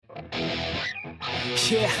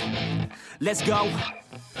Yeah, let's go.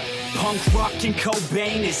 Punk rock and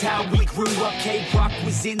Cobain is how we grew up. K-rock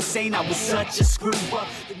was insane, I was such a screw up.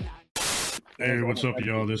 Hey, what's up,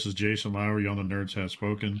 y'all? This is Jason Lowry on the Nerds Have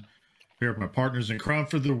Spoken. Here with my partners in crime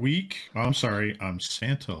for the week. I'm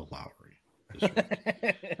Santa Lowry.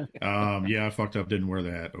 Yeah, I fucked up, didn't wear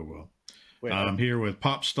the hat. Oh well. I'm here with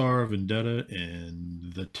Popstar, Vendetta,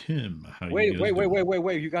 and the Tim. Wait.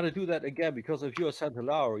 You got to do that again because if you're Santa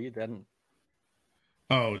Lowry, then.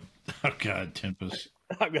 Oh God, Tempest.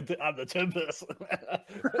 I'm the Tempest.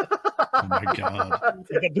 Oh my God.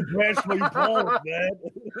 I got the branch for you, Paul, man.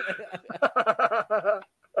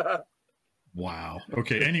 Wow.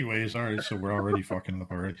 Okay. Anyways, all right. So we're already fucking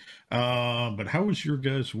up already. But how was your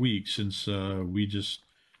guys' week? Since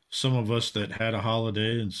some of us that had a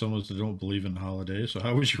holiday and some of us that don't believe in holidays. So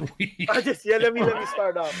how was your week? Let me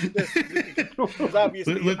start off. Because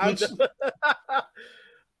obviously,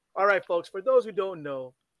 all right, folks. For those who don't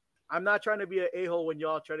know, I'm not trying to be an a-hole when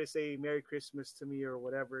y'all try to say Merry Christmas to me or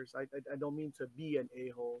whatever. So I don't mean to be an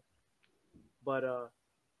a-hole, but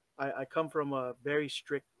I come from a very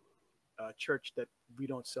strict church that we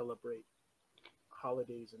don't celebrate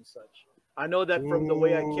holidays and such. I know that from the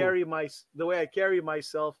way I carry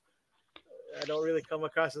myself, I don't really come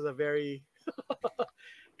across as a very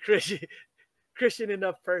Christian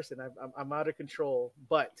enough person. I'm out of control,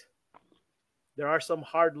 but there are some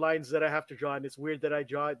hard lines that I have to draw, and it's weird that I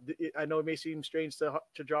draw it. I know it may seem strange to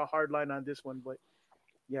draw a hard line on this one, but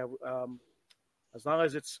yeah, as long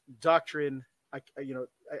as it's doctrine, I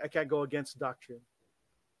can't go against doctrine,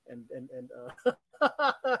 and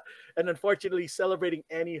and unfortunately, celebrating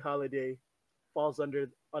any holiday falls under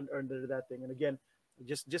that thing. And again,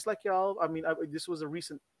 just like y'all, I mean, this was a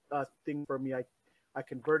recent thing for me. I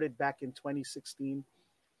converted back in 2016,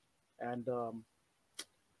 and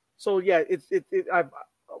so yeah, I've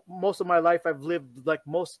most of my life I've lived like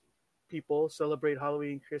most people, celebrate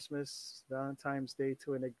Halloween, Christmas, Valentine's Day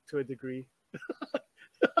to a degree,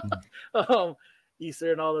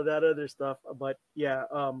 Easter and all of that other stuff. But yeah,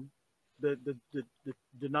 the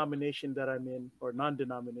denomination that I'm in, or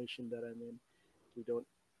non-denomination that I'm in, we don't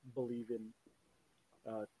believe in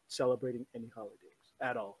celebrating any holidays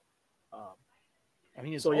at all. I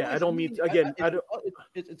mean, so yeah, I don't mean again.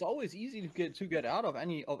 It's always easy to get out of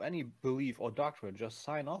any belief or doctrine. Just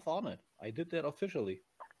sign off on it. I did that officially.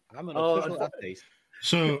 I'm an official atheist.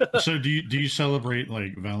 So do you celebrate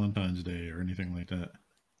like Valentine's Day or anything like that?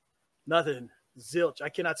 Nothing. Zilch. I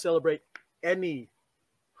cannot celebrate any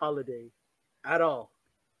holiday at all.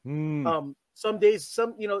 Some days,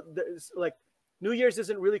 like New Year's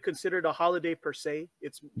isn't really considered a holiday per se.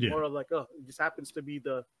 It's more of like, it just happens to be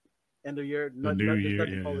the end of year.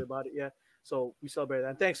 Nothing holy about it. Yeah. So we celebrate that.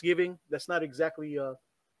 And Thanksgiving, that's not exactly a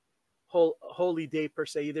holy day per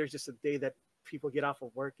se either. It's just a day that people get off of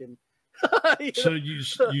work and. So you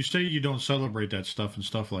say you don't celebrate that stuff and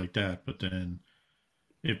stuff like that, but then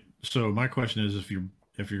my question is, if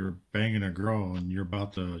you're banging a girl and you're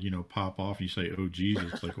about to pop off, and you say, "Oh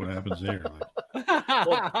Jesus!" Like what happens there? Like...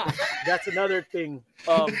 Well, that's another thing.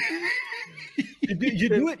 You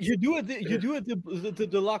do it the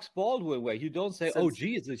Deluxe Baldwin way. You don't say, "Oh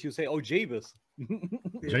Jesus," you say, "Oh Javis."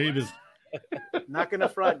 Javis. Not gonna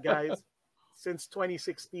front, guys. Since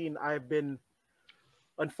 2016, I've been,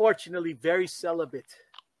 unfortunately, very celibate.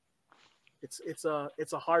 It's a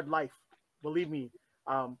hard life, believe me.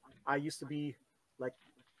 I used to be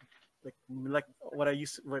like what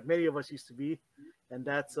many of us used to be, and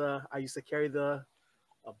that's I used to carry a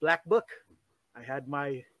black book. I had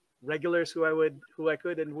my regulars who I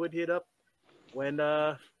could and would hit up when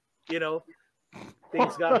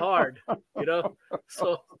things got hard,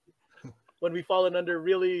 so when we fallen under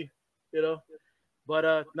really,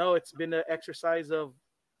 but no, it's been an exercise of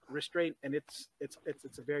restraint, and it's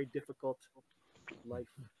a very difficult life.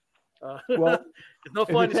 Well, it's no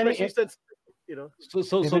fun, especially since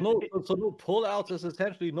So no pull-outs is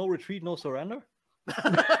essentially no retreat, no surrender.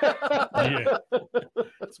 Yeah.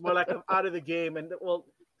 It's more like I'm out of the game, and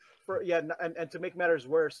and to make matters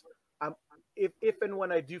worse, if and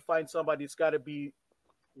when I do find somebody, it's got to be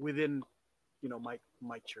within,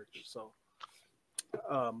 my church. So,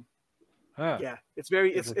 yeah, it's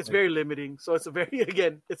very limiting. So it's a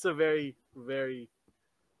very very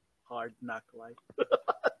hard knock life.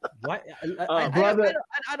 Why?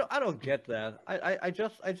 I don't get that. I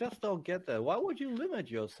just don't get that. Why would you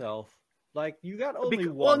limit yourself? Like you got only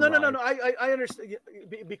one. Well, no. I understand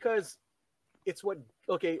because it's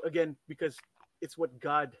because it's what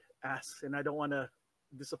God asks, and I don't want to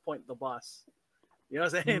disappoint the boss. You know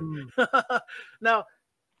what I'm saying? Now,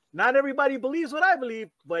 not everybody believes what I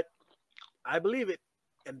believe, but I believe it,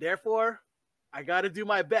 and therefore, I got to do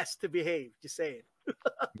my best to behave. Just saying.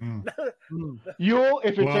 Yule,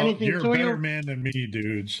 if it's anything you're to a better you, man than me,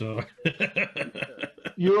 dude. So,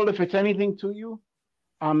 Yule, if it's anything to you,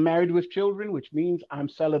 I'm married with children, which means I'm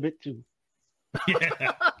celibate too.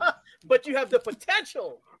 Yeah. But you have the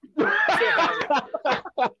potential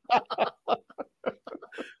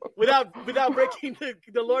without breaking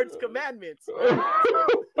the Lord's commandments.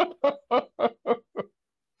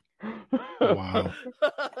 Wow.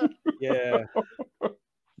 Yeah.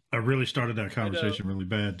 I really started that conversation really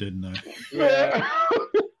bad, didn't I? Yeah.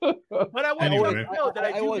 But I want Anyway. you to know that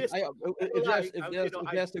I do miss.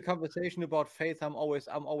 If there's the conversation about faith,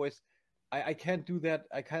 I can't do that.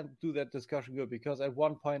 I can't do that discussion good because at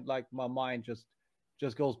one point, like my mind just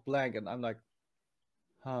goes blank, and I'm like,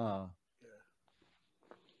 huh.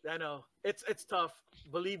 I know it's tough.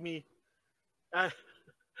 Believe me,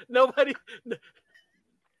 nobody.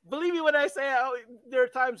 Believe me when I say there are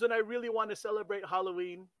times when I really want to celebrate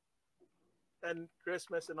Halloween and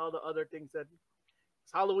Christmas and all the other things that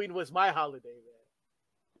Halloween was my holiday, man.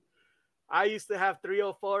 I used to have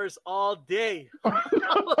 304s all day.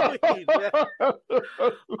 Halloween, man.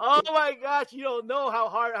 Oh my gosh, you don't know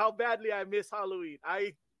how badly I miss Halloween.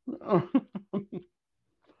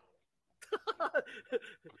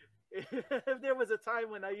 If there was a time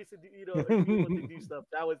when I used to do stuff,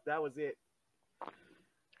 that was it.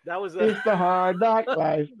 That was it's the hard knock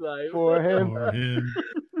life for him.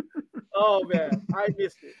 Oh man, I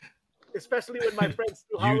missed it, especially when my friends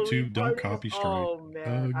do Halloween YouTube don't parties. copy strike. Oh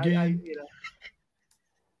man,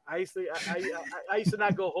 I used to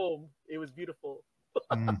not go home. It was beautiful.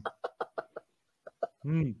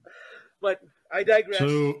 But I digress.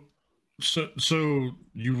 So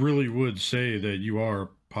you really would say that you are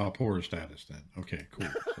pop horror status then? Okay, cool.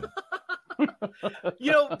 So.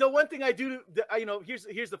 The one thing I do,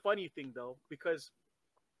 here's the funny thing though, because,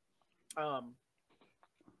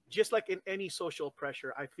 just like in any social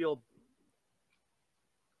pressure, I feel,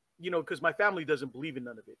 because my family doesn't believe in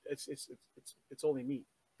none of it. It's only me.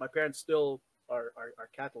 My parents still are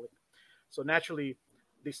Catholic, so naturally,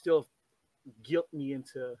 they still guilt me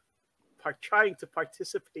into trying to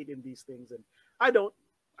participate in these things, and I don't.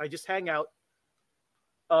 I just hang out.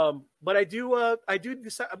 But I do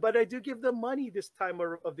give them money this time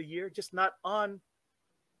of the year, just not on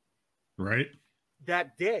right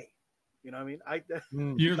that day. You know what I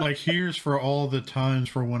mean? You're like, here's for all the times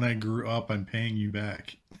for when I grew up, I'm paying you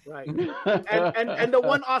back. Right. And the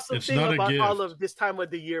one awesome thing about all of this time of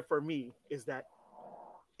the year for me is that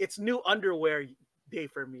it's new underwear day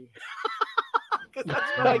for me.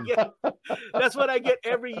 That's what I get. That's what I get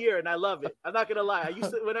every year, and I love it. I'm not gonna lie.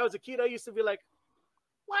 When I was a kid, I used to be like,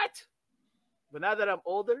 what? But now that I'm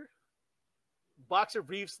older, boxer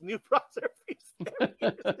briefs, new boxer briefs.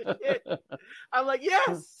 I'm like,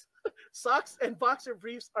 yes, socks and boxer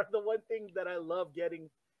briefs are the one thing that I love getting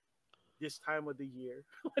this time of the year.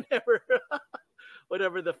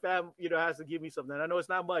 Whenever the fam, has to give me something. I know it's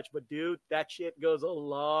not much, but dude, that shit goes a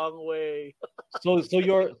long way. So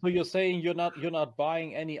you're saying you're not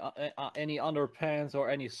buying any underpants or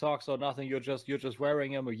any socks or nothing. You're just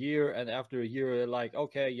wearing them a year, and after a year, you're like,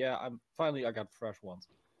 okay, yeah, I got fresh ones.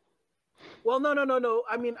 Well, no.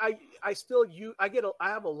 I mean, I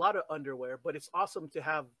have a lot of underwear, but it's awesome to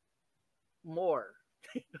have more.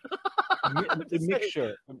 a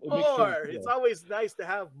mixture. More. It's always nice to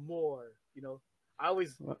have more.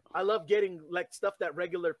 I love getting like stuff that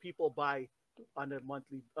regular people buy on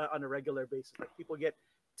a regular basis. Like people get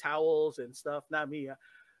towels and stuff. Not me.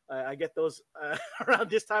 I get those around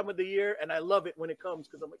this time of the year, and I love it when it comes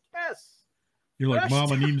because I'm like, yes. You're like,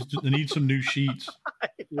 Mom, I need some new sheets.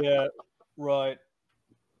 Yeah, right.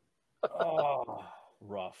 Oh,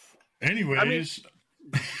 rough. Anyways,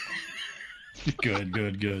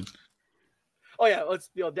 good. Oh yeah,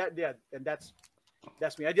 and that's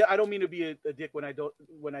me. I don't mean to be a dick when I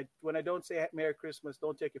don't say Merry Christmas.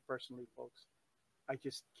 Don't take it personally, folks. I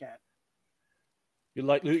just can't. You're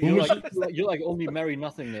like only merry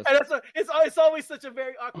nothingness. And it's always such a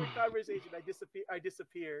very awkward conversation. I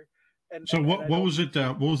disappear. And so what was it?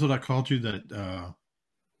 What was it I called you that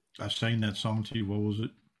I sang that song to you? What was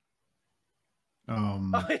it?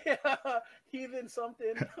 Heathen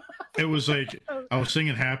something. It was like I was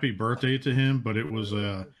singing Happy Birthday to him, but it was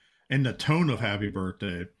in the tone of Happy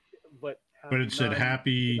Birthday. But it said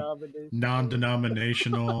Happy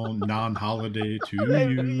Non-Denominational Non-Holiday to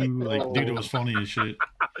you. Like, dude, it was funny as shit.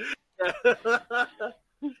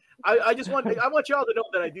 I want y'all to know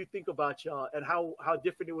that I do think about y'all and how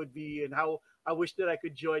different it would be and how I wish that I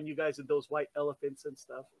could join you guys in those white elephants and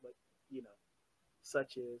stuff. But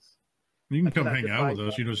such is. You can come hang out with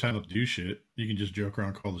us. You just have to do shit. You can just joke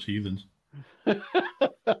around, call us heathens.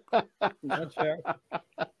 That's fair.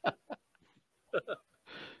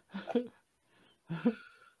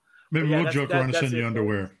 Maybe Yeah, we'll joke around and send you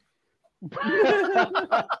underwear.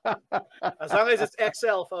 As long as it's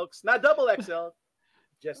XL, folks, not double XL.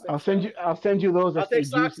 Just XL. I'll send you those. I'll take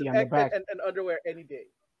socks juicy on the back. and underwear any day.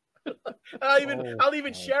 I'll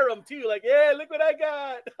even share them too. Like, yeah, look what I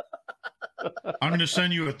got. I'm gonna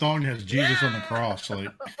send you a thong that has Jesus on the cross. Like,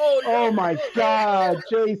 oh my God,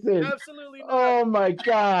 Jason! Absolutely not. Oh my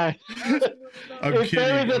God! I'm if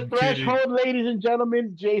there is a threshold, ladies and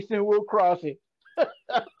gentlemen, Jason will cross it.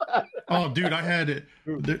 Oh, dude, I had it.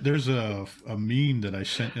 There's a meme that I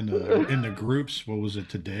sent in the groups. What was it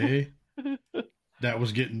today? That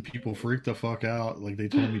was getting people freaked the fuck out. Like they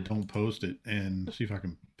told me don't post it, and see if I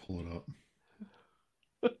can pull it up.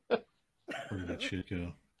 Where did that shit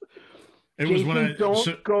go? It Jason, was when I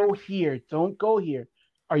don't go here. Don't go here.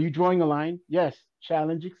 Are you drawing a line? Yes.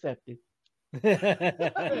 Challenge accepted. When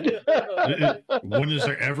has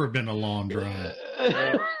there ever been a lawn drive?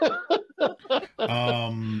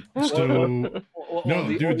 All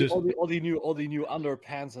the new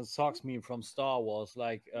underpants and socks meme from Star Wars,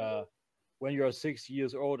 like when you're 6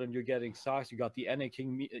 years old and you're getting socks, you got the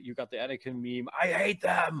Anakin meme. I hate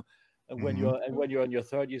them. And when you're in your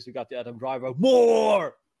 30s, you got the Adam Driver.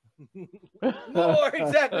 More. More,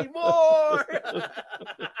 exactly, more.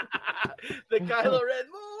 The Kylo Ren,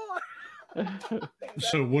 more.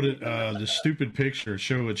 So what the stupid picture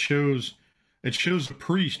shows a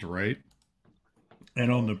priest, right?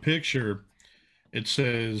 And on the picture it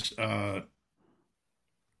says I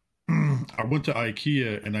went to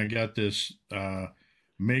IKEA and I got this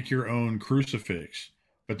make your own crucifix.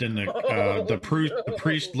 But then the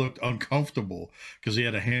priest looked uncomfortable because he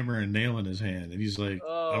had a hammer and nail in his hand, and he's like,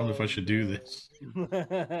 "I don't know if I should do this."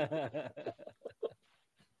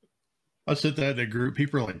 I said that in a group.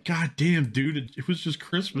 People are like, "God damn, dude! It was just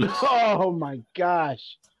Christmas." Oh my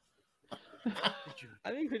gosh!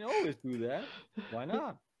 I think you can always do that. Why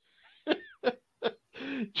not?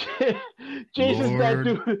 Jason's that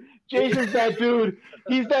dude. Jason's that dude.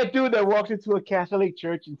 He's that dude that walks into a Catholic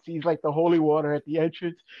church and sees like the holy water at the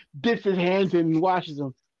entrance, dips his hands in and washes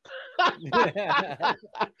them.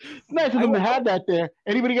 It's nice of them to have that there.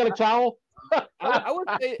 Anybody got a towel? I would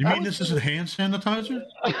say. You mean this is a hand sanitizer?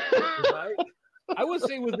 I would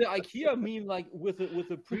say with the IKEA meme, like with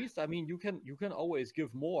the priest, I mean you can always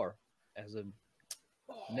give more, as in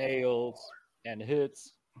nails and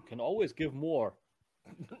hits. You can always give more.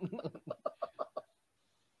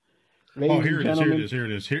 Here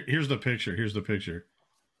it is. Here's the picture.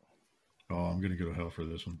 Oh, I'm gonna go to hell for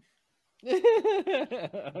this one.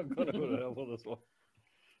 I'm gonna go to hell for this one.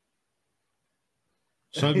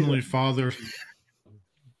 Suddenly, Father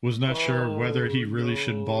was not sure whether he really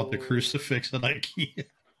should have bought the crucifix at IKEA.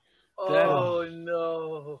 Oh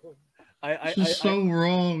no! This is so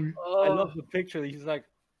wrong. I love the picture. He's like.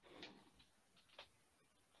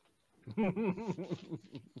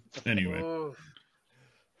 Anyway,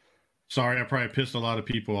 sorry, I probably pissed a lot of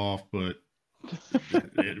people off, but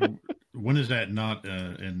when is that not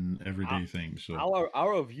an everyday thing? So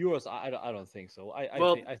our viewers, I don't think so. I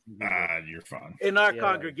think you're fine. In our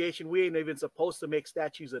congregation, we ain't even supposed to make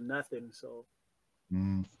statues of nothing. So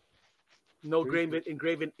no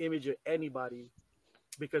engraven image of anybody,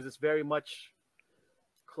 because it's very much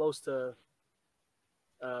close to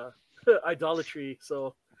idolatry.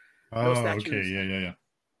 So. No statues. Okay,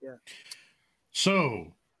 yeah.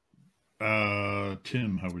 So,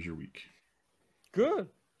 Tim, how was your week? Good,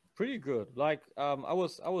 pretty good. Like, I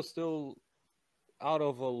was still out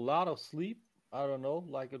of a lot of sleep. I don't know,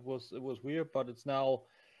 like it was weird, but it's now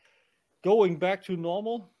going back to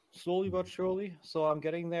normal, slowly but surely. So I'm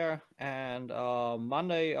getting there. And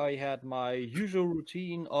Monday, I had my usual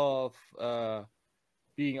routine of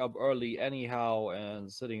being up early anyhow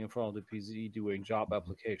and sitting in front of the PC doing job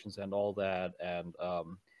applications and all that. And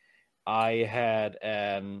I had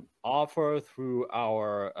an offer through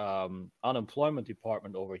our unemployment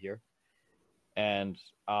department over here. And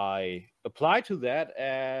I applied to that.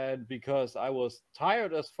 And because I was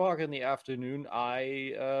tired as fuck in the afternoon,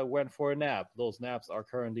 I went for a nap. Those naps are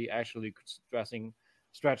currently actually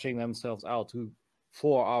stretching themselves out to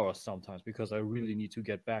 4 hours sometimes because I really need to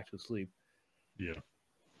get back to sleep. Yeah.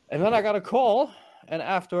 And then I got a call, and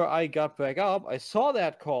after I got back up, I saw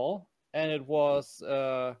that call, and it was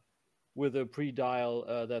with a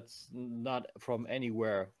pre-dial that's not from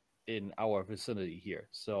anywhere in our vicinity here.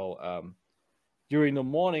 So during the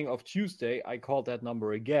morning of Tuesday, I called that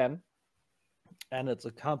number again, and it's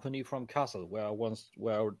a company from Kassel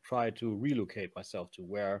where I tried to relocate myself to,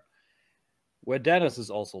 where Dennis is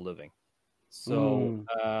also living. So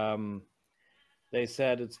they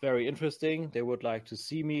said it's very interesting. They would like to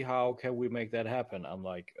see me. How can we make that happen? I'm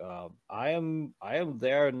like, I am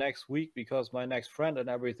there next week because my next friend and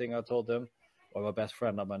everything. I told them, or my best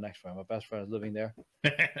friend, not my next friend. My best friend is living there.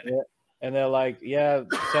 Yeah. And they're like, yeah,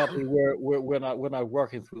 sadly, we're not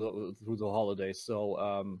working through the holidays.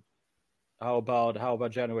 So how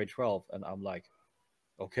about January 12th? And I'm like,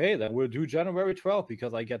 okay, then we'll do January 12th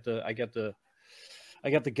because I get the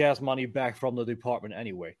gas money back from the department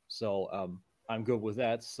anyway. So I'm good with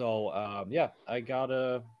that. So yeah, I got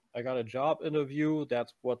a job interview.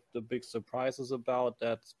 That's what the big surprise is about.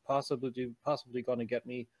 That's possibly going to get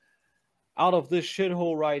me out of this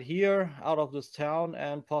shithole right here, out of this town,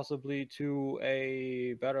 and possibly to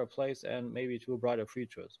a better place and maybe to a brighter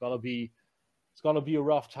future. It's gonna be a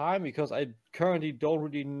rough time because I currently don't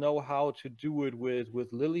really know how to do it with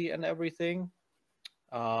Lily and everything.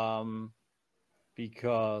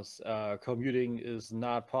 Because commuting is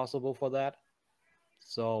not possible for that.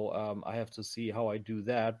 So I have to see how I do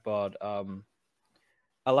that. But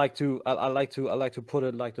I like to put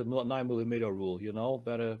it like the 9mm rule. You know,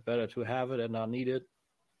 better to have it and not need it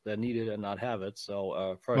than need it and not have it.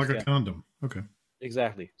 So first, like a condom. Okay.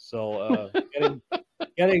 Exactly. So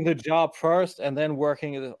getting the job first and then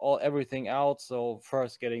working everything out. So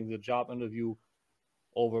first getting the job interview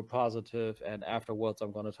over positive, and afterwards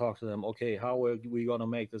I'm going to talk to them. Okay, how are we going to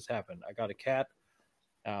make this happen? I got a cat.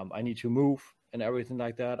 I need to move and everything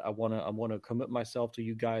like that. I want to commit myself to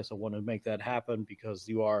you guys. I want to make that happen because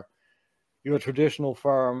you're a traditional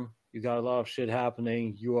firm. You got a lot of shit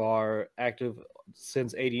happening. You are active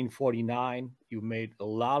since 1849. You made a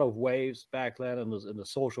lot of waves back then in the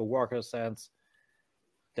social worker sense.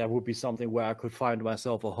 That would be something where I could find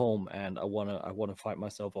myself a home, and I wanna find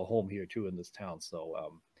myself a home here too in this town.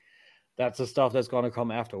 So that's the stuff that's gonna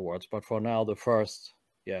come afterwards. But for now, the first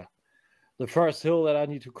hill that I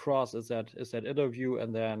need to cross is that interview,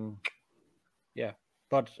 and then yeah.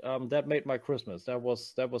 But that made my Christmas. That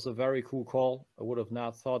was a very cool call. I would have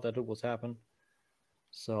not thought that it was happen.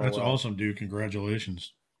 So that's awesome, dude.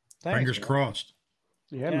 Congratulations. Thanks, Fingers man. crossed.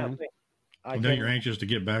 Yeah, man. I know you're anxious to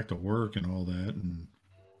get back to work and all that, and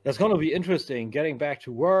that's going to be interesting, getting back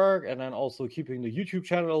to work and then also keeping the YouTube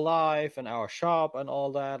channel alive and our shop and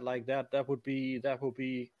all that. Like that would be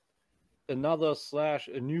another / a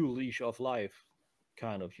new leash of life,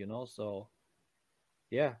 kind of, you know. So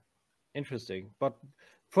yeah, interesting. But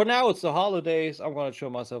for now, it's the holidays. I'm going to show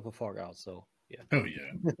myself a fog out. So yeah. Oh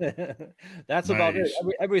yeah. That's nice. About it.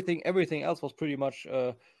 Everything else was pretty much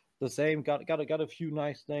the same. Got a few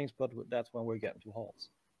nice things, but that's when we're getting to halts.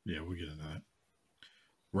 Yeah, we'll get into that.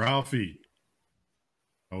 Ralphie,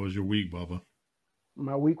 how was your week, Bubba?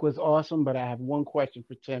 My week was awesome, but I have one question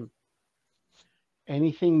for Tim.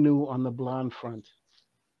 Anything new on the blonde front?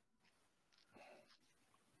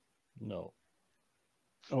 No.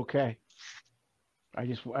 Okay.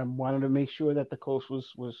 I wanted to make sure that the coast was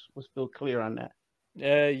still clear on that.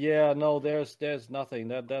 Yeah, no, there's nothing.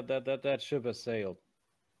 That ship has sailed.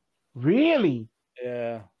 Really?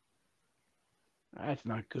 Yeah. That's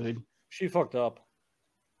not good. She fucked up.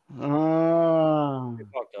 Oh. She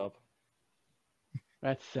fucked up.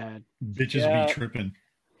 That's sad. Bitches be tripping.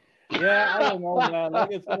 Yeah, I don't know, man. Like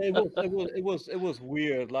it was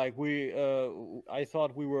weird. Like I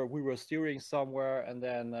thought we were steering somewhere, and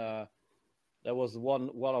then there was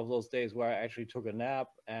one of those days where I actually took a nap,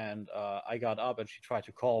 and I got up, and she tried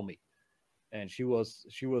to call me, and she was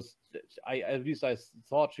at least I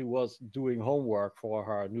thought she was doing homework for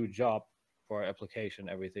her new job, for her application,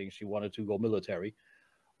 everything. She wanted to go military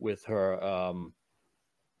with her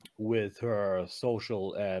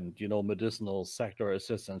social and medicinal sector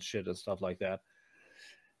assistance shit and stuff like that.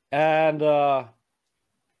 And I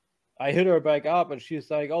hit her back up, and she's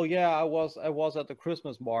like, "Oh yeah, I was at the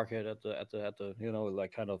Christmas market at the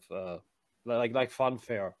like kind of like fun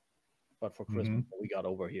fair, but for Christmas we got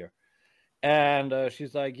over here." And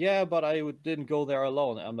she's like, "Yeah, but I didn't go there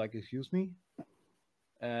alone." I'm like, "Excuse me?"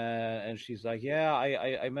 And she's like, "Yeah,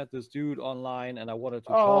 I met this dude online, and I wanted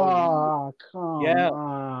to call you." Oh, come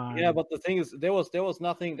on. Yeah, but the thing is, there was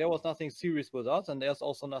nothing serious with us, and there's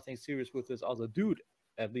also nothing serious with this other dude,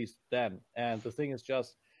 at least then. And the thing is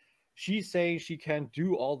just, she's saying she can't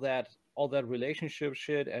do all that relationship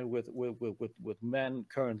shit and with men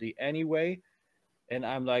currently anyway. And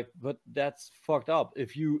I'm like, but that's fucked up.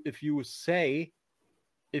 If you say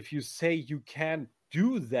you can't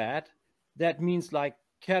do that, that means like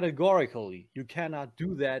categorically you cannot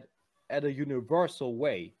do that at a universal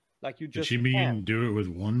way. Like you just. Did she mean can't. do it with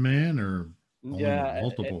one man or only with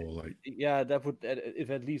multiple? Yeah, that would.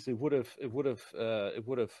 If at least it would have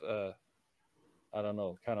I don't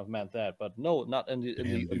know, kind of meant that, but no, not in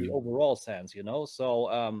the overall sense, you know.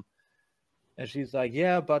 So and she's like,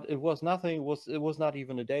 yeah, but it was nothing. It was not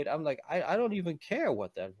even a date. I'm like, I don't even care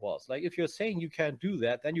what that was. Like, if you're saying you can't do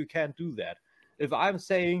that, then you can't do that. If I'm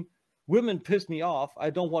saying women piss me off, I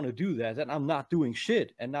don't want to do that, then I'm not doing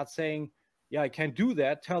shit. And not saying, yeah, I can't do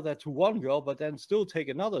that. Tell that to one girl, but then still take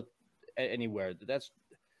another anywhere.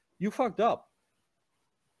 You fucked up.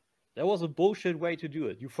 That was a bullshit way to do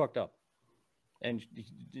it. You fucked up. And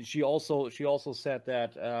she also said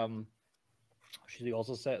that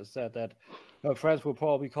that her friends will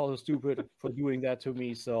probably call her stupid for doing that to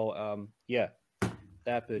me. So yeah,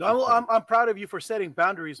 that bitch. I'm proud of you for setting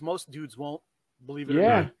boundaries. Most dudes won't, believe it or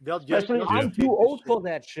not. They'll just. I'm too old for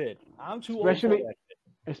that shit. I'm too old for that shit.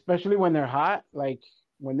 Especially when they're hot. Like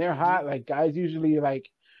when they're hot, like guys usually like.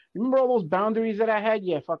 Remember all those boundaries that I had?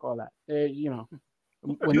 Yeah, fuck all that. You know,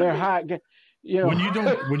 when they're hot. You know.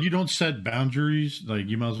 When you don't set boundaries, like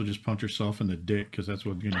you might as well just punch yourself in the dick because that's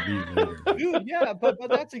what's going to be later. Dude, yeah, but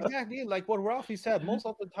that's exactly like what Ralphie said. Most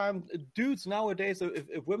of the time, dudes nowadays,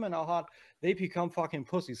 if women are hot, they become fucking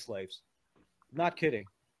pussy slaves. Not kidding.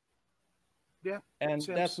 Yeah, and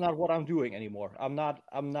that's not what I'm doing anymore. I'm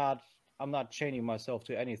not chaining myself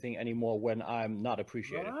to anything anymore when I'm not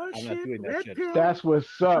appreciated. I'm not doing that shit. That's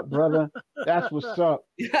what's up, brother. That's what's up.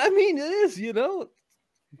 Yeah, I mean it is, you know.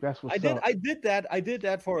 That's what's up. I did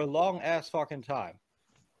that for a long ass fucking time.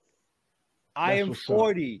 I am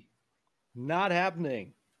 40. Not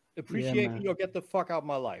happening. Appreciate me or get the fuck out of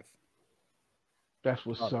my life. That's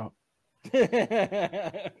what's up.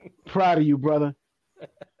 Proud of you, brother.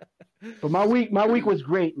 But my week was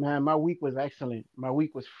great, man. My week was excellent. My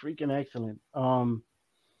week was freaking excellent.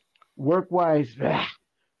 Work-wise,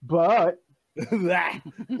 but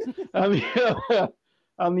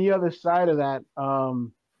on the other side of that,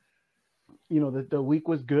 you know, the week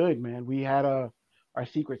was good, man. We had our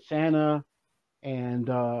Secret Santa, and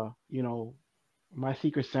you know, my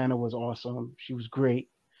Secret Santa was awesome. She was great.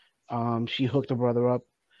 She hooked her brother up,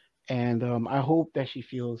 and I hope that she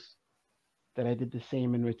feels that I did the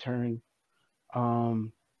same in return. I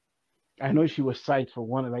know she was psyched for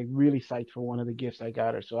really psyched for one of the gifts I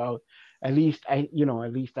got her. So at least I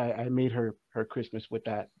made her Christmas with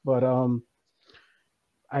that. But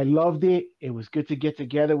I loved it. It was good to get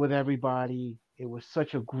together with everybody. It was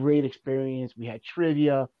such a great experience. We had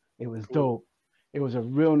trivia. It was dope. It was a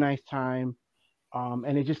real nice time.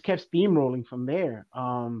 And it just kept steamrolling from there.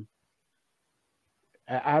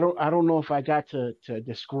 I don't know if I got to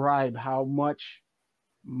describe how much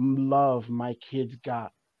love my kids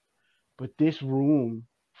got, but this room,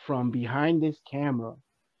 from behind this camera,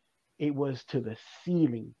 it was to the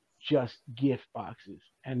ceiling, just gift boxes,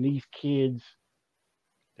 and these kids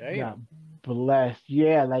got blessed.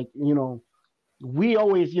 Yeah, like, you know, we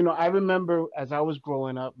always, you know, I remember as I was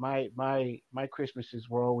growing up, my Christmases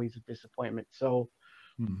were always a disappointment. So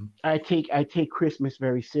I take Christmas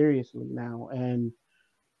very seriously now, and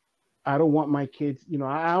I don't want my kids, you know,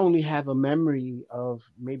 I only have a memory of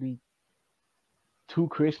maybe 2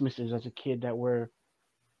 Christmases as a kid that were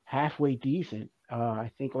halfway decent. I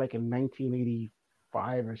think like in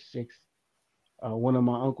 1985 or 6, one of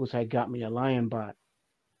my uncles had got me a Lion Bot.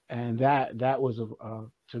 And that was,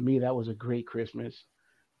 to me, that was a great Christmas.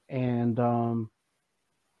 And the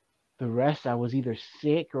rest, I was either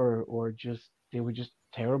sick or just, they were just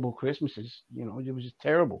terrible Christmases. You know, it was just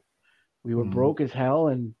terrible. We were broke as hell,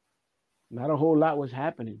 and not a whole lot was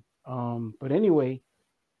happening. But anyway,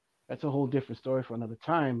 that's a whole different story for another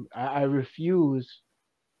time. I refuse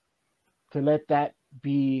to let that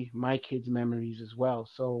be my kids' memories as well.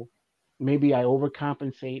 So maybe I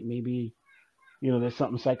overcompensate. Maybe, you know, there's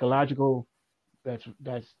something psychological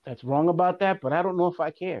that's wrong about that. But I don't know if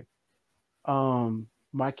I care.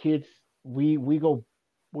 My kids, we go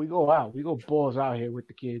out. We go balls out here with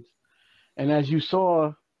the kids. And as you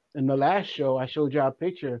saw in the last show, I showed you a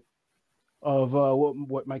picture of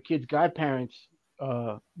what my kids' godparents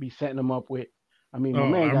be setting them up with. I mean, I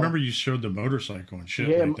remember you showed the motorcycle and shit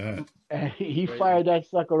like that. And he fired that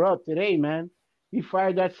sucker up today, man. He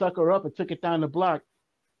fired that sucker up and took it down the block.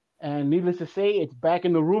 And needless to say, it's back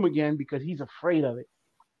in the room again because he's afraid of it.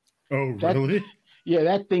 Oh, really? Yeah,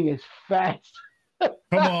 that thing is fast. Come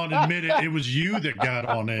on, admit it. It was you that got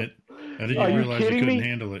on it. And then you realized you couldn't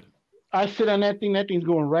handle it. I sit on that thing. That thing's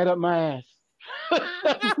going right up my ass.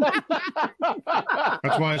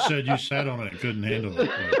 That's why I said you sat on it and couldn't handle it.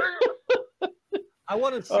 I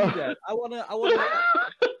want to see that. I'm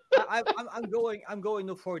going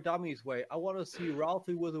the For Dummies way. I want to see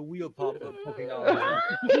Ralphie with a wheel poking out.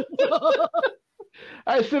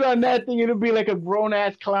 I sit on that thing, it'll be like a grown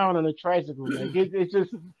ass clown on a tricycle. Like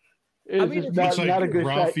it's like not a good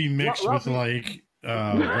Ralphie sight. mixed with like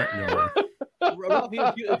Retgar. Ralphie,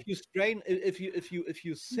 if you strain, if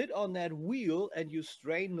you sit on that wheel and you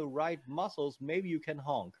strain the right muscles, maybe you can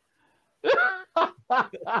honk.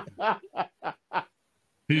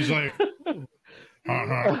 He's like,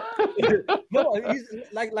 No, he's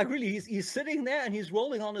like really, he's sitting there and he's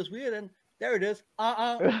rolling on his wheel, and there it is.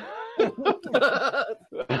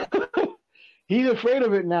 He's afraid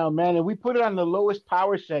of it now, man. And we put it on the lowest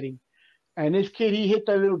power setting. And this kid, he hit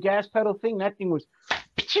that little gas pedal thing. That thing was,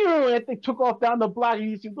 that thing took off down the block. And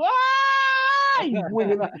you see,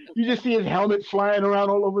 you just see his helmet flying around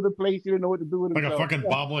all over the place. You didn't know what to do with himself. Like a fucking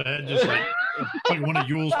bobblehead, just like one of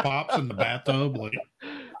Yule's pops in the bathtub. Like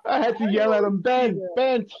I had to yell at him, Ben,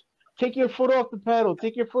 take your foot off the pedal.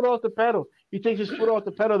 Take your foot off the pedal. He takes his foot off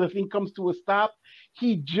the pedal. The thing comes to a stop.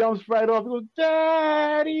 He jumps right off. He goes,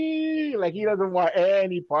 Daddy! Like he doesn't want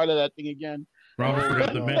any part of that thing again. Robert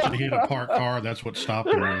forgot to mention he had a parked car. That's what stopped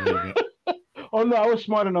him a little bit. Oh no, I was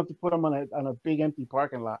smart enough to put him on a big empty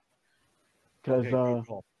parking lot. Because Good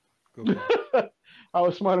call. I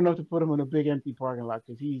was smart enough to put him in a big empty parking lot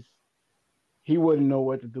because he wouldn't know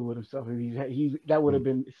what to do with himself. That would have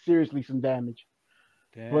been seriously some damage.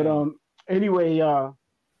 Damn. But anyway,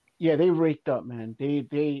 yeah, they raked up, man. They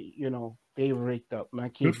raked up. My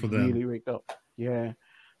kids really raked up. Yeah.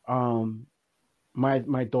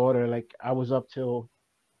 My daughter, like I was up till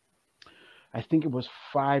I think it was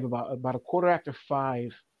 5, about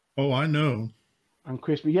 5:15. Oh, I know. On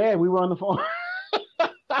Christmas. Yeah, we were on the phone.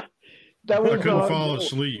 I couldn't fall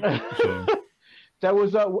asleep. So. That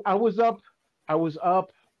was I was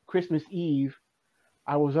up Christmas Eve.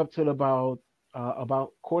 I was up till about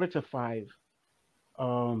 4:45,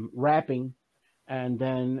 wrapping, and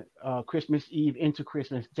then Christmas Eve into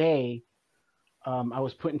Christmas Day, I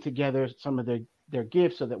was putting together some of their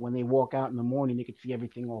gifts so that when they walk out in the morning, they could see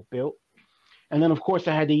everything all built. And then of course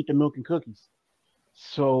I had to eat the milk and cookies.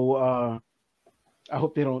 So I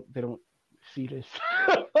hope they don't see this.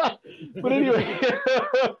 But anyway,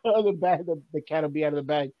 the cat will be out of the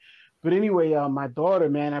bag. But anyway, my daughter,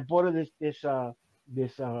 man, I bought her this a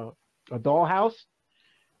dollhouse,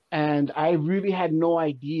 and I really had no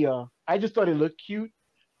idea. I just thought it looked cute,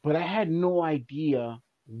 but I had no idea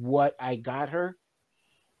what I got her.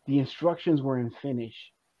 The instructions were in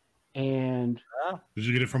Finnish, and did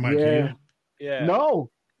you get it from IKEA? Yeah.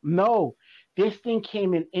 No. This thing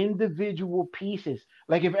came in individual pieces.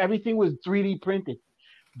 Like if everything was 3D printed.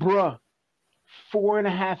 Bruh,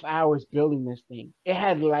 4.5 hours building this thing. It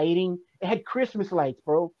had lighting. It had Christmas lights,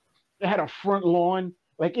 bro. It had a front lawn.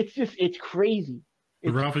 Like it's crazy.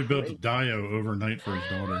 Ralphie built a Dio overnight for his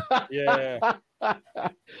daughter. Yeah.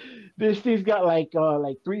 This thing's got like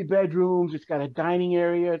 3 bedrooms. It's got a dining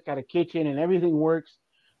area. It's got a kitchen, and everything works.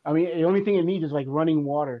 I mean, the only thing it needs is like running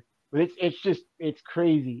water. But it's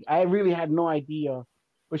crazy. I really had no idea.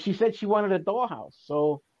 But she said she wanted a dollhouse.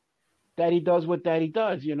 So daddy does what daddy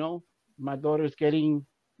does, you know. My daughter's getting,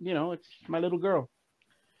 you know, it's my little girl.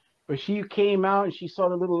 But she came out and she saw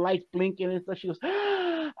the little lights blinking and stuff. She goes,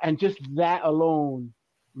 and just that alone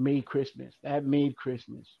made Christmas. That made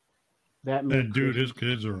Christmas. Dude, his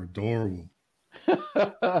kids are adorable.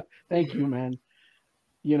 Thank you, man.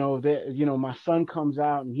 You know, my son comes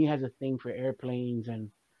out and he has a thing for airplanes, and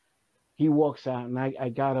he walks out and I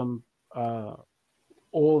got him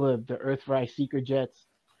all the Earthrise Seeker jets,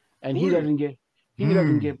 and he doesn't give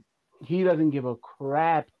a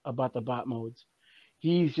crap about the bot modes.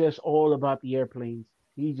 He's just all about the airplanes.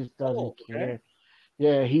 He just doesn't care.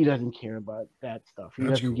 Yeah, he doesn't care about that stuff. He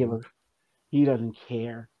doesn't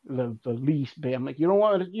care the least bit. I'm like, you don't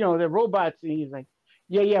want to, you know, they're robots, and he's like,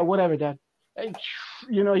 yeah, whatever, Dad. And,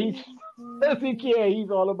 you know, he doesn't care.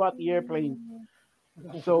 He's all about the airplanes.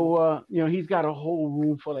 So, you know, he's got a whole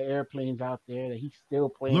room full of airplanes out there that he's still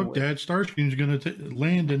playing with. Look, Dad, Starscream's going to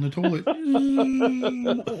land in the toilet.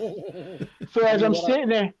 So as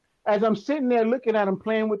I'm sitting there looking at him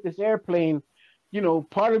playing with this airplane, you know,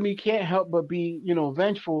 part of me can't help but be, you know,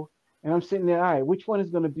 vengeful. And I'm sitting there, all right, which one is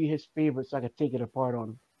going to be his favorite so I can take it apart on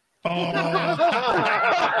him? Oh.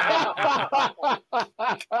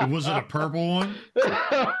 Was it a purple one?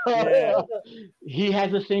 Yeah. He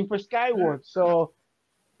has a thing for Skywarp, so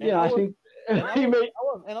I think he made.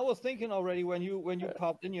 And I was thinking already when you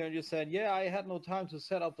popped in here and you said, "Yeah, I had no time to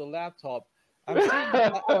set up the laptop."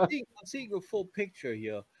 I'm seeing a full picture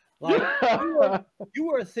here. Like you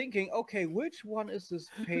were thinking, okay, which one is his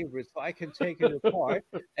favorite so I can take it apart?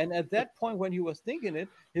 And at that point, when he was thinking it,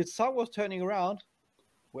 his son was turning around.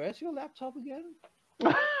 Where's your laptop again?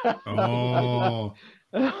 Oh,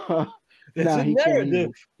 it's a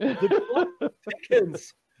narrative. The plot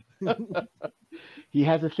thickens. he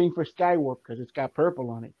has a thing for Skywarp because it's got purple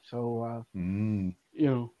on it. So you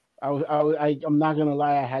know, I'm not gonna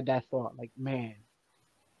lie, I had that thought, like, man,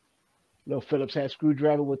 little Phillips head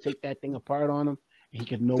screwdriver would take that thing apart on him, and he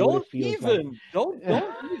could know what it feels like. Don't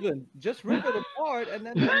even just rip it apart, and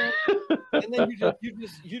then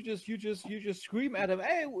you just scream at him.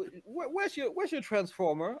 Hey, where's your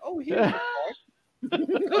transformer? Oh, here's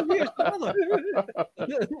the other.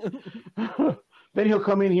 Then he'll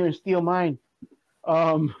come in here and steal mine.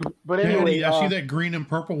 But anyway, Daddy, I see that green and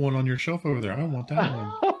purple one on your shelf over there. I want that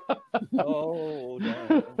one. Oh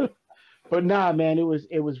no. But nah, man, it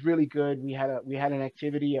was really good. We had an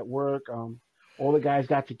activity at work. All the guys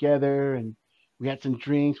got together and we had some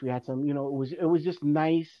drinks. We had some, you know, it was just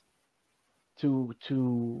nice to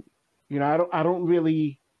you know, I don't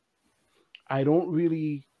really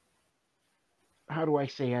how do I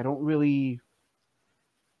say, I don't really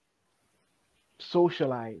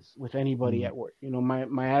socialize with anybody at work. You know,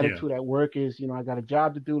 my attitude at work is, you know, I got a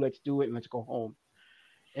job to do, let's do it and let's go home.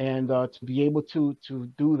 And to be able to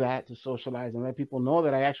do that, to socialize and let people know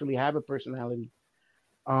that I actually have a personality,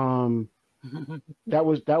 that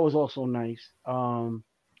was also nice.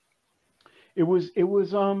 It was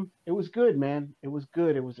good, man. It was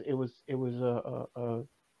good. It was a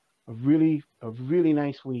really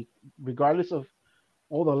nice week, regardless of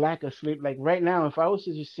all the lack of sleep. Like right now, if I was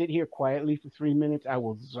to just sit here quietly for 3 minutes, I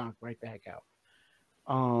will zonk right back out.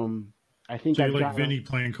 I think so like Vinny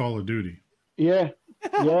playing Call of Duty. Yeah,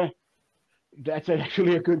 yeah, that's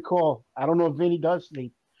actually a good call. I don't know if Vinny does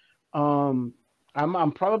sleep. I'm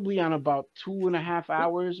probably on about 2.5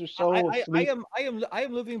 hours or so. I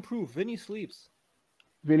am living proof. Vinny sleeps.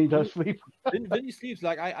 Vinny does sleep. Vinny sleeps.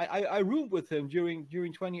 Like I roomed with him during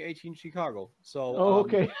 2018 Chicago. So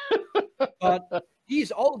okay. But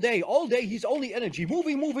he's all day. He's only energy,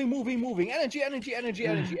 moving, energy.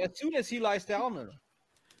 As soon as he lies down,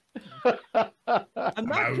 I'm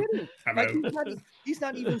not kidding. Like he's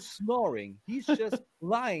not even snoring. He's just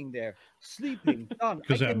lying there, sleeping. Done.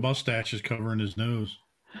 Because that mustache is covering his nose.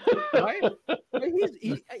 Right?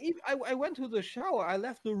 I went to the shower. I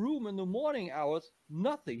left the room in the morning hours.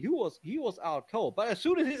 Nothing. He was out cold. But as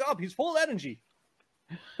soon as he's up, he's full energy.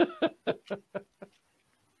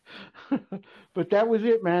 But that was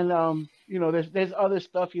it, man. You know, there's other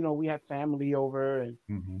stuff. You know, we had family over, and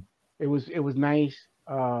it was nice.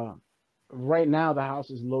 Right now, the house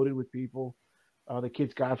is loaded with people. The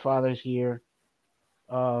kid's godfather's here.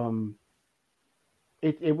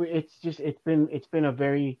 It's been a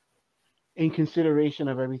very, in consideration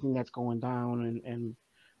of everything that's going down, and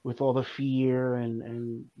with all the fear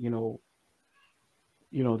and you know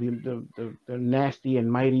the nasty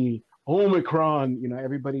and mighty Omicron, you know,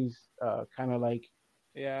 everybody's kind of like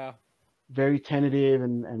very tentative,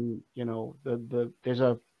 and you know there's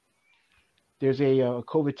a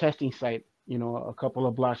COVID testing site, you know, a couple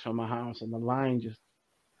of blocks from my house, and the line just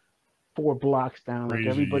 4 blocks down. Crazy,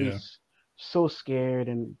 like everybody's so scared.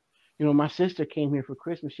 And you know, my sister came here for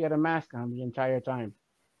Christmas. She had a mask on the entire time,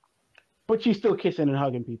 but she's still kissing and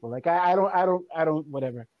hugging people. Like I don't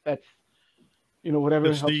whatever. That's, you know, whatever.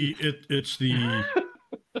 It's the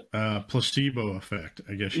placebo effect,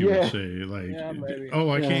 I guess you would say. Like,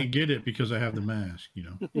 I can't get it because I have the mask, you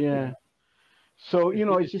know. Yeah. So, you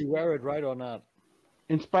know, it's just, you wear it right or not.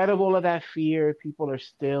 In spite of all of that fear, people are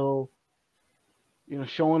still, you know,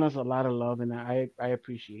 showing us a lot of love, and I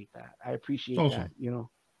appreciate that. I appreciate that, you know.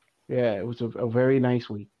 Yeah, it was a very nice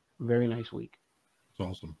week. Very nice week. It's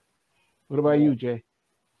awesome. What about you, Jay?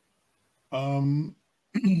 Well,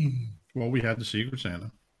 we had the Secret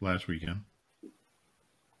Santa last weekend.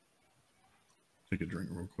 Take a drink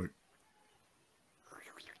real quick.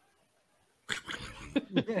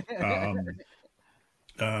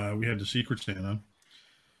 We had the Secret Santa,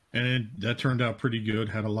 and that turned out pretty good.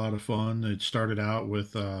 Had a lot of fun. It started out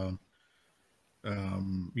with, you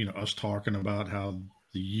know, us talking about how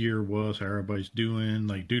the year was, how everybody's doing.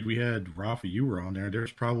 Like, dude, we had Rafa, you were on there.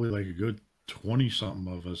 There's probably like a good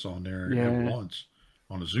 20-something of us on there at once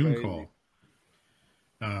on a Zoom call.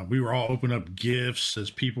 We were all opening up gifts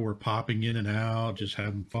as people were popping in and out, just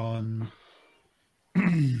having fun.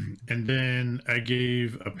 And then I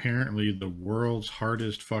gave apparently the world's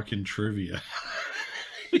hardest fucking trivia.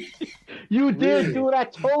 You did, dude. I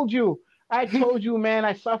told you, man.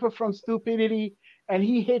 I suffer from stupidity, and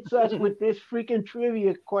he hits us with this freaking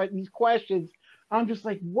trivia, these questions. I'm just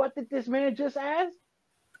like, what did this man just ask?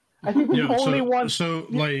 I think the only one. So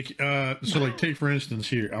take for instance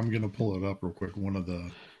here. I'm gonna pull it up real quick. One of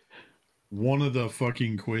the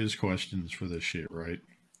fucking quiz questions for this shit, right?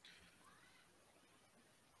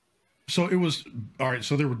 So it was all right.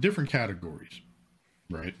 So there were different categories,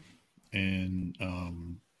 right? and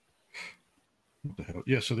what the hell?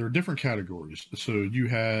 Yeah, so there are different categories. So you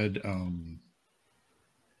had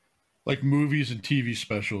like movies and TV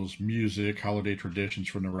specials, music, holiday traditions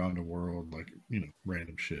from around the world, like, you know,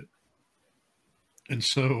 random shit. And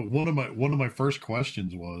so one of my first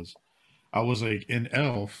questions was, I was like, in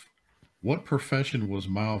Elf, what profession was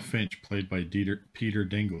Miles Finch played by Peter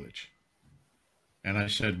Dinklage? And I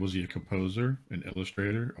said, was he a composer, an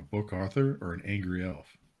illustrator, a book author, or an angry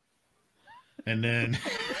elf? And then,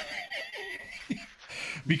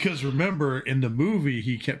 because remember, in the movie,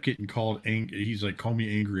 he kept getting called, he's like, call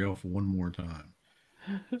me angry elf one more time.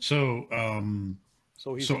 So,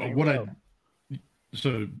 So he's so an what angry I, elf.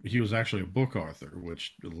 so he was actually a book author,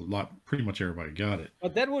 which pretty much everybody got it.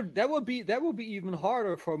 But that would be even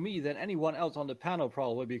harder for me than anyone else on the panel,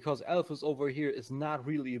 probably, because Elvis over here is not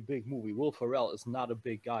really a big movie. Will Ferrell is not a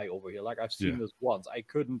big guy over here. Like, I've seen this once. I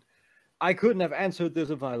couldn't have answered this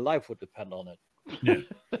if my life would depend on it. Yeah.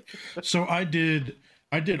 So I did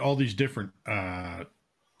all these different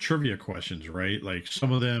trivia questions, right? Like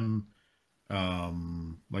some of them,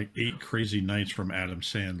 like 8 Crazy Nights from Adam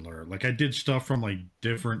Sandler. Like I did stuff from like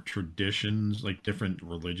different traditions, like different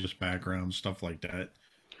religious backgrounds, stuff like that.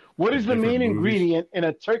 What is the main movies. ingredient in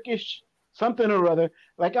a Turkish something or other?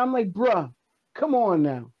 Like, I'm like, bruh, come on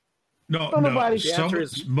now. No.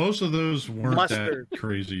 Most of those weren't mustard. That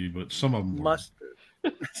crazy, but some of them were. Mustard.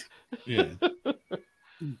 Yeah.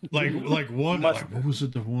 like one. Like, what was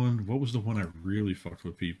the one I really fucked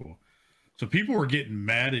with people? So people were getting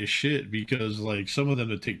mad as shit because like some of them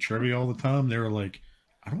that take trivia all the time, they were like,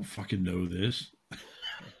 I don't fucking know this.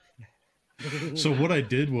 So what I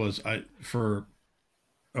did was like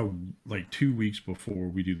 2 weeks before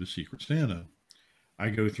we do the Secret Santa, I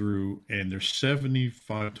go through and there's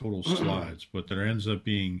 75 total slides, but there ends up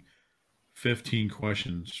being 15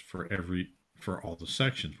 questions for all the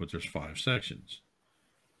sections, but there's 5 sections.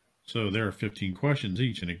 So there are 15 questions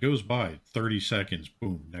each, and it goes by 30 seconds,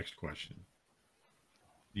 boom, next question.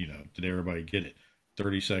 You know, did everybody get it?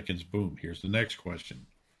 30 seconds, boom, here's the next question.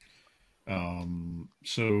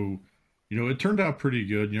 So, you know, it turned out pretty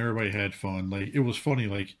good, and everybody had fun. Like, it was funny,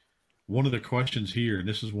 like, one of the questions here, and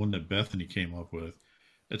this is one that Bethany came up with,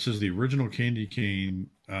 it says the original candy cane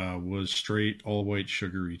was straight, all-white,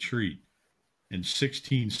 sugary treat. In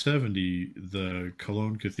 1670, the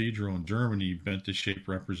Cologne Cathedral in Germany bent the shape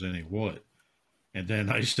representing what? And then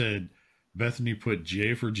I said, Bethany put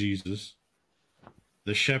J for Jesus,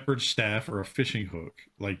 the shepherd's staff, or a fishing hook.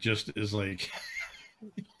 Like, just is like...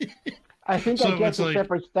 I think so I guessed the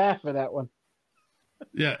shepherd's staff for that one.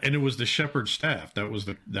 Yeah, and it was the shepherd's staff. That was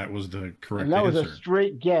the correct and that answer. Was a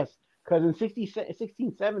straight guess. Because in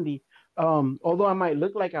 1670, although I might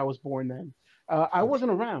look like I was born then, I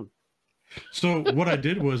wasn't around. So what I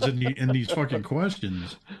did was in these fucking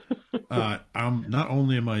questions, I'm not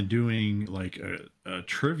only am I doing like a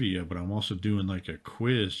trivia, but I'm also doing like a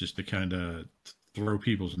quiz just to kind of throw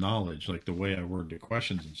people's knowledge, like the way I word the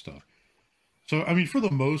questions and stuff. So I mean, for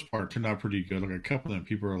the most part, it turned out pretty good. Like a couple of them,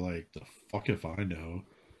 people are like, "The fuck if I know."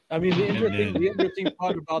 I mean, the interesting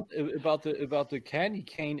part about the candy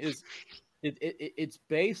cane is it's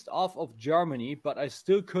based off of Germany, but I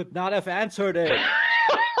still could not have answered it.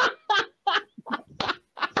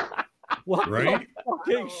 What right? the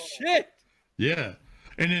fucking shit? Yeah.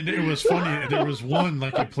 And it was funny. There was one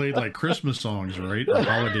like it played like Christmas songs, right? Or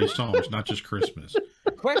holiday songs, not just Christmas.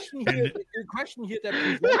 The question here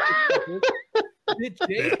that presented did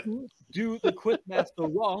Jason do the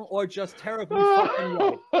Quizmaster wrong or just terribly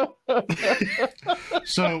fucking right?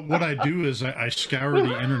 So what I do is I scour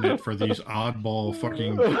the internet for these oddball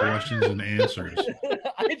fucking questions and answers,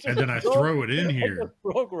 and then I throw it in here.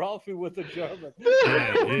 Broke Ralphie with the German.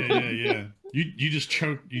 Yeah. You just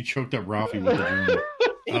choked up Ralphie with the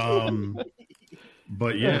German.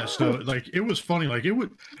 But yeah, so like it was funny. Like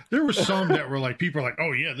there were some that were like people are like,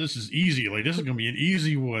 oh yeah, this is easy. Like this is gonna be an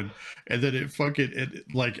easy one, and then I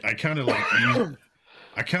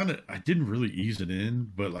didn't really ease it in,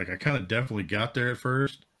 but like I kind of definitely got there at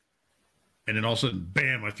first, and then all of a sudden,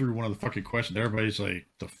 bam! I threw one of the fucking questions. Everybody's like,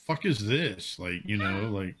 the fuck is this? Like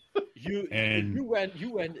like. You went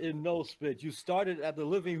in no split. You started at the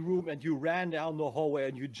living room and you ran down the hallway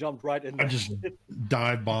and you jumped right in. I just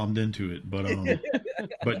dive bombed into it, but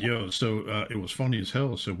so it was funny as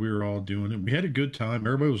hell. So we were all doing it. We had a good time.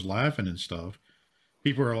 Everybody was laughing and stuff.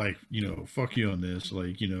 People are like, fuck you on this,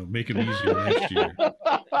 like, make it easier next year.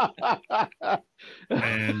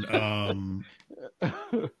 And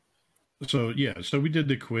so we did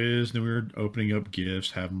the quiz, and we were opening up gifts,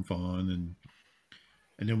 having fun,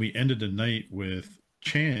 and then we ended the night with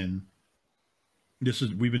Chan.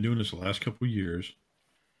 We've been doing this the last couple of years.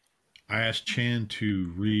 I asked Chan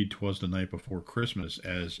to read "Twas the Night Before Christmas"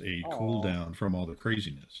 as a cool down from all the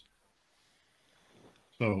craziness.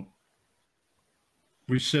 So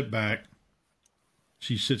we sit back.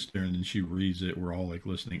 She sits there and then she reads it. We're all like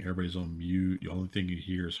listening. Everybody's on mute. The only thing you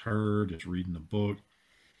hear is her just reading the book.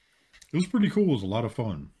 It was pretty cool. It was a lot of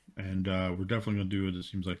fun, and we're definitely gonna do it. It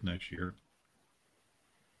seems like next year.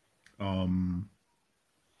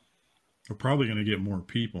 We're probably gonna get more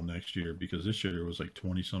people next year because this year it was like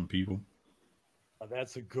 20 some people. Oh,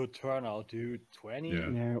 that's a good turnout, dude. 20.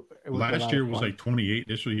 Yeah. Last year was like 28.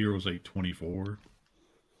 This year was like 24.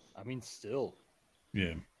 I mean, still.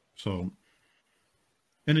 Yeah. So,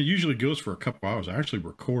 and it usually goes for a couple hours. I actually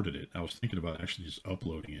recorded it. I was thinking about actually just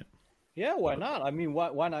uploading it. Yeah, why not? I mean,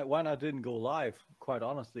 why not didn't go live? Quite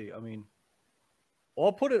honestly, I mean,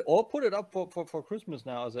 or put it up for Christmas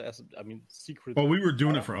now as a secret. Well, we were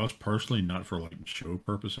doing it for us personally, not for like show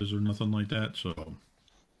purposes or nothing like that. So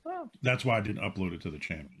that's why I didn't upload it to the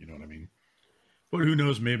channel. You know what I mean? But who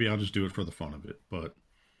knows? Maybe I'll just do it for the fun of it. But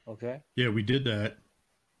okay, yeah, we did that.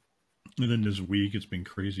 And then this week, it's been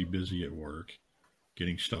crazy busy at work,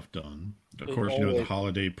 getting stuff done. Of course, you know, the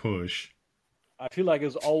holiday push. I feel like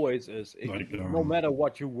it always is. No matter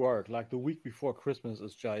what you work, like the week before Christmas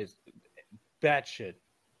is just bad shit.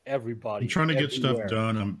 Everybody. I'm trying to get stuff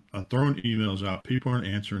done. I'm throwing emails out. People aren't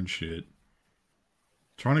answering shit.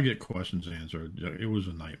 Trying to get questions answered. It was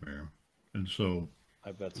a nightmare. And so.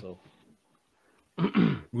 I bet so.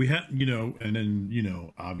 We had, you know, and then, you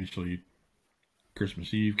know, obviously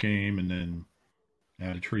Christmas Eve came and then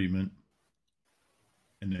had a treatment.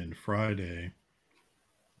 And then Friday,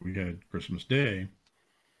 we had Christmas Day.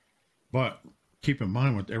 But keep in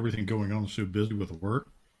mind, with everything going on, so busy with work,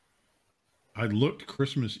 I looked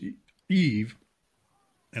Christmas Eve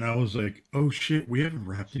and I was like, oh shit, we haven't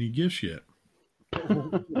wrapped any gifts yet.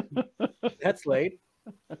 That's late.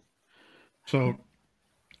 So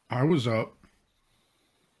I was up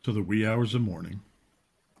to the wee hours of the morning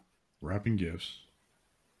wrapping gifts.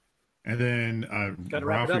 And then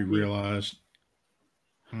Ralphie realized.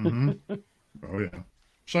 Mm-hmm. Oh, yeah.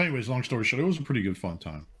 So anyways, long story short, it was a pretty good fun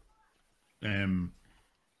time. And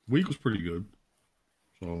week was pretty good.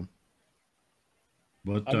 So,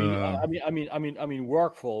 but I mean,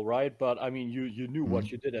 workful, right? But I mean, you knew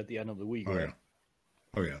what you did at the end of the week, right? Yeah.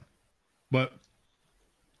 Oh yeah. But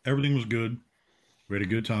everything was good. We had a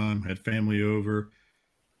good time. Had family over.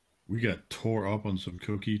 We got tore up on some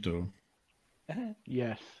coquito.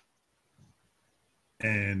 Yes.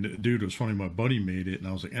 And dude, it was funny. My buddy made it, and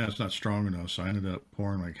I was like, it's not strong enough. So I ended up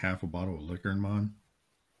pouring like half a bottle of liquor in mine.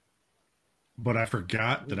 But I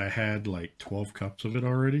forgot that I had like 12 cups of it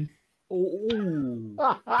already. Ooh.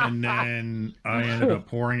 And then I ended up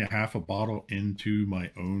pouring a half a bottle into my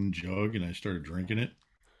own jug, and I started drinking it.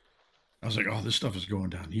 I was like, oh, this stuff is going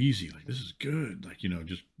down easy. Like, this is good. Like, you know,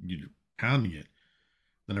 just pounding it.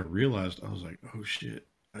 Then I realized, I was like, oh shit.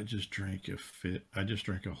 I just drank a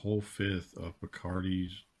whole fifth of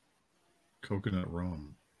Bacardi's coconut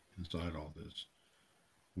rum inside all this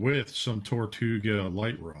with some Tortuga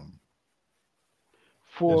light rum.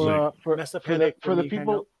 For the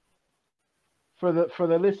people, for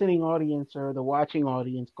the listening audience or the watching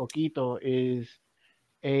audience, coquito is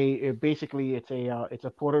basically it's a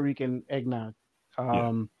Puerto Rican eggnog.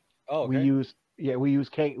 Oh, okay. We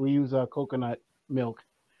use coconut milk,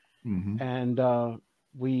 and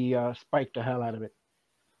we spike the hell out of it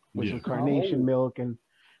with some carnation milk and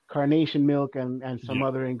some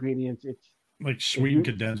other ingredients. It's like sweetened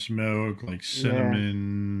condensed milk, like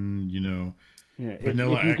cinnamon,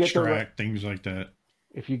 vanilla extract, things like that.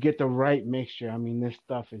 If you get the right mixture, I mean, this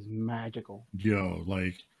stuff is magical. Yo,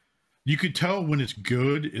 like you could tell when it's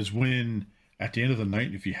good is when at the end of the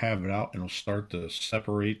night, if you have it out, it'll start to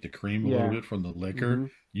separate the cream a little bit from the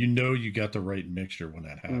liquor. You know you got the right mixture when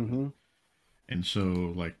that happens. And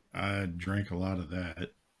so, like, I drank a lot of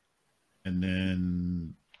that. And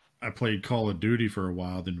then I played Call of Duty for a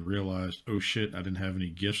while, then realized, oh shit, I didn't have any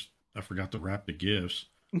gifts. I forgot to wrap the gifts.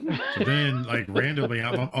 So then, like, randomly,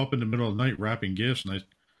 I'm up in the middle of the night wrapping gifts. And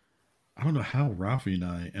I don't know how Ralphie and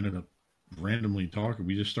I ended up randomly talking.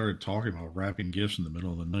 We just started talking about wrapping gifts in the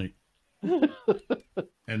middle of the night.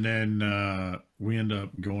 And then we ended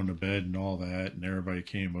up going to bed and all that. And everybody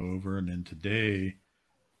came over. And then today,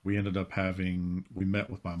 we ended up we met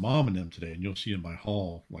with my mom and them today, and you'll see in my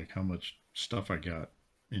haul, like, how much stuff I got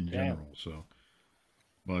in general. So,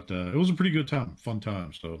 but it was a pretty good time, fun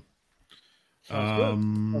time. So, all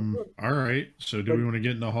right. So do we want to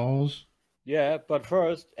get in the halls? Yeah, but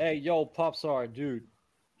first, hey, yo, Popstar, dude,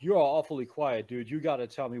 you're awfully quiet, dude. You got to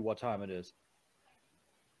tell me what time it is.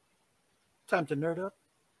 Time to nerd up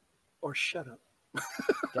or shut up.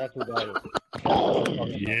 That's about it.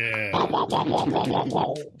 Yeah.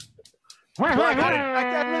 Well,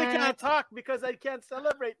 I really can't talk because I can't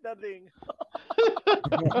celebrate nothing.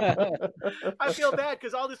 I feel bad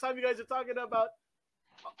because all this time you guys are talking about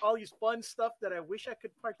all these fun stuff that I wish I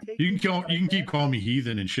could partake. You can keep calling me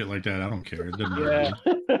heathen and shit like that. I don't care. It doesn't Yeah.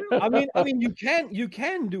 matter. I mean, you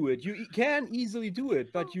can do it. You can easily do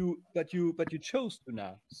it, but you chose to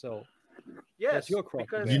not. So yes, that's your cross.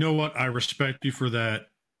 You know what? I respect you for that.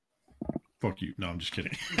 Fuck you. No, I'm just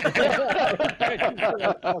kidding.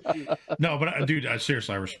 No, but dude,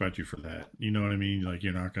 seriously, I respect you for that. You know what I mean? Like,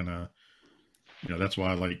 you're not gonna, that's why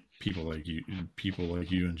I like people like you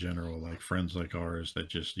in general, like friends like ours that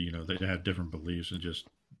just, they have different beliefs and just,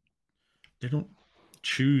 they don't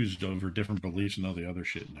choose over different beliefs and all the other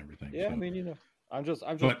shit and everything. Yeah, so. I mean, I'm just.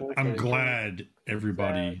 But I'm glad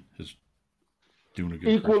everybody is doing a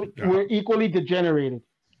good job. We're equally degenerated.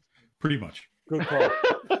 Pretty much. Good call.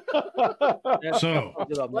 So,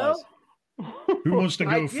 well, who wants to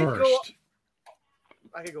go first?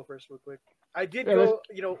 I can go first real quick. I did go,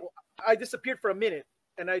 I disappeared for a minute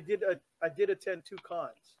and I did attend 2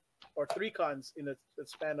 cons or 3 cons in a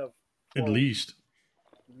span of 4 At least.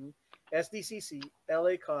 Mm-hmm. SDCC,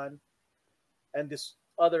 LA Con, and this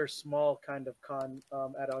other small kind of con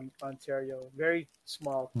at Ontario. Very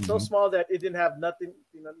small. Mm-hmm. So small that it didn't have nothing,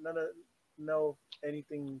 no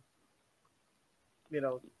anything,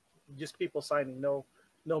 just people signing. No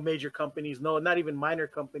major companies. No, not even minor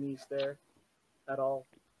companies there at all.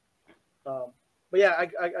 But yeah,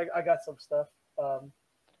 I got some stuff.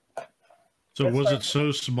 So was it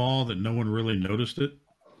so small that no one really noticed it?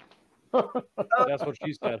 That's what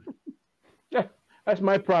she said. Yeah, that's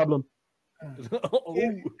my problem.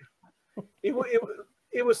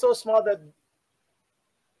 It was so small that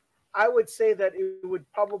I would say that it would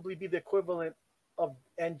probably be the equivalent of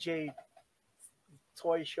NJ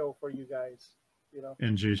toy show for you guys.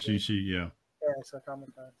 NJCC, yeah. Yeah, it's a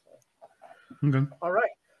Comic-Con. So. Okay. All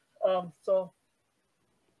right. So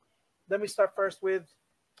let me start first with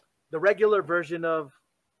the regular version of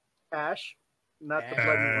Ash, not the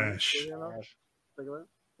bloody one. Regular,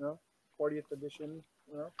 40th edition.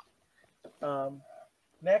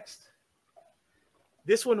 Next,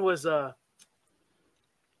 this one was I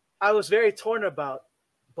was very torn about,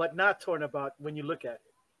 but not torn about when you look at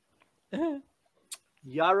it.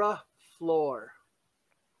 Yara Flor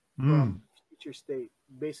from Future State.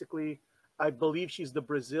 Basically, I believe she's the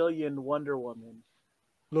Brazilian Wonder Woman.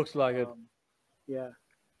 Looks like it. Yeah.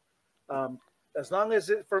 As long as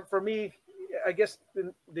it, for me, I guess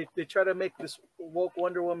they try to make this woke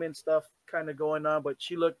Wonder Woman stuff kind of going on, but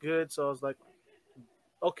she looked good, so I was like,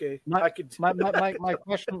 okay, I could. My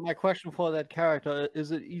question for that character: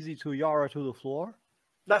 is it easy to Yara to the floor?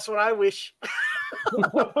 That's what I wish.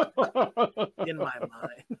 In my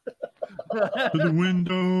mind. To the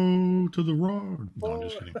window, to the rod. No, I'm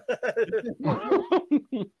just kidding.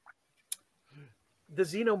 The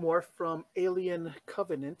Xenomorph from Alien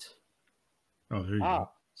Covenant. Oh, there you go.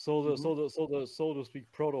 So to speak,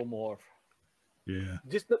 protomorph. Yeah.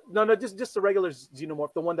 Just the regular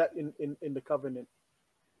Xenomorph, the one that in the Covenant.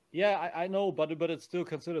 Yeah, I know, but it's still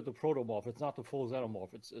considered the protomorph. It's not the full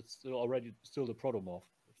Xenomorph. It's still the protomorph.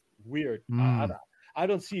 It's weird. I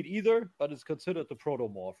don't see it either, but it's considered the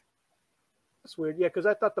protomorph. That's weird. Yeah, because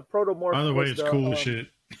I thought the protomorph. By the way, it's cool shit.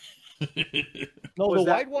 No, the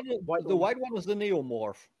white one is the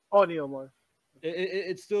neomorph. Oh, neomorph.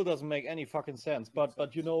 It still doesn't make any fucking sense. But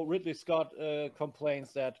Ridley Scott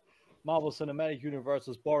complains that Marvel Cinematic Universe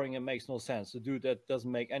is boring and makes no sense. The dude that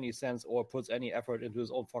doesn't make any sense or puts any effort into his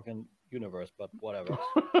own fucking universe. But whatever.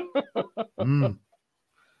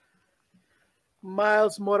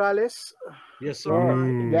 Miles Morales. Yes,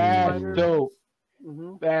 sir. That's dope.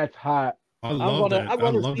 Mm-hmm. That's hot. I love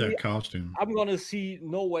that costume. I'm gonna see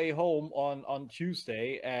No Way Home on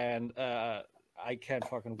Tuesday, and I can't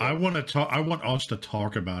fucking wait. I want us to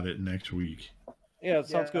talk about it next week. Yeah, it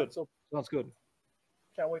sounds good. Sounds good.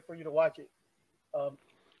 Can't wait for you to watch it.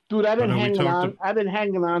 Dude, I've been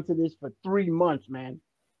hanging on to this for 3 months, man.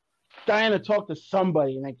 Trying to talk to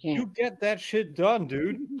somebody and I can't. You get that shit done,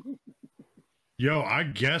 dude. Yo, I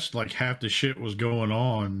guessed like half the shit was going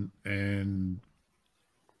on, and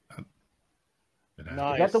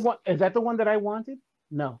nice. Is that the one that I wanted?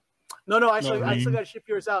 No. I still got to ship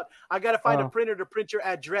yours out. I got to find a printer to print your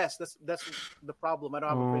address. That's the problem. I don't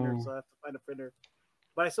have a printer, so I have to find a printer.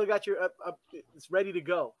 But I still got your. It's ready to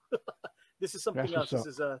go. This is something else. This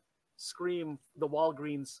is a Scream, the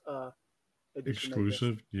Walgreens edition.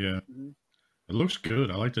 Exclusive, yeah. Mm-hmm. It looks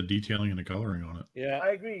good. I like the detailing and the coloring on it. Yeah,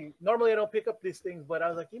 I agree. Normally, I don't pick up these things, but I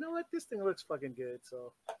was like, you know what? This thing looks fucking good.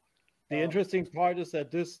 So The interesting part is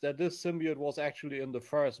that this symbiote was actually in the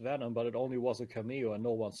first Venom, but it only was a cameo and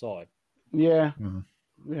no one saw it. Yeah.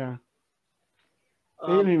 Yeah.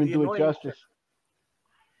 They didn't even do it justice.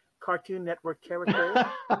 Cartoon Network character,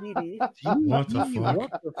 Dee What the fuck?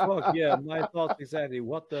 What the fuck? Yeah, my thoughts exactly.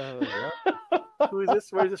 What the hell? Who is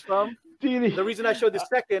this? Where is this from? Dee. The reason I showed the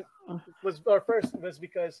second first was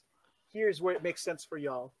because here's where it makes sense for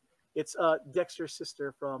y'all. It's Dexter's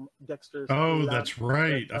sister from Dexter's. Oh, that's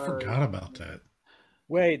right. I forgot about that.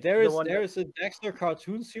 Wait, there is a Dexter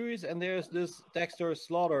cartoon series and there's this Dexter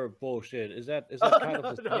Slaughter bullshit. Is that kind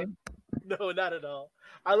of the same? No, not at all.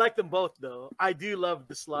 I like them both though. I do love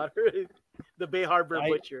the Slaughter, the Bay Harbor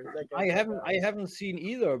Butcher. I haven't seen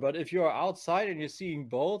either, but if you're outside and you're seeing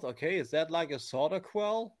both, okay, is that like a soda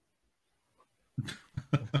quell?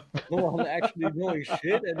 No one actually knowing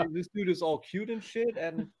shit, and this dude is all cute and shit,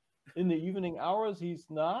 and in the evening hours he's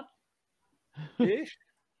not ish.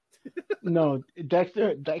 No,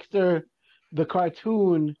 Dexter, the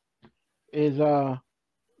cartoon is just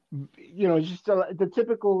the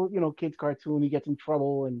typical kids cartoon. He gets in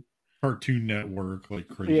trouble and Cartoon Network like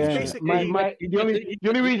crazy. Yeah, the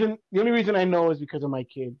only reason I know is because of my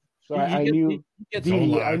kids. So I knew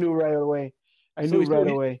right away.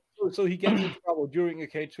 So he gets in trouble during a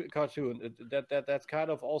cartoon. That's kind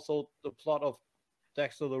of also the plot of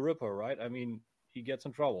Dexter the Ripper, right? I mean, he gets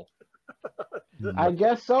in trouble. I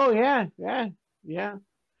guess so. Yeah.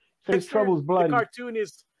 So his trouble's bloody. The cartoon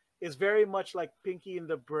is very much like Pinky in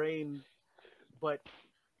the Brain, but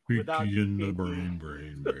without Pinky in the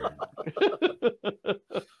brain.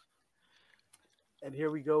 And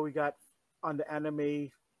here we go. We got on the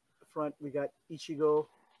anime front. We got Ichigo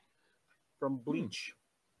from Bleach.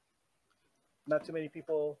 Not too many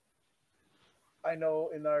people I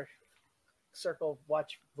know in our circle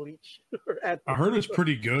watch Bleach. I heard it's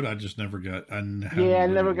pretty good. I just never got. I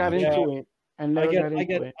never got into it.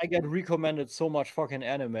 I get recommended so much fucking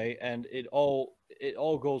anime, and it all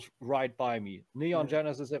goes right by me. Neon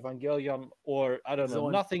Genesis Evangelion, or I don't know,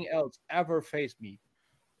 nothing else ever faced me.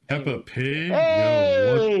 Peppa Pig?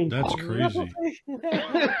 Hey! Yo, that's crazy.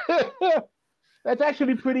 That's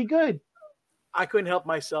actually pretty good. I couldn't help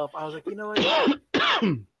myself. I was like, you know what? It's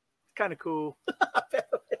kind of cool.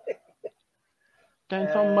 And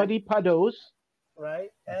some muddy puddles.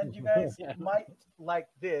 Right? And you guys might like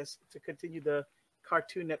this to continue the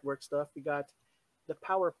Cartoon Network stuff. We got the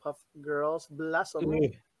Powerpuff Girls Blossom.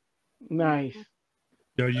 Nice.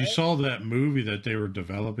 Yo, you saw that movie that they were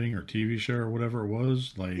developing or TV show or whatever it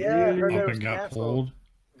was? Like, up and got pulled?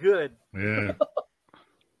 Good. Yeah.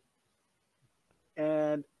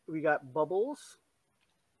 And we got Bubbles,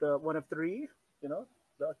 the one of three, or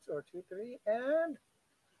 2, 3, and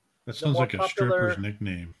that sounds like a stripper's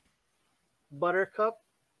nickname. Buttercup.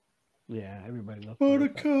 Yeah, everybody loves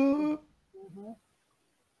Buttercup. Mm-hmm.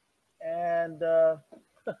 And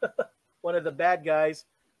one of the bad guys,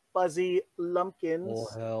 Fuzzy Lumpkins. Oh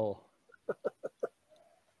hell!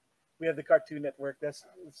 We have the Cartoon Network. That's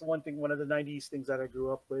one of the '90s things that I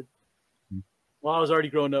grew up with. Well, I was already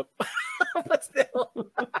grown up, but still.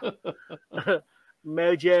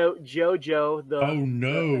 Mojo Jojo, the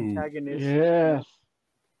antagonist. Yes.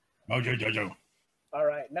 Mojo Jojo. All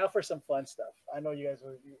right, now for some fun stuff. I know you guys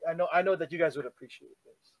would. I know that you guys would appreciate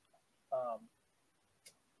this.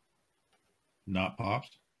 Not Pops.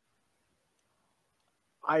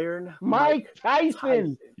 Iron Mike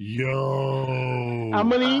Tyson. Yo. I'm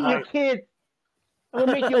gonna eat your kid. I'm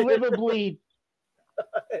gonna make your liver bleed.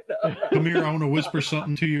 Come here. I want to whisper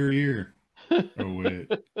something to your ear. Oh wait.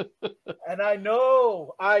 And I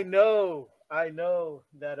know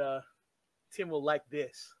that Tim will like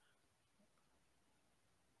this.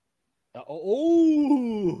 I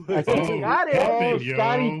got it.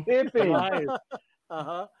 Scottie Pippen. Nice.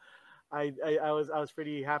 I was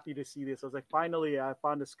pretty happy to see this. I was like, finally, I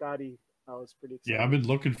found a Scotty. I was pretty excited. Yeah, I've been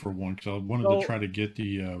looking for one because I wanted to try to get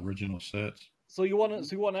the original sets. So you want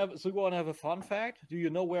to have a fun fact? Do you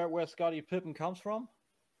know where Scottie Pippen comes from?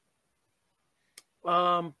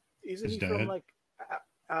 Isn't he from like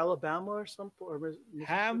Alabama or something? Or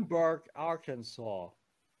Hamburg, Arkansas.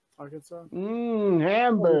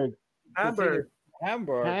 Hamburg.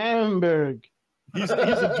 Hamburg. He's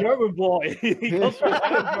a German boy. He comes from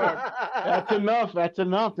Hamburg. That's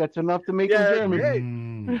enough to make him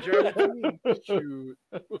German. German. Shoot.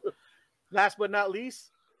 Last but not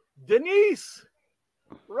least, Denise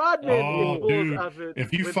Rodman. Oh, dude!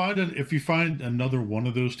 If you find another one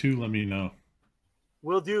of those two, let me know.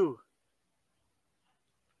 Will do.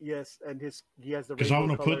 Yes, and he has the. Because I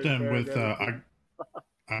want to put them with. I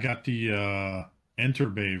got the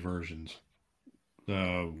Enterbay versions,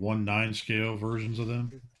 the 1/9 scale versions of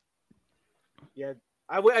them. Yeah,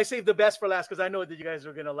 I saved the best for last because I know that you guys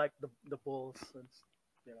are gonna like the Bulls. Since,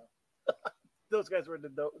 you know, those guys were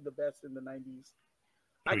the best in the '90s.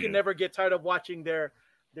 I can never get tired of watching their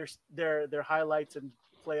highlights and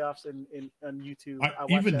playoffs on YouTube.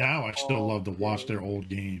 Even now, I still love to watch their old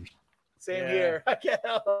games. Same here. I can't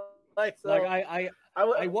help. I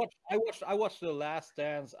watched The Last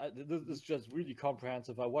Dance. This is just really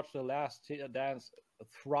comprehensive. I watched The Last Dance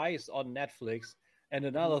thrice on Netflix, and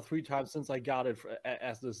another 3 times since I got it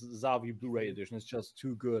as this Zavi Blu-ray edition. It's just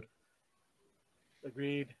too good.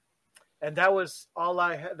 Agreed. And that was all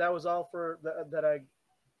I had. That was all for that I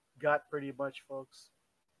got pretty much, folks.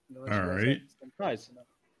 All right. Nice.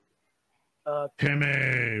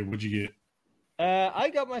 Timmy, what'd you get? I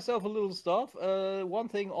got myself a little stuff. One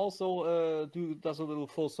thing also does a little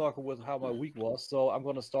full circle with how my week was. So I'm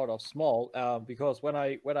going to start off small because when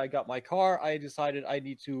I got my car, I decided I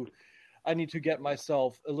need to get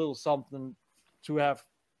myself a little something to have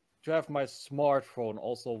my smartphone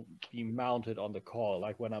also be mounted on the car,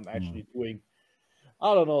 like when I'm actually doing,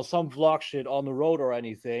 I don't know, some vlog shit on the road or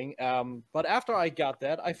anything. But after I got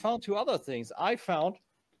that, I found 2 other things. I found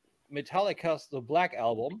Metallica's The Black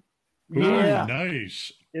Album. Yeah,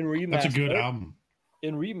 nice. In remastered. That's a good album.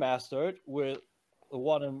 In remastered, with the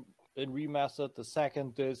one in remastered, the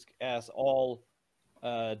second disc as all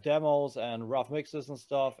demos and rough mixes and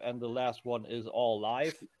stuff, and the last one is all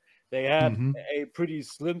live. They had a pretty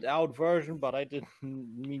slimmed out version, but I didn't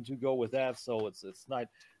mean to go with that, so it's nice.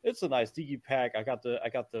 It's a nice digipack. I got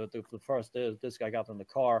the first disc I got in the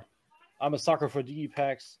car. I'm a sucker for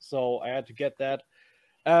digipacks, so I had to get that.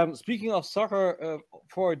 Speaking of sucker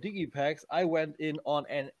for digipacks, I went in on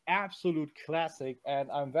an absolute classic, and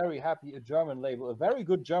I'm very happy a German label, a very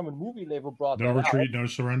good German movie label brought No that Retreat, out. No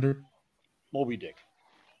Surrender. Moby Dick.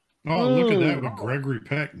 Oh, look at that with Gregory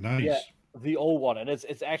Peck. Nice. Yeah, the old one, and it's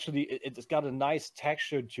actually it's got a nice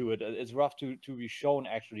texture to it. It's rough to be shown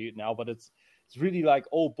actually now, but it's really like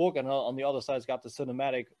old book, and on the other side it's got the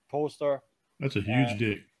cinematic poster. That's a huge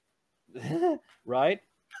dick. Right?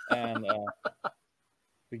 And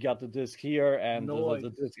we got the disc here, and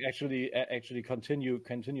the disc actually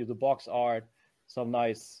continue the box art, some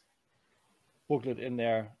nice booklet in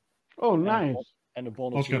there. Oh, nice! And a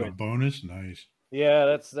bonus. Got a bonus, nice. Yeah,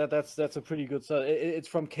 that's a pretty good set. It's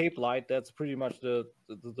from Cape Light. That's pretty much the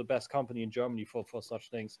best company in Germany for such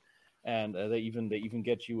things, and they even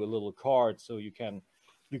get you a little card so you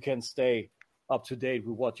can stay up to date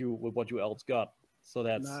with what you else got. So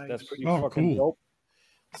that's pretty fucking dope.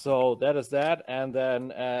 So that is that, and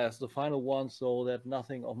then as the final one, so that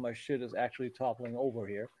nothing of my shit is actually toppling over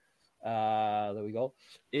here. There we go.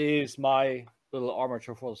 Is my little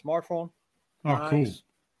armature for the smartphone. Oh, nice. Cool.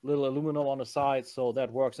 Little aluminum on the side, so that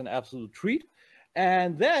works an absolute treat.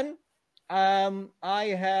 And then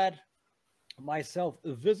I had myself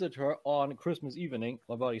a visitor on Christmas evening,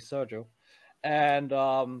 my buddy Sergio, and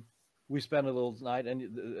we spent a little night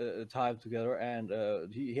and time together,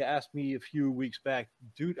 and he asked me a few weeks back,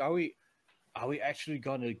 dude, are we actually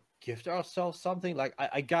gonna gift ourselves something? Like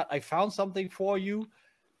I found something for you.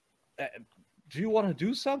 Do you want to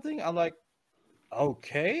do something? I'm like,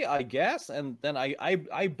 okay, I guess. And then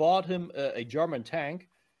I bought him a German tank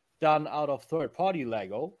done out of third-party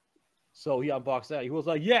Lego. So he unboxed that. He was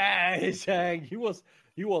like, yeah, his tank. He was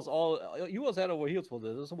head over heels for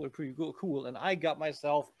this. This was pretty cool. And I got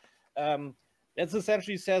myself. It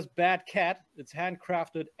essentially says Bad Cat. It's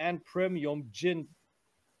handcrafted and premium gin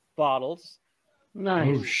bottles. Nice.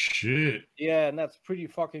 Oh shit. Yeah, and that's pretty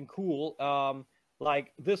fucking cool.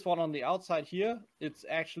 Like this one on the outside here, it's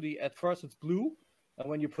actually at first it's blue, and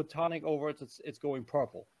when you put tonic over it, it's going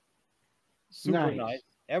purple. Super nice.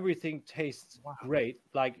 Everything tastes great.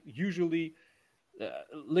 Like usually,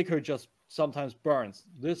 liquor just sometimes burns.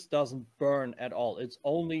 This doesn't burn at all. It's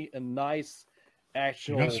only a nice.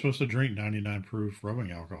 Actual... You're not supposed to drink 99 proof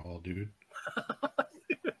rubbing alcohol, dude.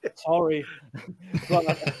 Sorry.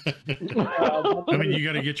 I mean, you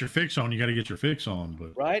got to get your fix on.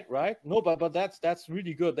 But right. No, but that's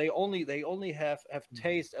really good. They only have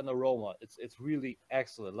taste and aroma. It's really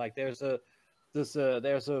excellent. Like there's a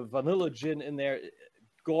vanilla gin in there,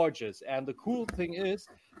 gorgeous. And the cool thing is,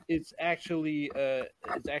 it's actually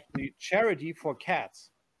charity for cats.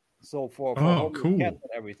 So for cool. Cats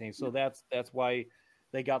and everything. So that's why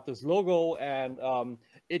they got this logo, and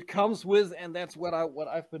it comes with, and that's what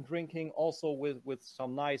I've been drinking, also with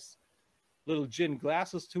some nice little gin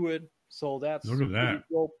glasses to it. So that's look at that.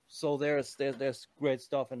 Dope. So there's great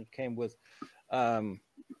stuff, and it came with a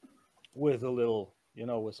little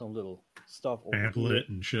with some little stuff over pamphlet here.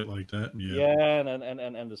 and shit like that. Yeah,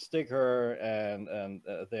 and the sticker and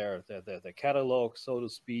their catalog, so to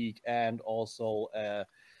speak, and also a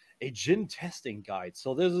gin testing guide.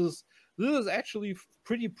 So this is actually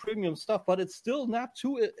pretty premium stuff, but it's still not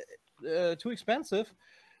too expensive.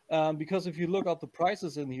 Because if you look up the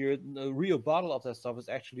prices in here, the real bottle of that stuff is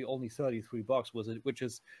actually only $33 with it, which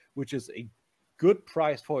is a good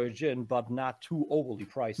price for a gin, but not too overly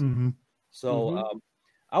pricey. Mm-hmm. So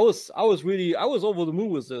I was over the moon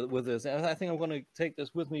with this, and I think I'm gonna take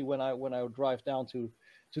this with me when I drive down to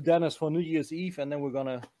Dennis for New Year's Eve, and then we're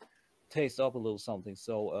gonna taste up a little something.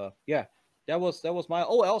 So yeah, that was my.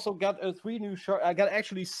 Oh, I also got 3 new shirts. I got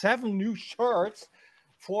actually 7 new shirts.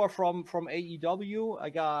 4 from AEW. I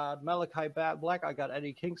got Malachi Black. I got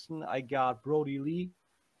Eddie Kingston. I got Brody Lee.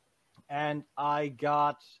 And I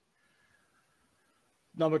got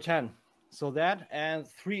number 10. So that, and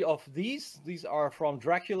 3 of these are from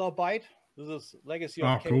Dracula Bite. This is Legacy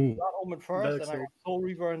of Chaos. Home at first, and I got Soul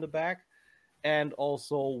Reaver in the back. And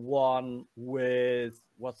also one with,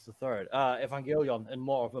 what's the third? Evangelion, and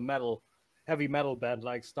more of a heavy metal band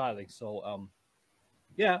like styling. So,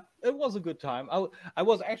 yeah, it was a good time. I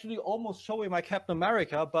was actually almost showing my Captain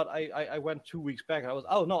America, but I went 2 weeks back. I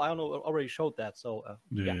already showed that. So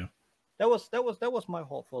yeah. That was my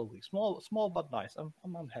haul for the week. Small but nice. I'm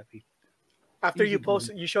happy. After you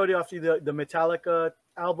showed it after the Metallica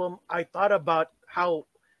album, I thought about how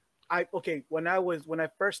when I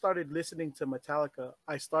first started listening to Metallica,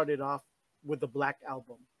 I started off with the Black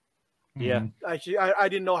Album. Yeah, actually, I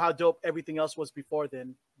didn't know how dope everything else was before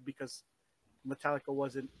then, because Metallica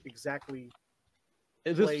wasn't exactly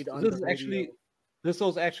played on the radio. This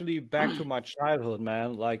was actually back to my childhood,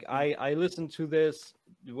 man. Like I listened to this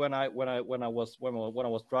when I was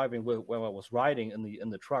driving when I was riding in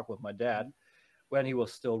the truck with my dad when he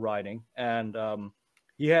was still riding, and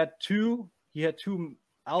he had two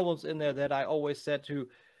albums in there that I always said to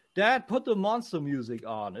Dad, put the monster music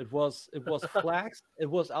on. It was Flags. It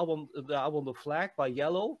was the album The Flag by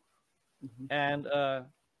Yellow, and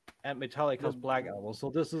Metallica's Black Album. So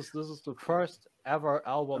this is the first ever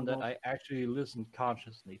album that I actually listened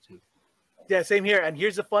consciously to. Yeah, same here. And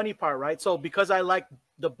here's the funny part, right? So because I like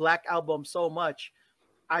the Black Album so much,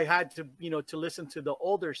 I had to to listen to the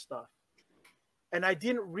older stuff, and I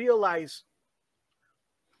didn't realize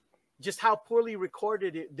just how poorly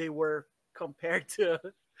recorded they were compared to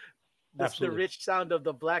the rich sound of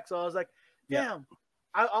the Black. So I was like, damn.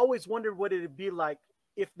 I always wondered what it'd be like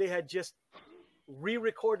if they had just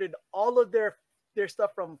re-recorded all of their stuff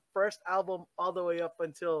from first album all the way up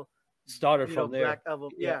until started from there. Black Album.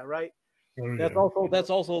 Yeah, right. That's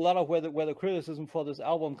also a lot of where the criticism for this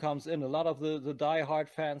album comes in. A lot of the diehard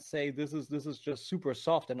fans say this is just super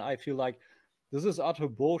soft, and I feel like this is utter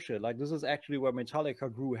bullshit. Like, this is actually where Metallica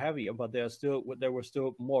grew heavy, but they were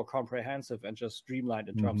still more comprehensive and just streamlined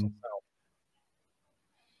in terms of sound.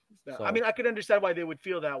 So, I mean, I could understand why they would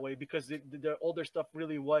feel that way, because the older stuff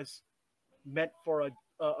really was meant for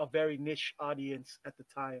a very niche audience at the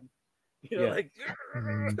time. Like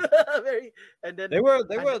very, and then they were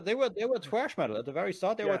thrash metal at the very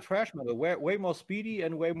start. They were thrash metal, way more speedy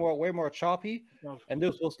and way more choppy. And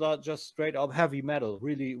this was not just straight up heavy metal,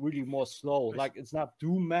 really more slow. Like, it's not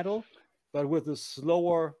doom metal, but with the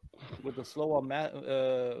slower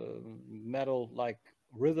metal like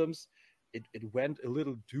rhythms, it went a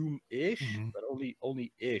little doom-ish, but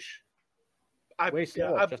only ish.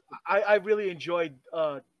 I really enjoyed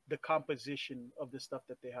the composition of the stuff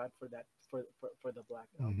that they had for the Black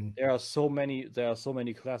Album. There are so many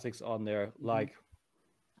classics on there, like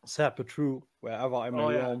Sad But True, Wherever I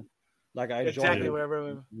May Roam. Like, I enjoyed it.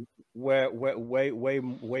 Where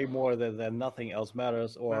way more than Nothing Else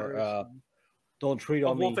Matters, or Don't Treat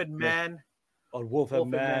on Me. Wolf and Man. Or Wolf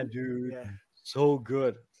and Man, dude. Yeah. So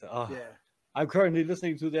good. I'm currently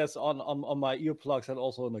listening to this on my earplugs and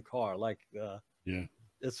also in the car. Like,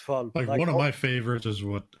 it's fun. Like one of my favorites is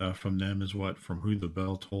what from them is what From Who the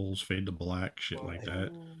Bell Tolls, Fade to Black, shit like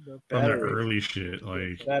that. From the early shit,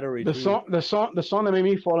 like Battery. The song that made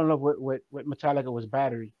me fall in love with Metallica was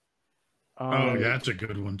Battery. That's a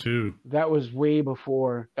good one too. That was way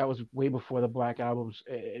before the Black Albums,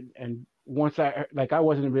 and once I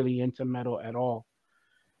wasn't really into metal at all,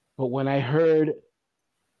 but when I heard,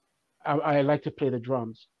 I like to play the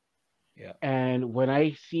drums. Yeah. And when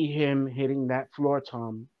I see him hitting that floor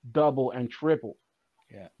tom double and triple,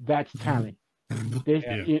 that's talent.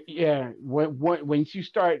 Once you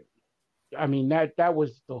start, I mean, that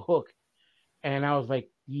was the hook. And I was like,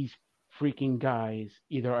 these freaking guys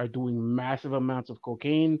either are doing massive amounts of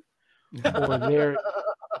cocaine or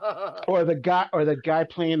or the guy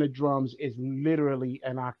playing the drums is literally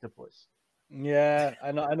an octopus. Yeah,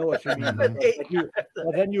 I know what you mean. But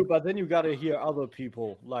then you gotta hear other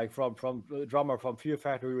people, like from the drummer from Fear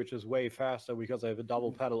Factory, which is way faster because they have a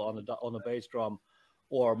double pedal on the bass drum,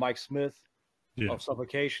 or Mike Smith of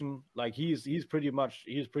Suffocation. Like he's pretty much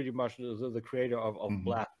the creator of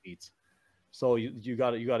blast beats. So you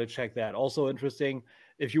gotta check that. Also interesting,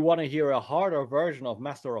 if you want to hear a harder version of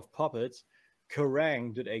Master of Puppets,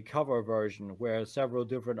 Kerrang did a cover version where several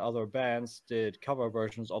different other bands did cover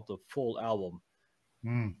versions of the full album.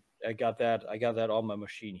 I got that on my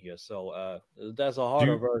machine here. So that's a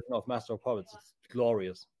harder version of Master of Puppets. It's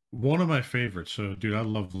glorious. One of my favorites. So, dude, I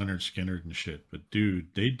love Leonard Skinner and shit. But, dude,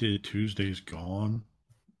 they did Tuesday's Gone.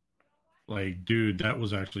 Like, dude, that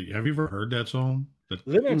was actually... Have you ever heard that song?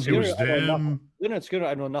 Leonard Skinner, it was them... Leonard Skinner,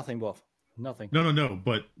 I know nothing of. Nothing. No.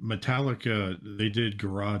 But Metallica, they did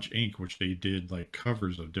Garage Inc., which they did like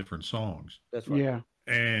covers of different songs. That's right. Yeah.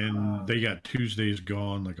 And they got Tuesday's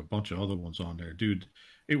Gone, like a bunch of other ones on there. Dude,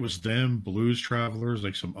 it was them, Blues Travelers,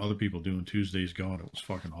 like some other people doing Tuesday's Gone. It was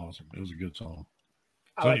fucking awesome. It was a good song.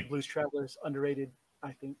 I like Blues Travelers, underrated,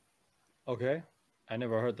 I think. Okay. I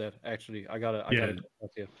never heard that, actually. I got it.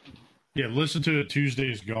 Yeah, listen to it.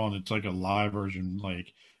 Tuesday's Gone. It's like a live version.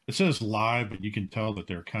 Like, it says live, but you can tell that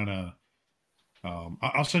they're kind of...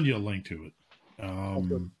 I'll send you a link to it.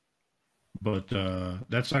 But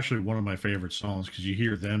that's actually one of my favorite songs because you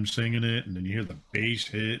hear them singing it, and then you hear the bass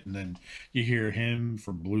hit, and then you hear him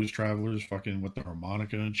from Blues Travelers fucking with the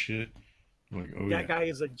harmonica and shit. Like, that guy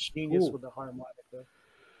is a genius with the harmonica.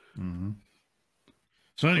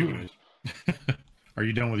 So, anyways, are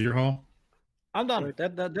you done with your haul? I'm done.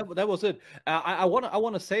 That was it. I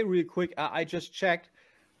want to say real quick. I just checked.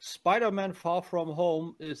 Spider-Man: Far From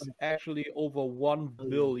Home is actually over $1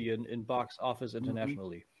 billion in box office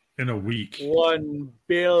internationally. In a week. $1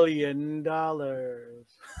 billion.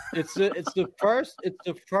 It's the first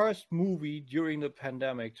movie during the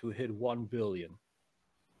pandemic to hit $1 billion.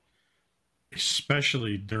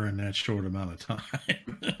 Especially during that short amount of time.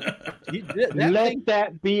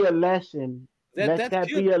 That be a lesson. Let that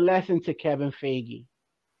be a lesson to Kevin Feige.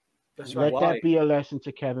 That's right. Let that be a lesson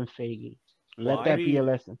to Kevin Feige. Let that be a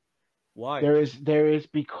lesson. Why? There is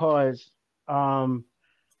because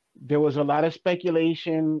there was a lot of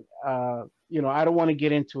speculation. I don't want to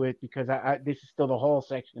get into it because this is still the haul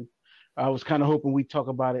section. I was kind of hoping we'd talk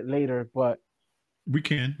about it later, but we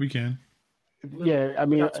can. Yeah, I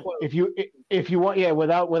mean, if you want,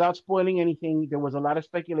 without spoiling anything, there was a lot of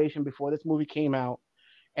speculation before this movie came out,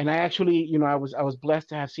 and I actually, I was blessed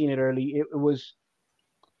to have seen it early.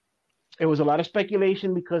 It was a lot of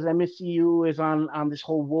speculation because MSCU is on this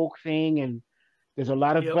whole woke thing, and there's a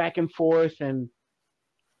lot of back and forth, and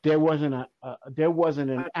there wasn't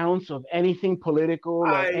an ounce of anything political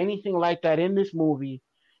or anything like that in this movie.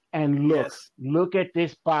 And look at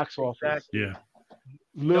this box office. Exactly. Yeah.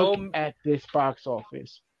 Look at this box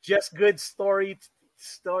office. Just good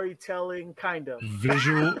storytelling, kind of.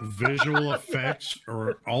 Visual effects,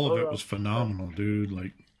 or all of it was phenomenal, dude.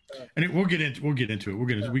 Like, and we'll get into it.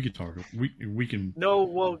 We could talk. We can. No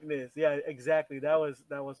wokeness. Yeah, exactly. That was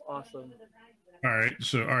awesome. All right.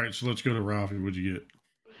 So let's go to Ralphie. What'd you get?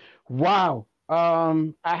 Wow.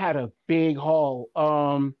 I had a big haul.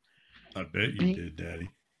 I bet you did, Daddy.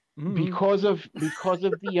 Because of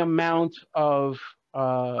the amount of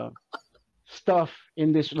stuff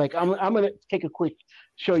in this, like I'm gonna take a quick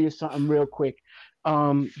show you something real quick.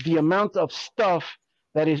 The amount of stuff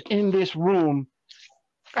that is in this room,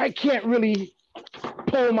 I can't really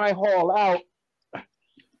pull my haul out,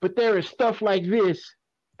 but there is stuff like this.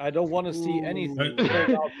 I don't want to see anything.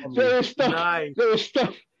 There is stuff. Nice. There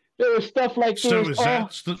was stuff like this. So is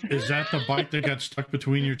that the bite that got stuck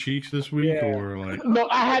between your cheeks this week, or like? No,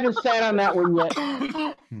 I haven't sat on that one yet.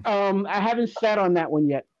 I haven't sat on that one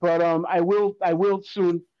yet, but I will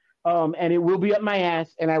soon. And it will be up my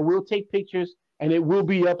ass, and I will take pictures, and it will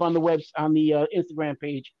be up on the Instagram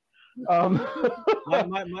page.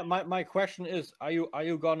 My question is: Are you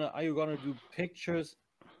gonna do pictures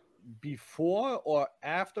before or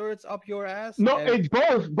after it's up your ass? No, it's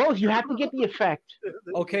both. You have to get the effect.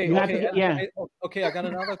 Okay. Okay, I got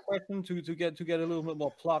another question to get a little bit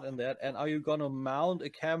more plot in that. And are you gonna mount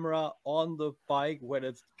a camera on the bike when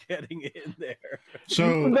it's getting in there?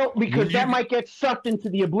 So no, because that might get sucked into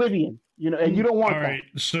the oblivion, and you don't want that. All right.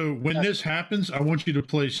 So when this happens, I want you to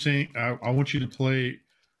play I want you to play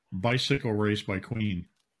Bicycle Race by Queen.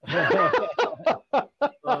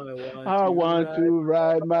 I want to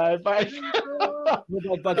ride my bicycle.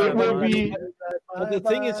 But the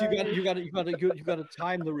thing is, you got to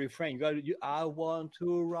time the refrain. I want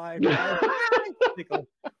to ride my bicycle.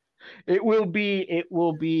 It will be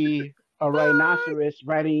a rhinoceros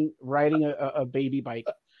riding a baby bike.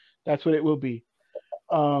 That's what it will be.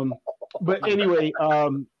 Um, but anyway,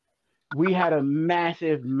 we had a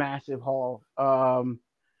massive haul. I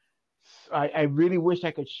really wish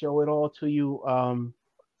I could show it all to you.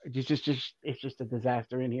 It's just a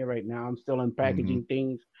disaster in here right now. I'm still unpackaging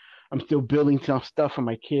things. I'm still building some stuff for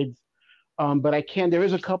my kids. But I can. There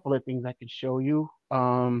is a couple of things I could show you.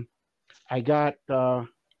 I got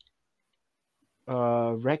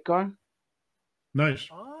Redgar. Nice.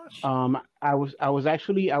 I was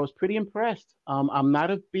pretty impressed. I'm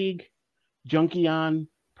not a big Junkion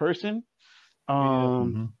person.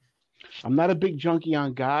 I'm not a big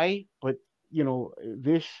Junkion guy, but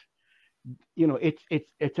this,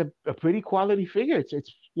 it's a pretty quality figure. It's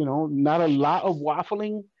not a lot of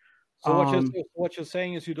waffling. So what you're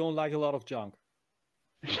saying is you don't like a lot of junk.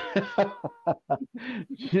 It's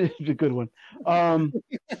a good one. I'm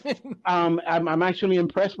actually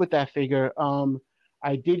impressed with that figure.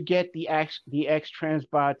 I did get the X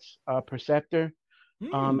Transbots Perceptor,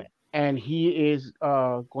 and he is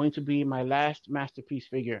going to be my last Masterpiece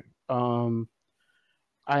figure. I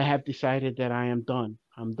have decided that I am done.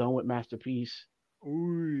 I'm done with Masterpiece.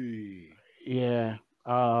 Ooh. Yeah.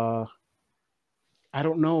 I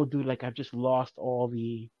don't know, dude. Like I've just lost all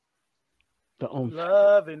the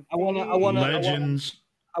love and Legends.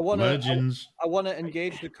 I want to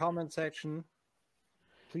engage the comment section.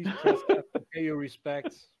 Please press F to pay your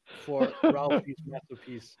respects for Ralphie's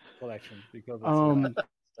Masterpiece collection because it's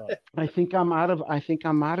I think I'm out of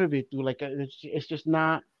it, dude. Like it's just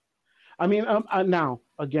not. I mean, now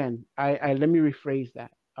again, I let me rephrase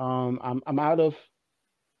that. I'm out of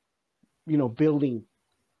building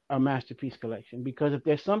a Masterpiece collection, because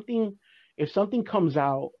if something comes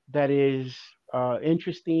out that is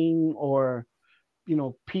interesting or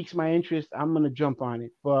piques my interest, I'm gonna jump on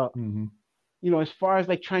it. But as far as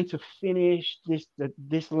like trying to finish this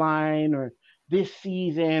line or this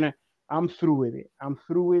season, I'm through with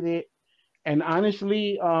it. And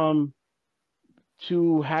honestly, to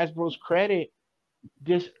Hasbro's credit,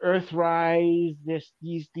 this Earthrise,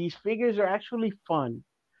 these figures are actually fun,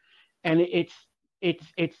 and it's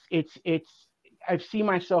I've seen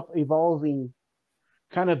myself evolving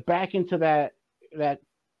kind of back into that a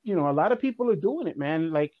lot of people are doing it,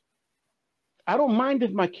 man. Like I don't mind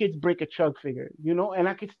if my kids break a Chug figure, and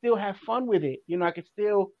I could still have fun with it. I could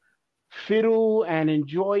still fiddle and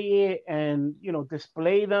enjoy it and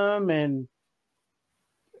display them, and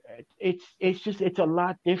it's a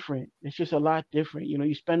lot different. It's just a lot different.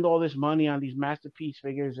 You spend all this money on these Masterpiece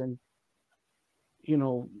figures, and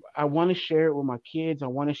I want to share it with my kids. I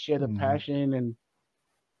want to share the passion, and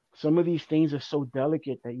some of these things are so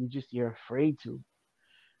delicate that you're afraid to.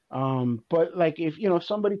 But like if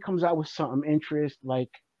somebody comes out with something interest,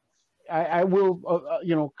 like I will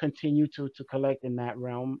continue to collect in that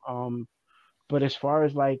realm. But as far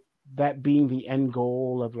as like that being the end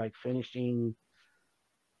goal of like finishing,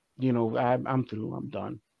 I'm through. I'm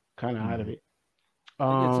done. Kind of out of it.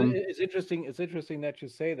 It's interesting. It's interesting that you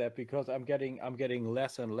say that, because I'm getting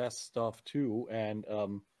less and less stuff too, and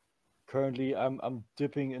currently I'm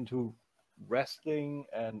dipping into wrestling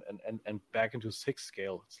and back into 6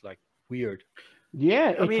 scale. It's like weird. Yeah,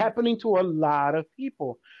 it's happening to a lot of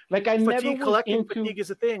people. Like I never was into fatigue is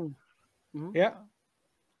a thing. Yeah,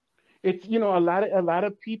 it's a lot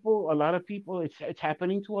of people. It's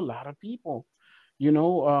happening to a lot of people.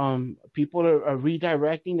 People are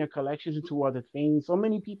redirecting their collections into other things. So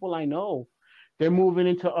many people I know, they're moving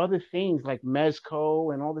into other things like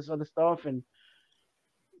Mezco and all this other stuff. And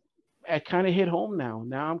I kind of hit home now.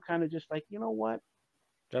 Now I'm kind of just like, you know what?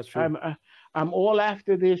 That's true. I'm all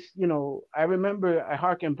after this. I remember I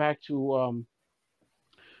harken back to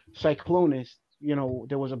Cyclonus.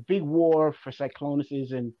 There was a big war for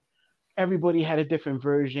Cyclonuses, and everybody had a different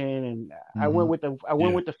version. And I went with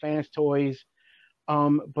the fans toys.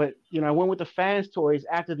 But I went with the fans toys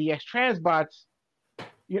after the X Transbots.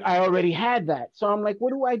 I already had that, so I'm like,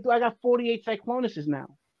 what do? I got 48 Cyclonuses now.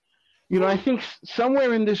 I think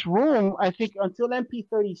somewhere in this room, I think until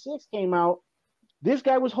MP86 came out, this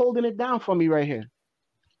guy was holding it down for me right here.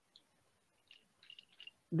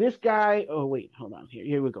 This guy. Oh wait, hold on.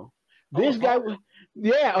 Here we go. This guy.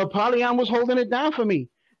 Apollyon was holding it down for me.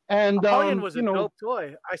 And Apollyon was a dope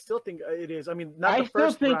toy. I still think it is. I mean, not the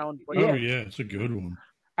first round, but it's a good one.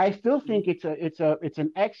 I still think it's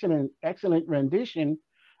an excellent rendition.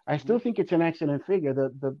 I still think it's an excellent figure.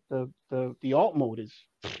 The alt mode is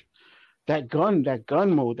that gun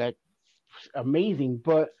mode, that's amazing.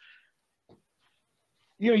 But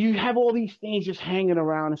you have all these things just hanging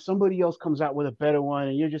around, and somebody else comes out with a better one,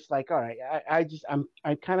 and you're just like, all right, I'm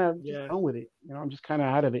kind of just done with it. I'm just kind of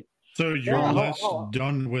out of it. So you're less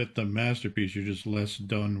done with the masterpiece. You're just less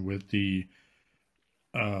done with the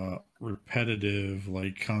repetitive,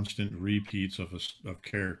 like constant repeats of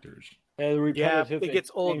characters. Yeah, it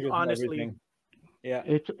gets old, honestly. Yeah,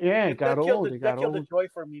 it got old. That killed the joy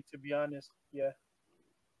for me, to be honest. Yeah.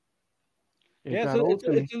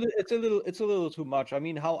 It's a little too much. I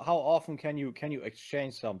mean, how often can you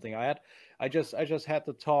exchange something? I just had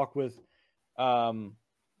to talk with Sam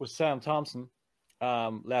Thompson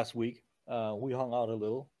last week. We hung out a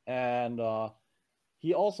little, and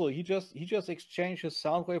he just exchanged his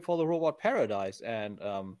soundwave for the Robot Paradise, and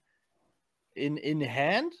in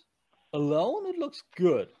hand alone it looks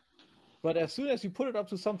good, but as soon as you put it up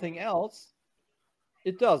to something else,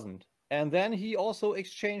 it doesn't. And then he also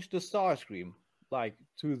exchanged the Starscream, like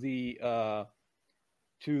to the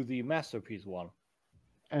masterpiece one.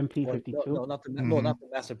 MP52. No, not the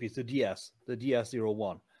masterpiece. The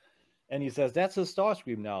DS01. And he says that's a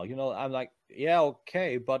Starscream now. I'm like, yeah,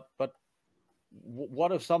 okay, but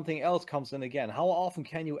what if something else comes in again? How often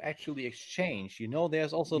can you actually exchange?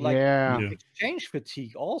 There's also like exchange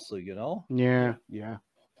fatigue, also. Yeah.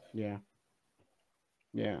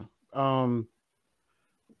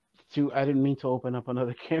 I didn't mean to open up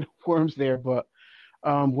another can of worms there, but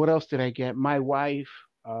what else did I get? My wife,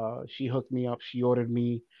 she hooked me up. She ordered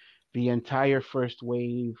me the entire first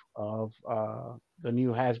wave of the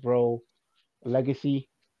new Hasbro Legacy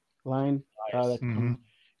line. Nice.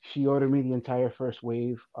 She ordered me the entire first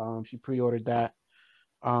wave. She pre-ordered that.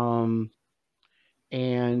 And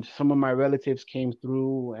some of my relatives came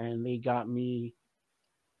through and they got me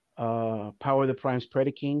Power of the Prime's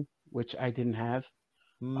Predaking, which I didn't have.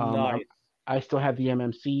 Nice. I still have the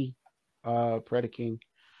MMC Predaking.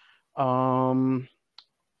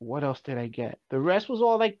 What else did I get? The rest was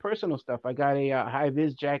all like personal stuff. I got a high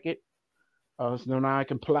vis jacket, so now I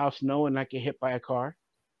can plow snow and not get hit by a car.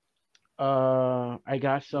 I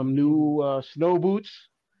got some new snow boots,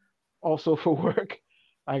 also for work.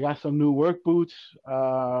 I got some new work boots.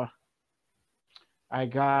 I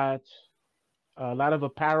got a lot of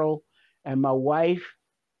apparel, and my wife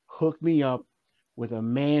hooked me up with a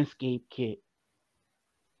Manscaped kit.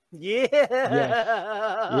 Yeah.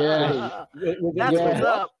 Yes. That's what's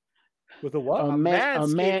up. With a what? A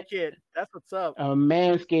Manscaped kit. That's what's up. A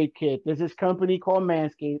Manscaped kit. There's this company called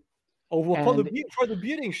Manscaped. Oh, well, for the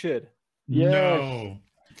bearding shit. Yes. No.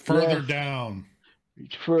 Further down.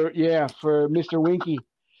 For Mr. Winky.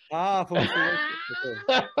 For Mr.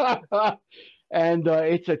 Winky. And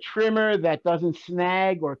it's a trimmer that doesn't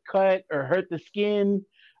snag or cut or hurt the skin.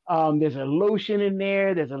 There's a lotion in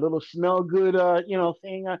there. There's a little smell good,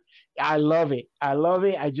 thing. I love it.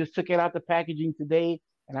 I just took it out the packaging today,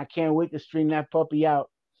 and I can't wait to string that puppy out.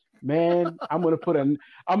 Man, I'm gonna put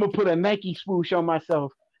a Nike swoosh on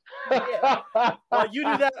myself. Yeah. While you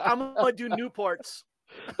do that, I'm gonna do Newports.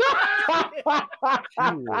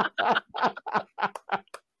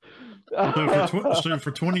 So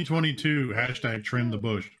for 2022, hashtag trim the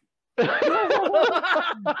bush.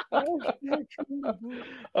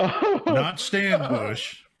 Not Stan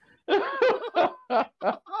Bush.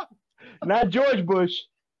 Not George Bush.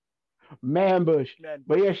 Man Bush.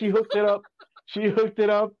 But yeah, she hooked it up. She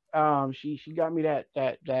got me that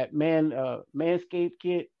Manscaped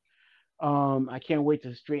kit. I can't wait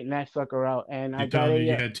to straighten that sucker out. And I got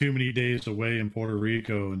you had too many days away in Puerto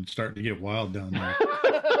Rico and starting to get wild down there.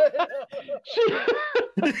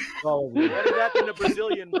 Better that than a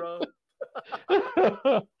Brazilian, bro.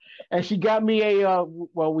 And she got me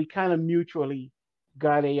we kind of mutually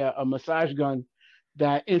got a massage gun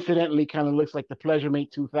that incidentally kind of looks like the Pleasure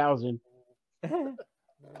Mate 2000.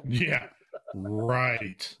 Yeah,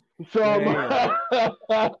 right. So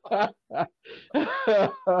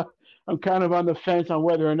I'm kind of on the fence on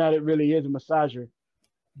whether or not it really is a massager.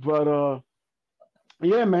 But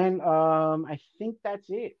yeah, man, I think that's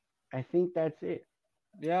it.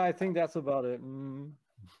 Yeah, I think that's about it.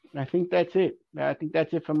 I think that's it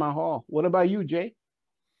for my haul. What about you, Jay?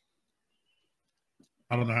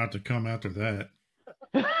 I don't know how to come after that.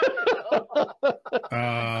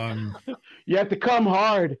 You have to come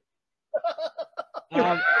hard.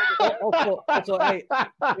 Also, hey,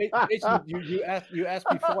 you asked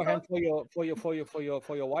beforehand for your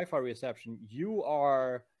Wi-Fi reception. You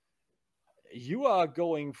are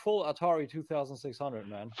going full Atari 2600,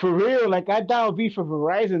 man. For real, like I dialed V for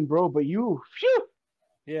Verizon, bro. But you, phew.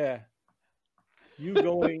 Yeah. You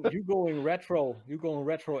going retro. You going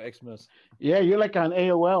retro Xmas. Yeah, you're like on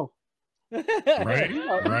AOL. Right.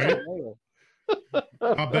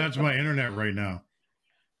 How bad's my internet right now?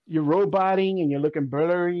 you're roboting and you're looking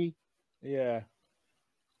blurry. Yeah.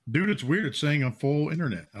 Dude, it's weird. It's saying on full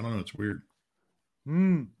internet. I don't know. It's weird.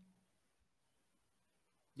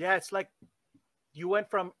 Yeah, it's like you went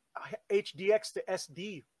from HDX to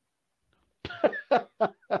SD.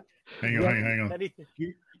 Hang on.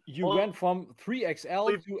 You went from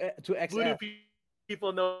 3XL to XL.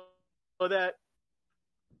 People know that.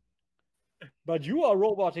 But you are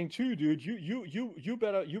roboting too, dude. You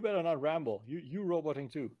better not ramble. You roboting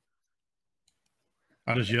too.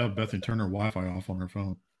 I just yelled Beth and turn her Wi-Fi off on her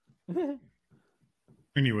phone.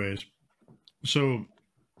 Anyways, so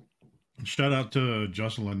shout out to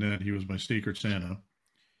Justin Lynette. He was my Secret Santa.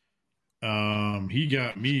 He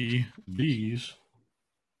got me these.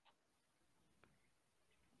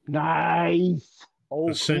 Nice.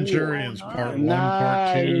 The Centurions Part 1,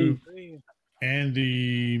 Part 2, and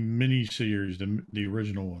the mini-series, the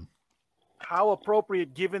original one. How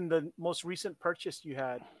appropriate given the most recent purchase you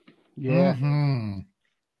had. Yeah. Mm-hmm.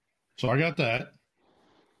 So I got that.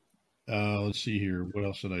 Let's see here. What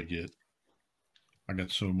else did I get? I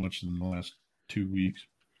got so much in the last 2 weeks.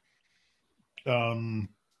 Oh,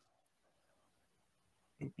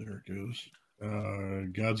 there it goes.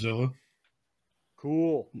 Godzilla.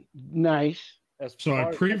 Cool. Nice. So I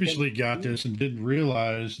previously got this and didn't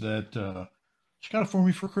realize that she got it for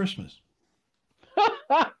me for Christmas.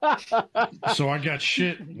 So I got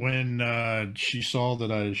shit when she saw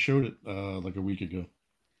that I showed it like a week ago.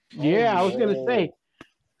 Yeah, I was gonna say.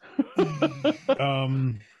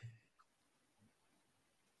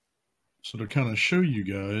 So to kind of show you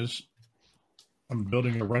guys, I'm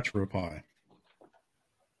building a retro pie.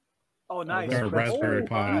 Oh, nice. Or Raspberry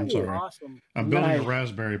Pi. I'm sorry. Awesome. I'm building a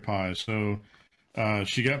Raspberry Pi. So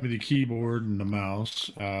she got me the keyboard and the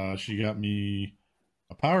mouse. She got me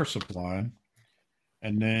a power supply.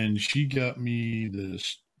 And then she got me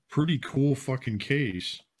this pretty cool fucking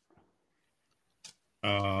case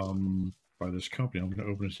by this company. I'm going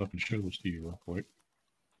to open this up and show this to you real quick.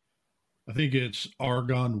 I think it's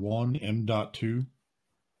Argon 1 M.2.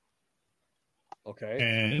 Okay.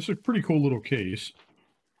 And it's a pretty cool little case.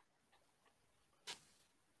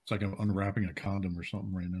 It's like I'm unwrapping a condom or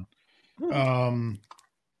something right now.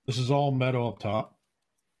 This is all metal up top.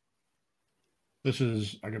 I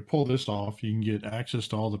could pull this off. You can get access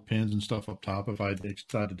to all the pins and stuff up top if I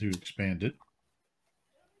decided to expand it.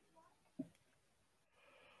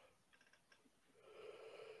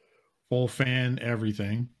 Full fan,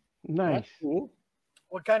 everything. Nice. Cool.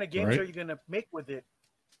 What kind of games are you going to make with it?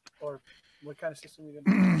 Or what kind of system are you going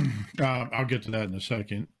to make? I'll get to that in a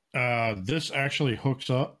second. This actually hooks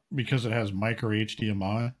up because it has micro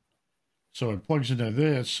HDMI. So it plugs into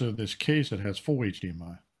this. So this case, it has full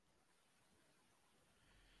HDMI.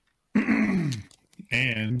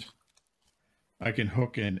 And I can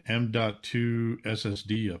hook an M.2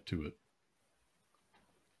 SSD up to it.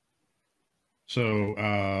 So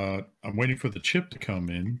I'm waiting for the chip to come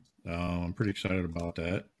in. I'm pretty excited about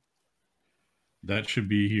that. That should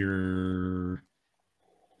be here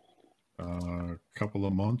a couple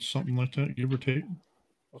of months, something like that, give or take.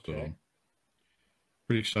 Okay. So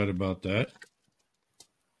pretty excited about that.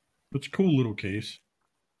 It's a cool little case.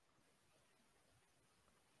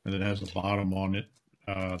 And it has the bottom on it.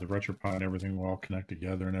 The RetroPie and everything will all connect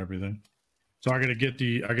together and everything. So I gotta get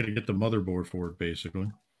the motherboard for it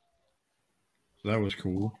basically. So that was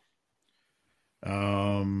cool.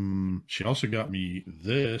 She also got me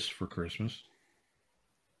this for Christmas.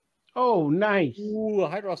 Oh, nice. Ooh, a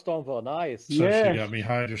Hydra Stomper, nice. So she got me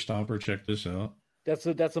Hydra Stomper. Check this out.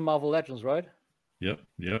 That's a Marvel Legends, right? Yep.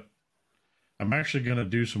 I'm actually gonna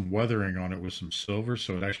do some weathering on it with some silver,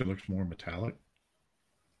 so it actually looks more metallic.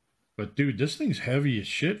 But dude, this thing's heavy as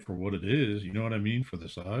shit for what it is. You know what I mean, for the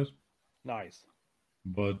size. Nice.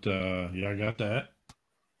 But yeah, I got that.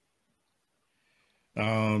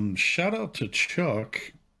 Shout out to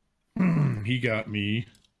Chuck. He got me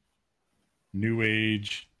New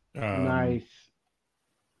Age. Nice.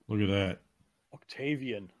 Look at that.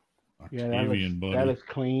 Octavian. Octavian, buddy. That is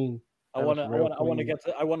clean. I want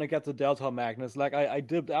to get the Delta Magnus. Like I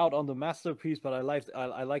dipped out on the masterpiece, but I like the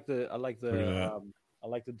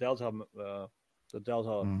Delta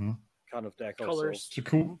kind of deck. Colors. It's a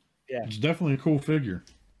cool. Yeah. It's definitely a cool figure.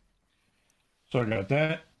 So I got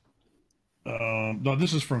that. No,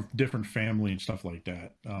 this is from different family and stuff like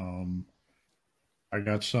that. I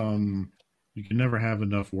got some. You can never have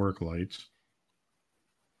enough work lights.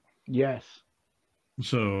 Yes.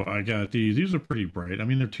 So I got these. These are pretty bright. I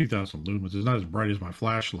mean, they're 2,000 lumens. It's not as bright as my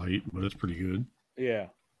flashlight, but it's pretty good. Yeah.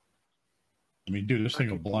 I mean, dude, this thing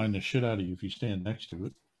will blind the shit out of you if you stand next to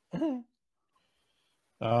it.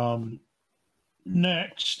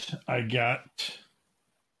 Next, I got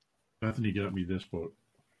Bethany got me this book.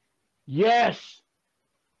 Yes.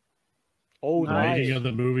 Oh, The nice. making of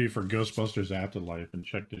the movie for Ghostbusters Afterlife, and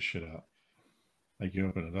check this shit out. Like, you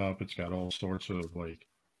open it up, it's got all sorts of like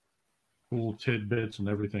cool tidbits and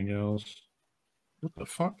everything else. What the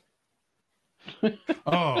fuck?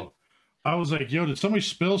 Oh, I was like, yo, did somebody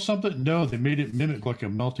spill something? No, they made it mimic like a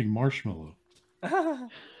melting marshmallow. I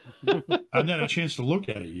haven't had a chance to look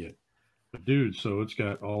at it yet. But dude, so it's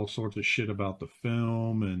got all sorts of shit about the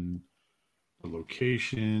film and the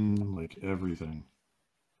location, like everything.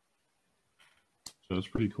 So it's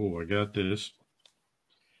pretty cool. I got this.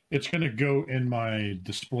 It's going to go in my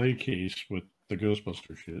display case with the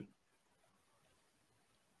Ghostbuster shit.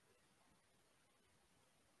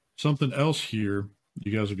 Something else here,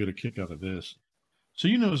 you guys will get a kick out of this. So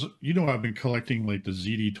you know I've been collecting like the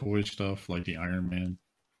ZD toy stuff, like the Iron Man.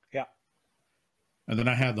 Yeah. And then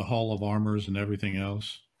I had the Hall of Armors and everything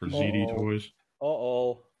else for ZD toys.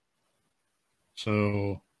 Uh-oh.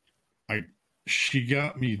 So she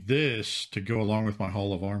got me this to go along with my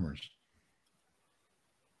Hall of Armors.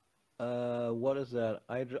 What is that?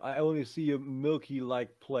 I only see a milky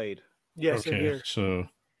like plate. Yes, Okay, here. so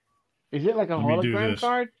Is it like a Let me do hologram this.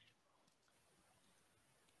 card?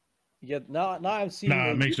 Yeah, now I'm seeing.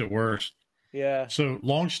 it makes it worse. Yeah. So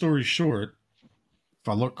long story short, if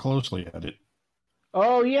I look closely at it,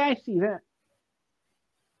 Oh yeah, I see that.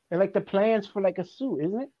 They're like the plans for like a suit,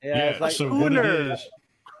 isn't it? Yeah. It's like, so what it schooner. is,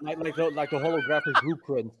 like the holographic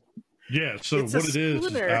blueprint. yeah, so It's a what it is,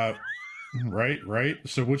 schooner. right.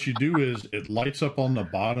 So what you do is it lights up on the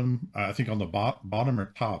bottom, I think on the bottom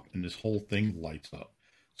or top, and this whole thing lights up.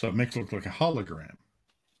 So it makes it look like a hologram.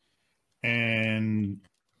 And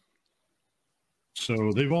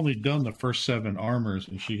so they've only done the first 7 armors,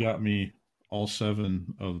 and she got me all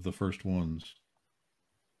 7 of the first ones.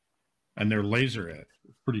 And they're laser etched.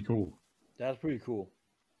 It's pretty cool. That's pretty cool.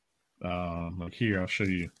 Like here, I'll show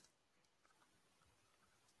you.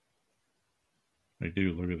 They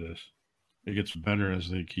do. Look at this. It gets better as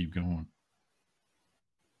they keep going.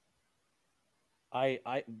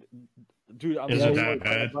 Dude, I'm Is it sorry, that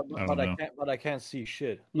bad? but I can't see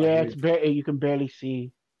shit. Yeah, Like, it's you can barely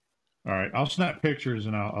see. All right, I'll snap pictures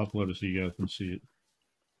and I'll upload it so you guys can see it.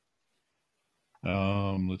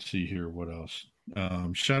 Let's see here. What else?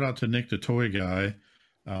 Shout out to Nick the Toy Guy.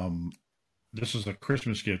 This is a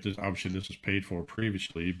Christmas gift. Obviously, this is paid for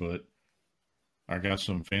previously, but I got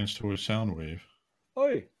some Fans Toy Soundwave.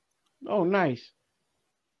 Oi. Oh, nice.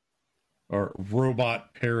 Or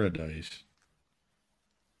Robot Paradise.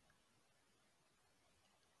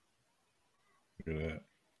 Look at that.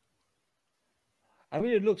 I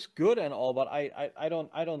mean, it looks good and all, but I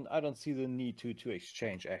don't see the need to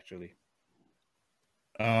exchange actually.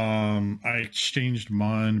 I exchanged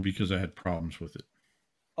mine because I had problems with it.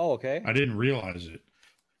 Oh, okay. I didn't realize it.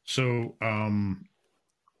 So,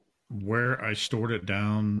 where I stored it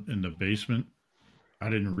down in the basement, I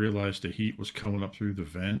didn't realize the heat was coming up through the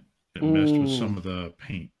vent. It messed with some of the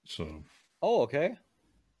paint. So, Oh, okay.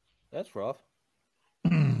 That's rough.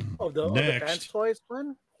 The next. Fans Toys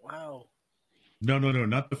one? Wow. No,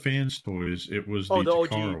 not the Fans Toys. It was Oh, the OG.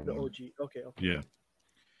 Takara The one. OG. Okay. Yeah.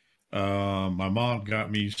 My mom got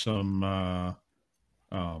me some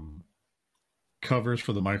covers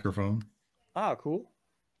for the microphone. Ah, cool.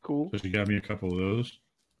 Cool. So she got me a couple of those.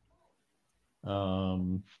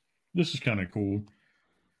 This is kind of cool.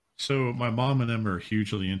 So my mom and them are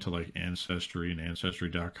hugely into like Ancestry and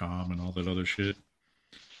Ancestry.com and all that other shit.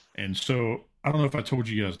 And so I don't know if I told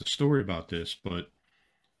you guys the story about this, but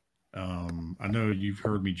I know you've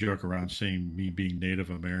heard me joke around saying me being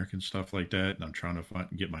Native American, stuff like that, and I'm trying to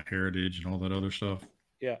get my heritage and all that other stuff.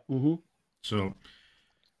 Yeah. Mm-hmm. So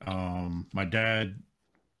my dad,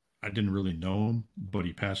 I didn't really know him, but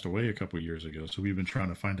he passed away a couple of years ago. So we've been trying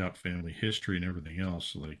to find out family history and everything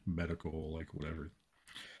else, like medical, like whatever.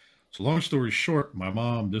 So long story short, my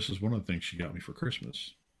mom, this is one of the things she got me for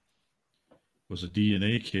Christmas, was a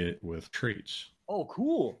DNA kit with traits. Oh,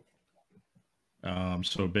 cool.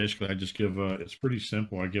 So basically I just give it's pretty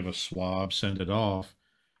simple. I give a swab, send it off,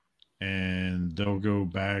 and they'll go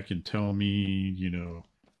back and tell me,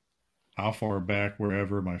 how far back,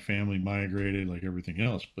 wherever my family migrated, like everything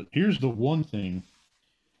else. But here's the one thing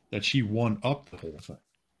that she won up the whole thing.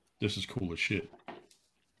 This is cool as shit.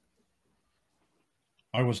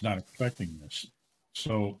 I was not expecting this.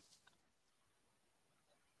 So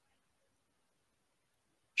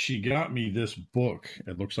she got me this book.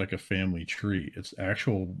 It looks like a family tree. It's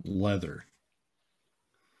actual leather.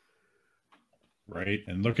 Right?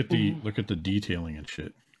 And look at the detailing and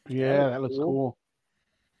shit. Yeah, that looks cool.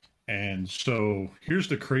 And so here's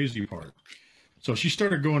the crazy part. So she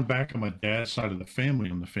started going back on my dad's side of the family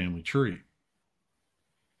on the family tree.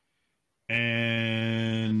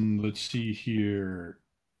 And let's see here.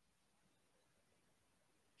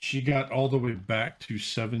 She got all the way back to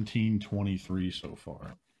 1723 so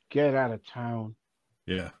far. Get out of town.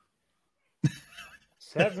 Yeah.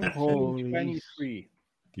 1723.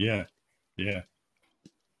 Yeah. Yeah.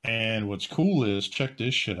 And what's cool is, check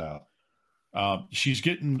this shit out. She's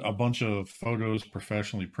getting a bunch of photos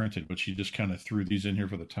professionally printed, but she just kind of threw these in here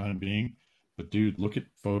for the time being. But dude, look at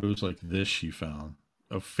photos like this she found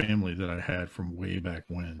of family that I had from way back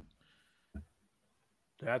when.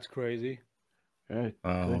 That's crazy. Good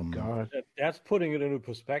God. That's putting it into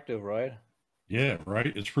perspective, right? Yeah, right.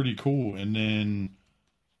 It's pretty cool. And then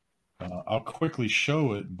I'll quickly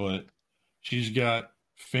show it, but she's got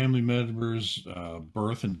family members'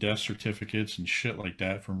 birth and death certificates and shit like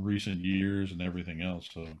that from recent years and everything else.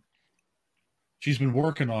 So she's been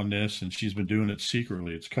working on this and she's been doing it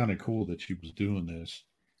secretly. It's kind of cool that she was doing this.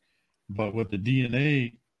 But with the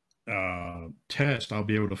DNA test, I'll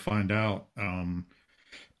be able to find out.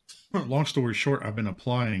 Long story short, I've been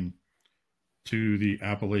applying to the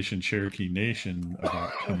Appalachian Cherokee Nation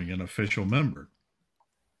about becoming an official member.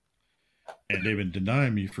 And they've been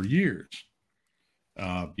denying me for years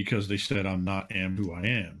because they said I'm not am who I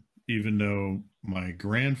am, even though my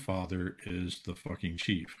grandfather is the fucking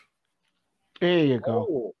chief. There you go.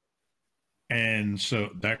 Oh. And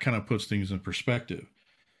so that kind of puts things in perspective.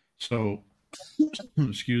 So,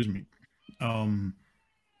 excuse me.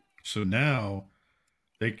 So now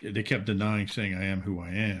they kept denying, saying I am who I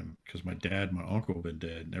am because my dad and my uncle have been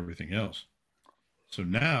dead and everything else. So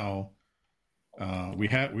now we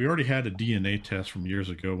already had a DNA test from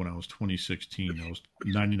years ago when I was 2016. I was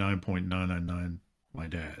 99.999 my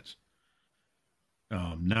dad's.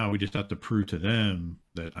 Now we just have to prove to them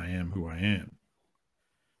that I am who I am.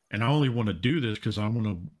 And I only want to do this because I want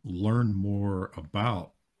to learn more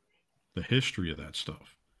about the history of that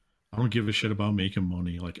stuff. I don't give a shit about making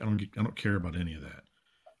money. Like I don't care about any of that.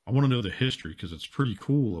 I want to know the history because it's pretty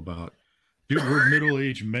cool about, dude, we're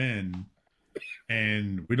middle-aged men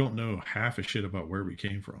and we don't know half a shit about where we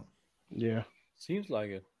came from. Yeah. Seems like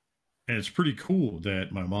it. And it's pretty cool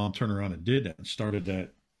that my mom turned around and did that and started that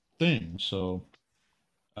thing. So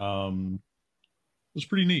it was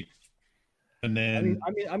pretty neat. And then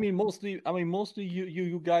I mean mostly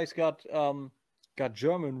you guys got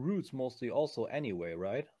German roots mostly also anyway,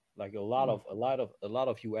 right? Like a lot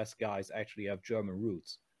of US guys actually have German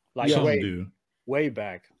roots. Like some do. Way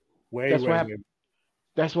back. That's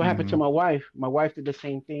what happened to my wife. My wife did the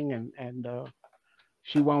same thing and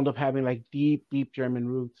she wound up having like deep German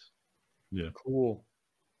roots. Yeah. Cool.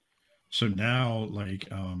 So now like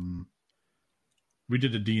we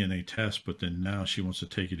did a DNA test, but then now she wants to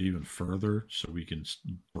take it even further so we can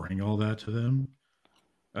bring all that to them.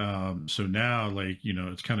 So now, like, you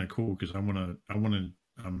know, it's kind of cool because I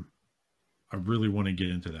really want to get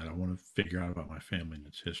into that. I want to figure out about my family and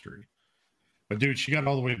its history. But dude, she got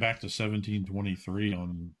all the way back to 1723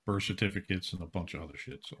 on birth certificates and a bunch of other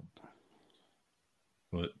shit. So,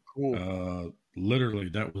 but cool. Literally,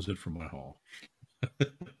 that was it for my haul.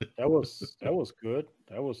 That was good.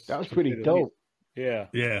 That was pretty dope. Yeah.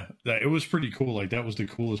 Yeah, it was pretty cool. Like that was the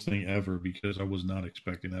coolest thing ever because I was not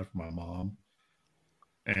expecting that from my mom.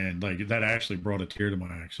 And like that actually brought a tear to my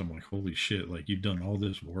eye. I'm like, holy shit, like you've done all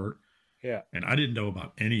this work. Yeah. And I didn't know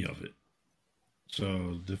about any of it.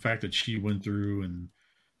 So the fact that she went through and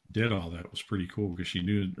did all that was pretty cool because she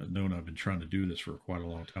known I've been trying to do this for quite a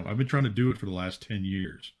long time. I've been trying to do it for the last 10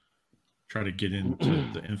 years. Try to get into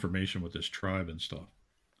the information with this tribe and stuff.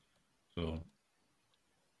 So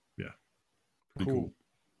yeah. Pretty cool.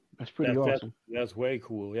 That's pretty awesome. That's way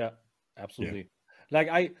cool. Yeah, absolutely. Yeah.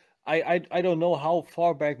 Like I don't know how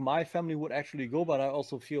far back my family would actually go, but I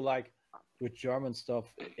also feel like with German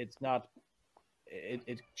stuff, it's not.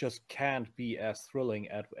 It just can't be as thrilling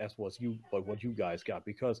as what you guys got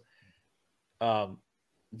because the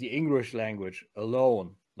English language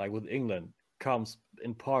alone, like with England, comes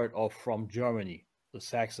in part from Germany, the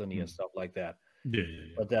Saxony and stuff like that. Yeah.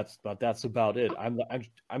 But that's about it.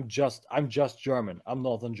 I'm just German. I'm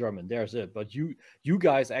Northern German. There's it. But you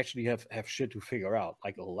guys actually have shit to figure out,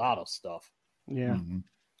 like a lot of stuff. Yeah. Mm-hmm.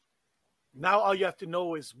 Now all you have to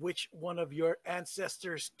know is which one of your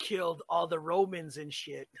ancestors killed all the Romans and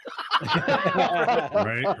shit.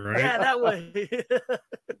 Right. Yeah, that way.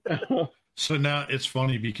 So now it's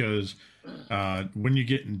funny because when you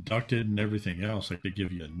get inducted and everything else, like they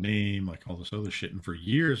give you a name, like all this other shit. And for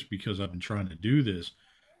years, because I've been trying to do this,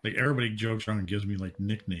 like everybody jokes around and gives me like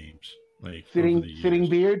nicknames, like sitting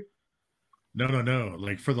beard. No.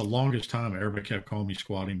 Like for the longest time, everybody kept calling me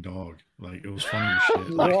Squatting Dog. Like it was funny as shit.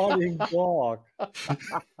 Squatting Dog.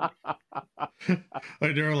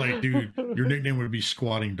 Like they were like, dude, your nickname would be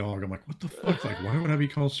Squatting Dog. I'm like, what the fuck? Like, why would I be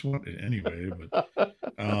called Squat? Anyway,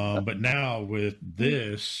 but now with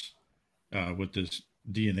this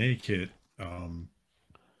DNA kit,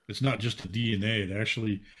 it's not just the DNA. It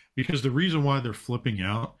actually, because the reason why they're flipping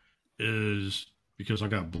out is because I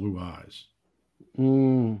got blue eyes.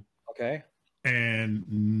 Okay. And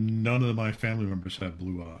none of my family members have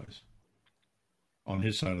blue eyes on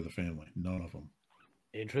his side of the family. None of them.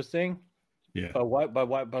 Interesting. Yeah. But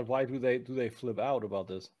why do they flip out about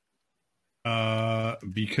this?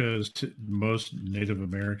 Because most Native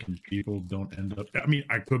American people don't end up. I mean,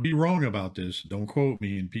 I could be wrong about this. Don't quote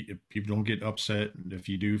me, and people don't get upset. If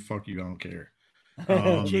you do, fuck you. I don't care.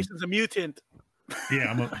 Jason's a mutant.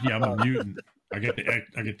 Yeah, I'm a mutant. I get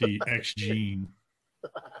the X gene.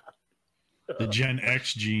 The Gen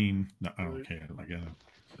X gene. No, I don't care. I get it.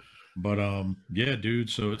 But yeah, dude.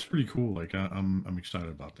 So it's pretty cool. Like I'm excited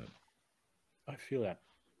about that. I feel that.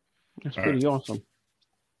 That's pretty awesome.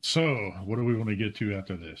 So what do we want to get to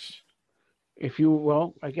after this?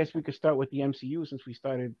 I guess we could start with the MCU since we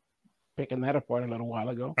started picking that apart a little while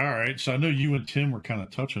ago. All right. So I know you and Tim were kind of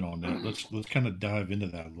touching on that. Let's kind of dive into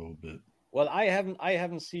that a little bit. Well, I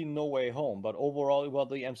haven't seen No Way Home, but overall about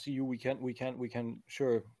the MCU, we can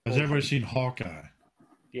sure. Has everybody seen Hawkeye?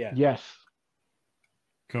 Yeah. Yes.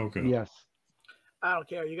 Coco. Yes. I don't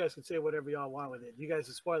care. You guys can say whatever y'all want with it. You guys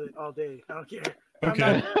can spoil it all day. I don't care.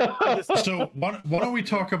 Okay. So why don't we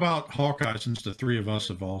talk about Hawkeye since the three of us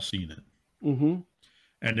have all seen it, and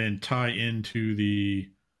then tie into the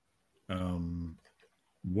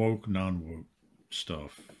woke, non-woke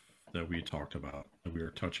stuff that we talked about, that we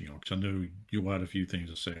were touching on, because I know you had a few things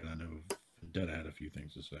to say, and I know Dead had a few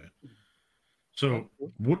things to say. So,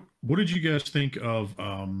 what did you guys think of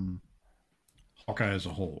Hawkeye as a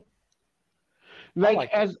whole? I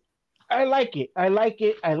like it. I like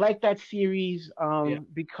it. I like that series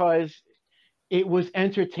because it was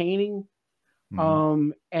entertaining,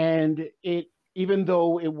 and it, even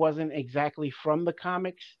though it wasn't exactly from the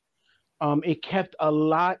comics, it kept a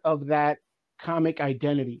lot of that comic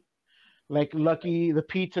identity. Like Lucky the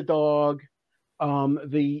Pizza Dog,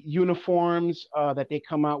 the uniforms that they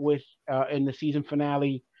come out with in the season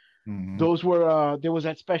finale. Those were there was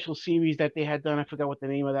that special series that they had done. I forgot what the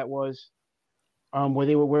name of that was. Where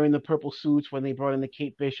they were wearing the purple suits when they brought in the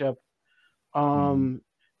Kate Bishop.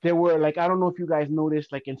 There were, like, I don't know if you guys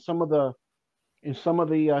noticed, like in some of the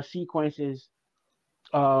sequences.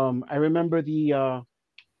 I remember the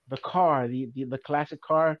car, the classic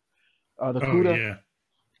car, the Cuda. Yeah.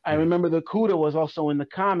 I remember the Cuda was also in the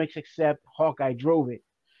comics, except Hawkeye drove it.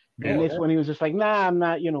 And this one, he was just like, "Nah, I'm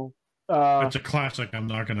not." It's a classic. I'm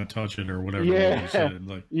not going to touch it, or whatever. Yeah, said.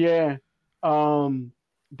 Like, yeah.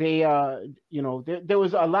 They, there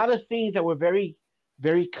was a lot of things that were very,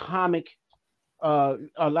 very comic. A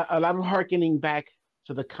lot of harkening back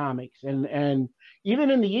to the comics, and even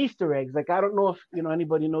in the Easter eggs. Like, I don't know if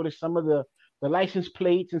anybody noticed some of the license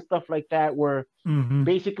plates and stuff like that were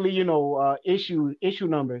basically issue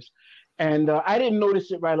numbers, and I didn't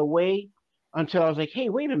notice it right away until I was like, hey,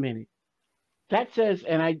 wait a minute, that says,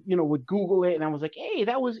 and I would Google it, and I was like, hey,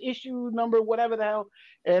 that was issue number whatever the hell,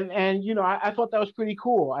 and I thought that was pretty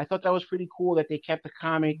cool. I thought that was pretty cool that they kept the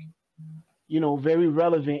comic very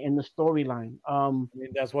relevant in the storyline. I mean,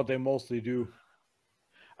 that's what they mostly do.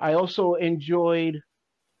 I also enjoyed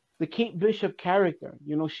the Kate Bishop character.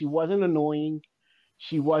 She wasn't annoying.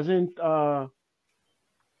 She wasn't.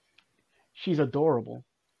 She's adorable.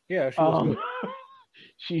 Yeah,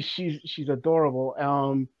 she was she's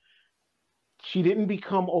adorable. She didn't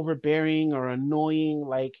become overbearing or annoying.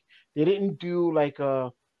 Like, they didn't do like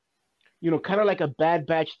a, kind of like a Bad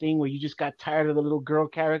Batch thing where you just got tired of the little girl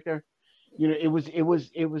character. It was.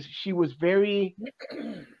 She was very,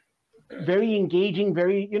 very engaging.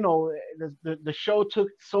 Very, the show took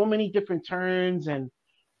so many different turns, and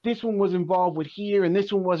this one was involved with here, and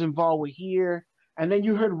this one was involved with here, and then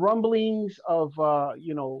you heard rumblings of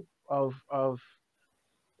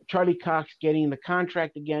Charlie Cox getting the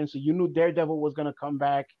contract again, so you knew Daredevil was going to come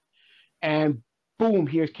back, and boom,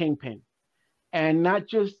 here's Kingpin. And not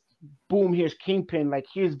just boom, here's Kingpin, like,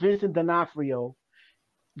 here's Vincent D'Onofrio,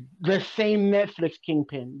 the same Netflix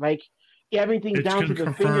Kingpin. Like, everything it's down to the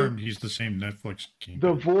confirmed finger. He's the same Netflix Kingpin.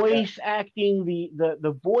 The voice acting,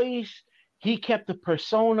 the voice, he kept the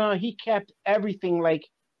persona, he kept everything. Like,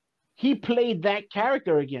 he played that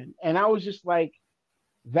character again. And I was just like,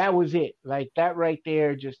 that was it. Like, that right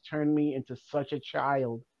there just turned me into such a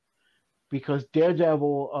child. because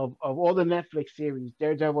Daredevil of all the Netflix series,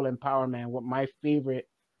 Daredevil and Power Man were my favorite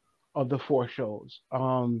of the 4 shows.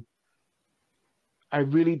 I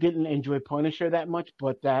really didn't enjoy Punisher that much,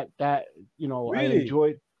 but that Really? I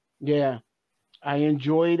enjoyed. Yeah, I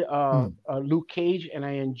enjoyed Hmm. Luke Cage, and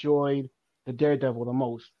I enjoyed the Daredevil the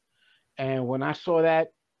most. And when I saw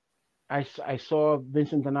that, I saw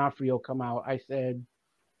Vincent D'Onofrio come out. I said,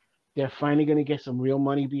 they're finally going to get some real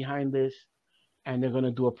money behind this, and they're going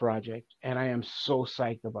to do a project. And I am so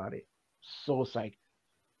psyched about it. So psyched.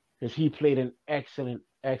 Because he played an excellent,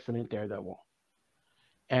 excellent Daredevil.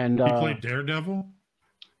 And, He played Daredevil?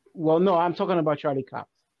 well, no, I'm talking about Charlie Cox.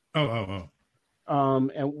 Oh.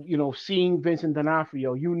 And, seeing Vincent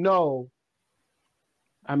D'Onofrio,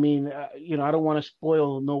 I mean, I don't want to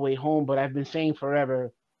spoil No Way Home, but I've been saying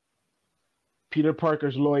forever, Peter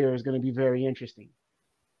Parker's lawyer is going to be very interesting.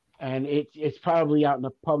 And it's probably out in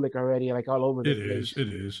the public already, like all over the place.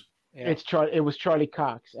 It is. Yeah. It was Charlie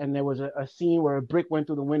Cox, and there was a scene where a brick went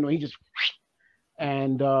through the window. He just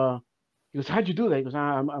and he goes, "How'd you do that?" He goes,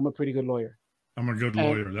 "I'm a pretty good lawyer." I'm a good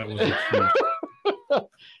lawyer. That was the truth.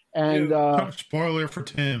 And spoiler for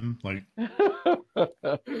Tim, like I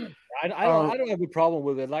don't have a problem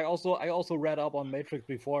with it. Like, I also read up on Matrix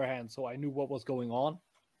beforehand, so I knew what was going on.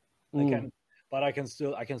 But I can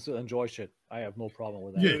still enjoy shit. I have no problem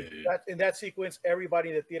with that. Yeah. In that sequence, everybody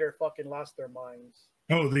in the theater fucking lost their minds.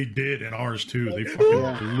 Oh, they did, and ours too. They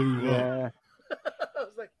fucking blew up. yeah. I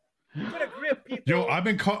was like, you could have gripped people. Yo, I've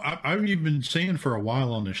even been saying for a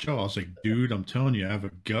while on the show, I was like, dude, I'm telling you, I have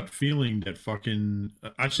a gut feeling that fucking,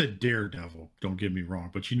 I said Daredevil, don't get me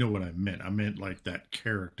wrong, but you know what I meant. I meant like that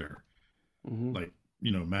character, like,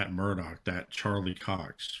 Matt Murdock, that Charlie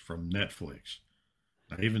Cox from Netflix.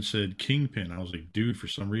 I even said Kingpin. I was like, dude, for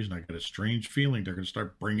some reason, I got a strange feeling they're going to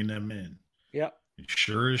start bringing them in. Yeah. And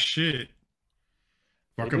sure as shit.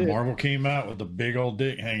 Fucking Marvel came out with the big old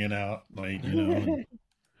dick hanging out. Like,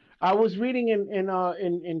 I was reading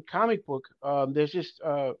in comic book. There's just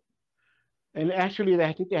and actually,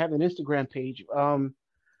 I think they have an Instagram page.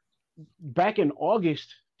 Back in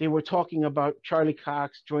August, they were talking about Charlie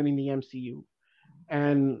Cox joining the MCU,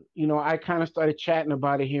 and I kind of started chatting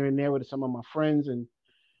about it here and there with some of my friends, and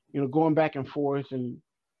going back and forth. And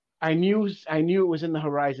I knew it was in the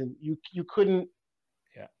horizon. You couldn't.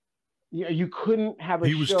 Yeah. You couldn't have a show.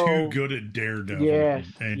 He was too good at Daredevil. Yes,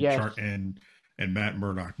 and Matt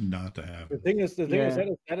Murdock not to have. The thing is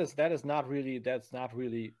that's not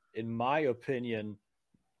really, in my opinion,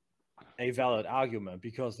 a valid argument,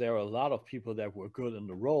 because there are a lot of people that were good in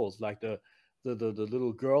the roles, like the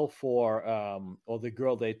little girl for or the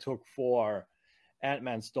girl they took for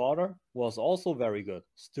Ant-Man's daughter was also very good.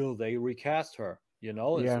 Still, they recast her.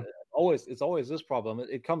 It's always this problem.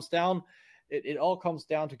 It all comes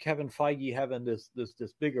down to Kevin Feige having this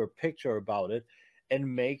bigger picture about it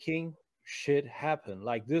and making shit happen.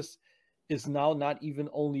 Like, this is now not even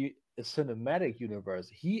only a cinematic universe.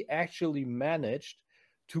 He actually managed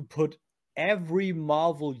to put every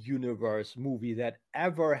Marvel Universe movie that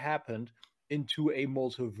ever happened into a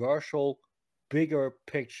multiversal bigger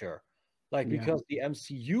picture. Like, because the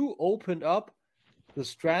MCU opened up the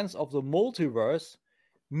strands of the multiverse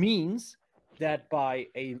means that by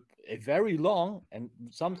a very long and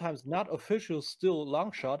sometimes not official, still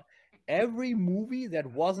long shot, every movie that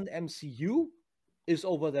wasn't MCU is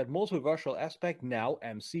over that multiversal aspect now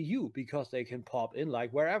MCU, because they can pop in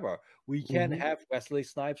like wherever. We can have Wesley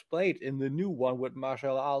Snipes' Blade in the new one with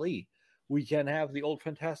Marshall Ali. We can have the old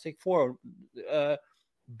Fantastic Four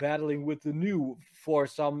battling with the new for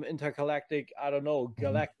some intergalactic,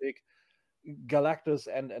 Galactus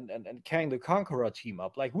and Kang the Conqueror team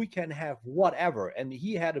up. Like, we can have whatever, and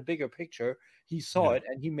he had a bigger picture. He saw it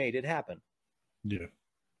and he made it happen. Yeah.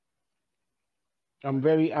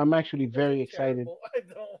 I'm actually very excited. I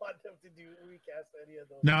don't want them to recast any of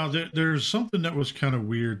those. Now there's something that was kind of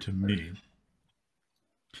weird to me.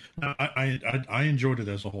 Now, I enjoyed it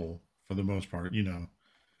as a whole for the most part,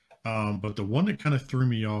 but the one that kind of threw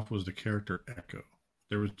me off was the character Echo.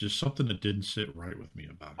 There was just something that didn't sit right with me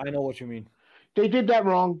about it. I know what you mean. They did that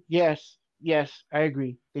wrong. Yes, I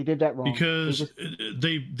agree. They did that wrong. Because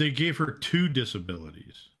they gave her 2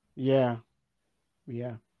 disabilities. Yeah.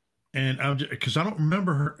 And because I don't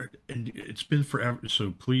remember her, and it's been forever,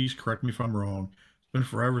 so please correct me if I'm wrong. It's been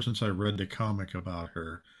forever since I read the comic about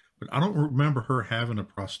her, but I don't remember her having a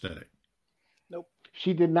prosthetic. Nope.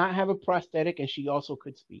 She did not have a prosthetic, and she also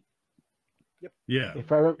could speak. Yep. Yeah.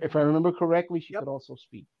 If I remember correctly, she could also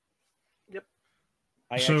speak. Yep.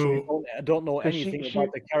 I actually don't know anything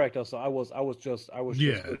about the character, so I was just.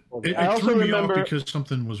 Yeah. It threw me off because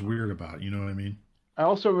something was weird about it, you know what I mean? I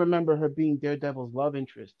also remember her being Daredevil's love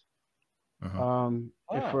interest.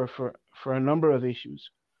 for a number of issues.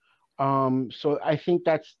 So I think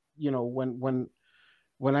that's,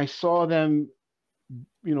 when I saw them,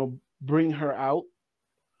 bring her out,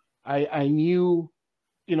 I knew,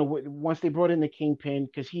 once they brought in the Kingpin,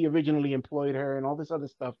 because he originally employed her and all this other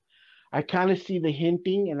stuff, I kind of see the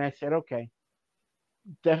hinting, and I said, okay,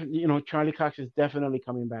 definitely, Charlie Cox is definitely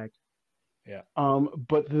coming back. Yeah.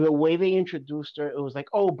 But the way they introduced her, it was like,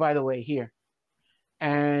 oh, by the way, here.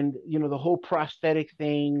 And, the whole prosthetic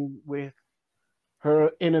thing with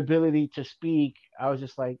her inability to speak, I was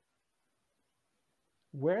just like,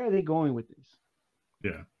 where are they going with this?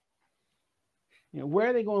 Yeah. Where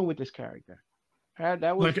are they going with this character?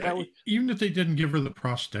 That was even if they didn't give her the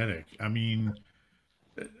prosthetic, I mean,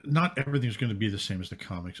 not everything's going to be the same as the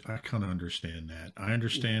comics. I kind of understand that. I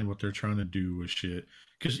understand what they're trying to do with shit.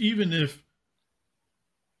 Because even if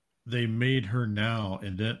they made her now,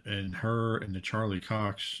 and her and the Charlie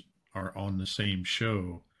Cox are on the same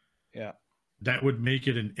show, yeah, that would make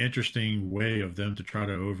it an interesting way of them to try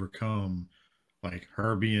to overcome, like,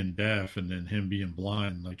 her being deaf and then him being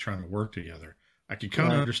blind, like trying to work together. I can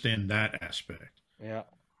kind of understand that aspect. Yeah.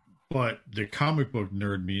 But the comic book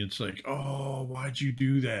nerd me, it's like, oh, why'd you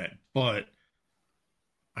do that? But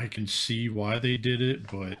I can see why they did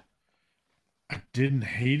it, but I didn't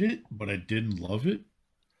hate it, but I didn't love it.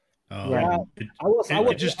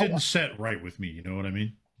 It just didn't set right with me. You know what I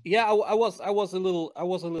mean? Yeah, I was a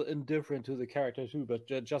little indifferent to the character too, but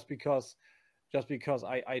just because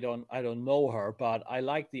I don't know her, but I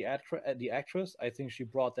like the actress. I think she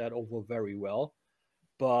brought that over very well.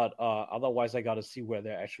 But otherwise, I got to see where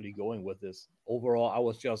they're actually going with this. Overall, I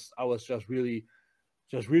was just really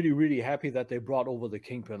happy that they brought over the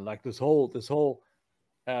Kingpin. Like this whole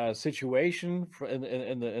situation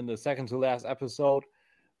in the second to last episode,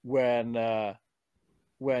 when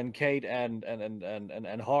Kate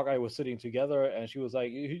and Hawkeye was sitting together, and she was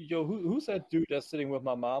like, "Yo, who's that dude that's sitting with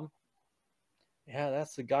my mom?" Yeah,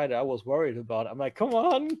 that's the guy that I was worried about. I'm like, come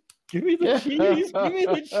on, give me the cheese, give me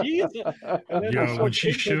the cheese. Yeah, when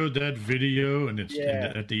she showed that video, and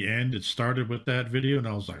at the end, it started with that video, and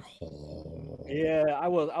I was like, oh. Yeah, I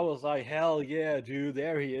was like, hell yeah, dude,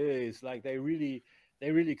 there he is. Like they really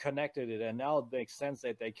connected it, and now it makes sense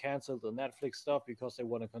that they canceled the Netflix stuff because they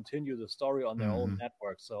want to continue the story on their own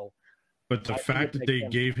network. So. But the fact that they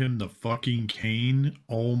gave him the fucking cane,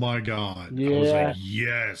 oh my god! Yeah. I was like,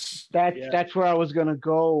 yes. That's where I was gonna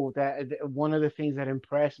go. That one of the things that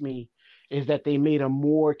impressed me is that they made a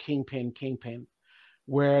more Kingpin.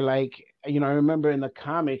 Where, like, I remember in the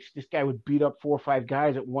comics, this guy would beat up 4 or 5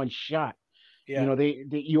 guys at one shot. Yeah.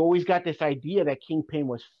 You always got this idea that Kingpin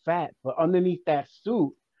was fat, but underneath that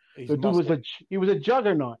suit, the dude was a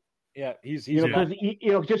juggernaut. Yeah, he's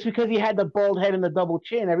just because he had the bald head and the double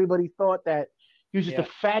chin, everybody thought that he was just a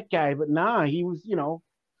fat guy. But nah, he was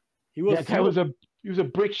he was a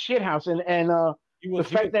brick shithouse, and he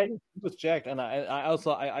was jacked. And I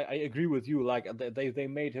also agree with you. Like they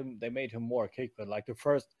made him more Kingpin. Like the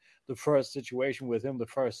first situation with him, the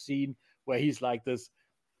first scene where he's like this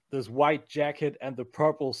white jacket and the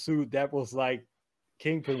purple suit, that was like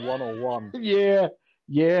Kingpin 101.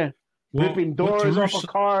 Yeah. Ripping doors off of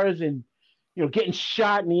cars and getting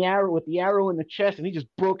shot with the arrow in the chest, and he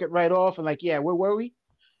just broke it right off. And like, yeah, where were we?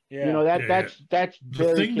 Yeah, that's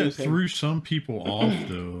the thing that threw some people off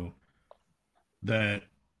though. That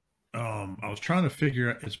I was trying to figure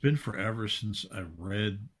out. It's been forever since I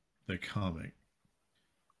read the comic,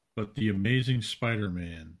 but the Amazing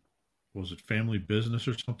Spider-Man, was it Family Business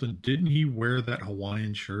or something? Didn't he wear that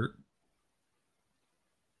Hawaiian shirt?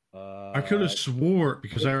 I could have swore,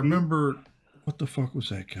 because I remember, what the fuck was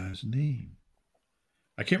that guy's name?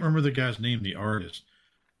 I can't remember the guy's name, the artist.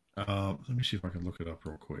 Let me see if I can look it up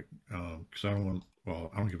real quick. Because I don't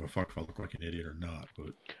give a fuck if I look like an idiot or not. But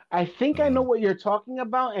I think I know what you're talking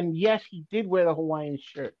about, and yes, he did wear the Hawaiian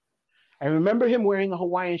shirt. I remember him wearing the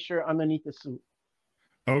Hawaiian shirt underneath the suit.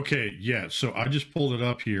 Okay, yeah. So I just pulled it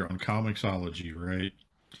up here on Comixology, right?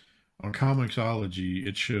 On Comixology,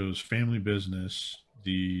 it shows Family Business.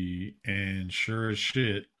 And sure as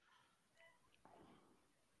shit,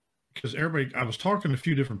 because I was talking to a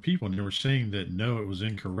few different people, and they were saying that no, it was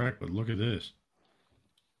incorrect. But look at this.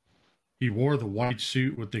 He wore the white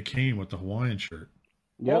suit with the cane with the Hawaiian shirt.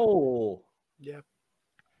 Yep. Oh, yeah.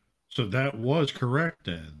 So that was correct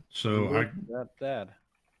then. So that.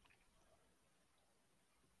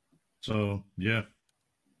 So yeah.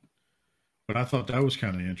 But I thought that was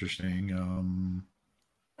kind of interesting.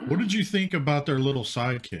 What did you think about their little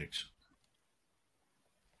sidekicks?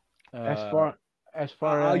 As far as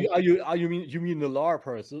you mean the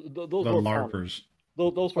LARPers? Those the were LARPers.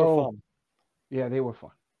 Fun. Those were fun. Yeah, they were fun.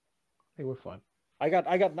 They were fun. I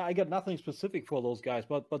got nothing specific for those guys,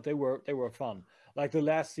 but they were fun. Like the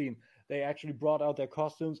last scene, they actually brought out their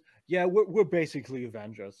costumes. Yeah, we're basically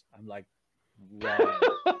Avengers. I'm like, wow.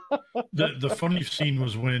 The funny scene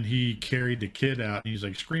was when he carried the kid out and he's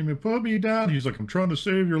like screaming, "Put me down!" He's like, "I'm trying to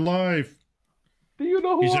save your life." Do you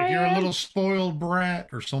know who He's I like, "You're am? a little spoiled brat,"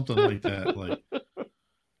 or something like that. Like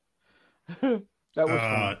that was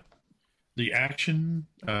fun. The action,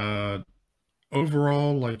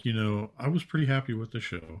 overall, like, I was pretty happy with the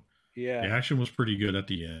show. Yeah, The action was pretty good at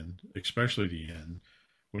the end, especially the end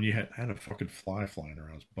when you had a fucking fly flying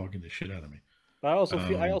around, it was bugging the shit out of me. but I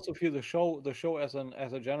also feel the show as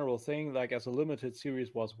a general thing, like as a limited series,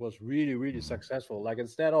 was really successful. Like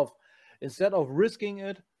instead of risking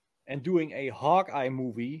it and doing a Hawkeye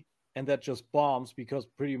movie and that just bombs because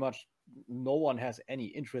pretty much no one has any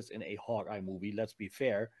interest in a Hawkeye movie. Let's be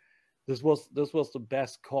fair. This was the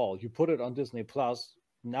best call. You put it on Disney Plus.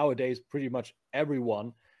 Nowadays, pretty much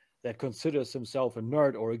everyone that considers himself a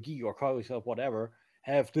nerd or a geek or call himself whatever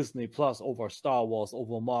have Disney Plus over Star Wars,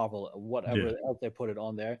 over Marvel, whatever else they put it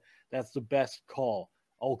on there. That's the best call.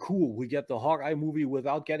 Oh, cool. We get the Hawkeye movie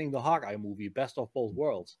without getting the Hawkeye movie. Best of both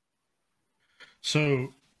worlds.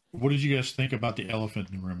 So, what did you guys think about the elephant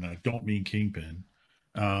in the room? And I don't mean Kingpin.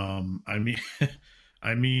 I mean,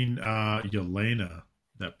 Yelena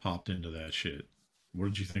that popped into that shit. What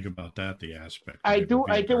did you think about that? The aspect.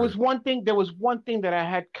 There was one thing that I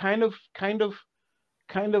had kind of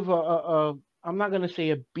I'm not gonna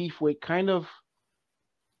say a beef with, kind of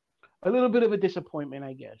a little bit of a disappointment,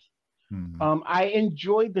 I guess. Mm-hmm. I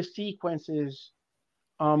enjoyed the sequences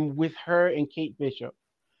with her and Kate Bishop.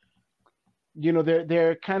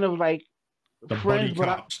 They're kind of like the friends,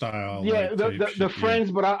 buddy cop style. Yeah, like the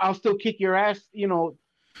friends, but I'll still kick your ass.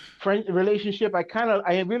 Friend relationship. I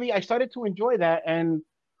started to enjoy that, and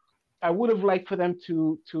I would have liked for them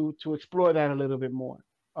to explore that a little bit more.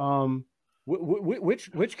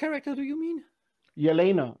 Which character do you mean?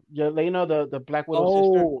 Yelena, the Black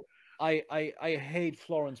Widow sister. I hate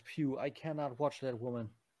Florence Pugh. I cannot watch that woman.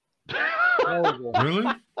 Horrible.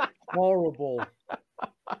 Really? Horrible.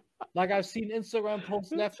 Like I've seen Instagram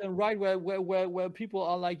posts left and right where people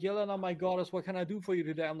are like, Yelena, my goddess, what can I do for you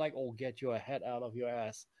today? I'm like, oh, get your head out of your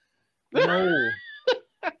ass. No.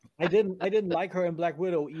 I didn't like her in Black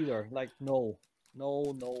Widow either. Like, no.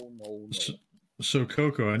 So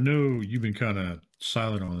Coco, I know you've been kind of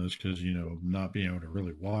silent on this because, not being able to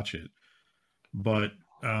really watch it. But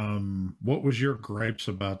what was your gripes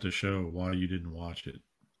about the show? Why you didn't watch it?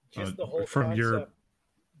 Just the whole concept.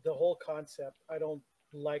 The whole concept. I don't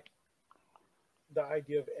like the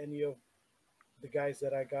idea of any of the guys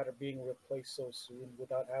that I got are being replaced so soon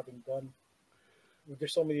without having done.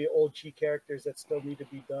 There's so many old G characters that still need to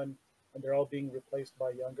be done, and they're all being replaced by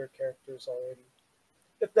younger characters already.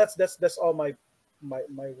 That's all my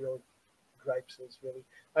real gripes is, really.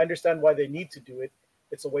 I understand why they need to do it.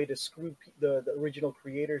 It's a way to screw the original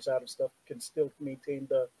creators out of stuff, can still maintain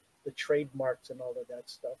the trademarks and all of that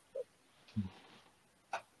stuff. But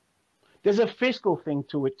there's a fiscal thing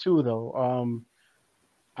to it too, though.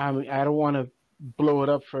 I mean, I don't want to blow it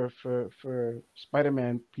up for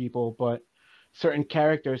Spider-Man people, but certain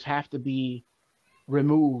characters have to be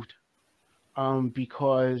removed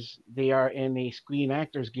because they are in a Screen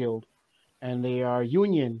Actors Guild and they are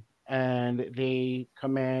union and they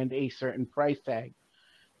command a certain price tag,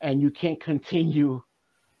 and you can't continue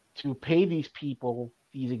to pay these people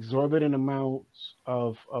these exorbitant amounts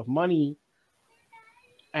of money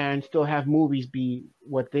and still have movies be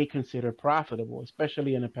what they consider profitable,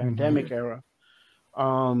 especially in a pandemic era.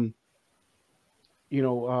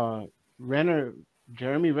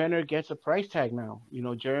 Jeremy Renner gets a price tag now.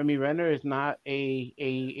 Jeremy Renner is not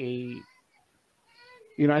he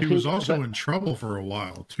was also in trouble for a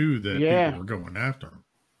while too, that people were going after him.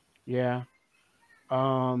 Yeah.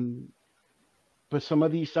 But some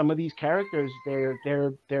of these characters,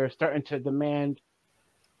 they're starting to demand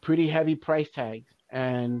pretty heavy price tags.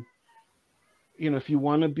 And if you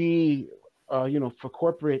want to be for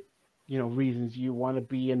corporate reasons, you want to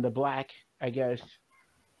be in the black, I guess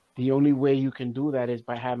the only way you can do that is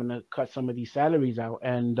by having to cut some of these salaries out.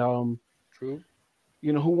 And true,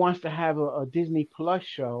 who wants to have a Disney Plus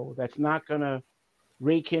show that's not gonna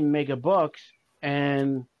rake in mega bucks,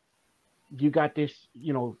 and you got this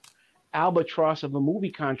albatross of a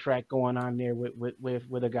movie contract going on there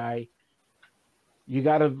with a guy. You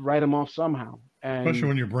got to write him off somehow. And especially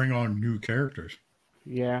when you bring on new characters.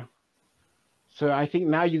 Yeah. So I think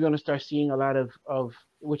now you're going to start seeing a lot of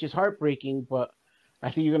which is heartbreaking, but I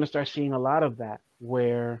think you're going to start seeing a lot of that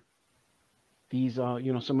where these,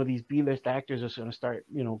 some of these B-list actors are going to start,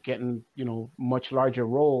 getting, much larger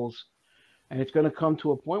roles And it's going to come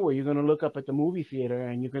to a point where you're going to look up at the movie theater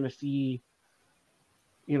and you're going to see,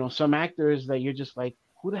 some actors that you're just like,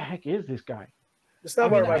 who the heck is this guy? That's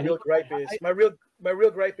not where my real gripe is. My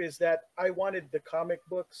real gripe is that I wanted the comic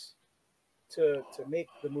books to make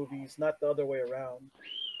the movies, not the other way around.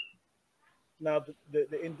 Now,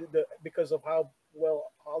 the because of how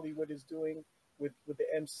well Hollywood is doing with the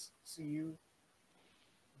MCU,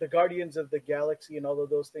 the Guardians of the Galaxy and all of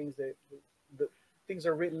those things, the things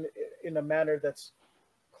are written in a manner that's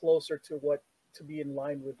closer to be in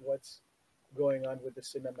line with what's going on with the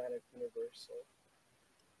cinematic universe. So.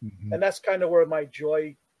 Mm-hmm. And that's kind of where my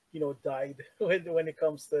joy, died when it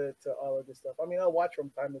comes to all of this stuff. I mean, I'll watch from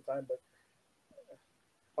time to time, but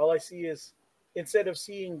all I see is, instead of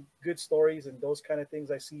seeing good stories and those kind of things,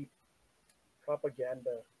 I see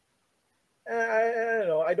propaganda. I don't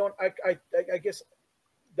know. I guess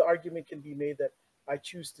the argument can be made that I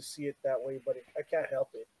choose to see it that way, but I can't help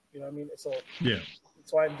it. You know what I mean? So yeah.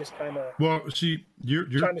 So I'm just kind of see you're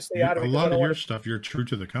trying to stay out of it. A lot of your stuff, you're true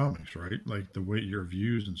to the comics, right? Like the way your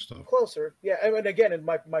views and stuff. Closer, yeah. And again, and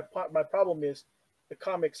my problem is the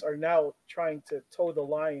comics are now trying to toe the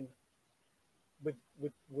line with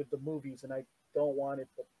the movies, and I don't want it,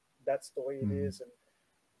 but that's the way it is. And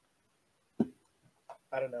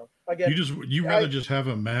I don't know. Again, you rather just have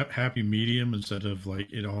a happy medium instead of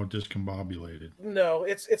like it all discombobulated. No,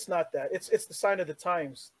 it's not that. It's the sign of the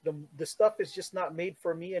times. The stuff is just not made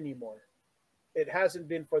for me anymore. It hasn't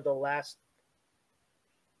been for the last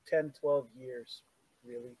 10, 12 years,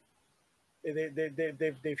 really.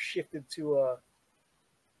 They've shifted to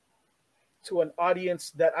an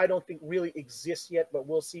audience that I don't think really exists yet, but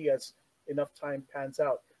we'll see as enough time pans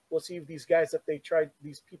out. We'll see if these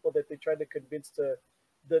people that they tried to convince to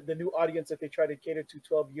the new audience that they tried to cater to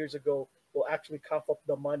 12 years ago will actually cough up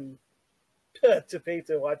the money to pay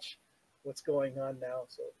to watch what's going on now.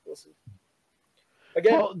 So we'll see.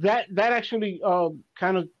 Again, well, that actually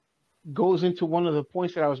kind of goes into one of the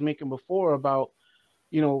points that I was making before about,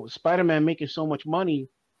 Spider-Man making so much money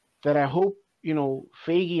that I hope,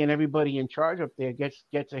 Feige and everybody in charge up there gets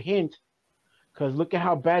a hint, because look at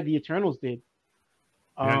how bad the Eternals did.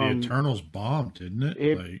 Yeah, the Eternals bombed, didn't it?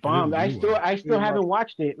 It bombed. I still haven't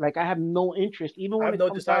watched it. Like, I have no interest. Even when I have no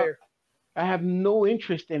desire. I have no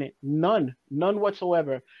interest in it. None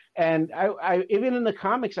whatsoever. And I even in the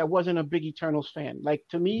comics, I wasn't a big Eternals fan. Like,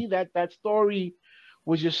 to me, that story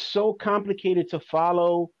was just so complicated to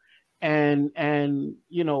follow, and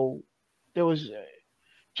there was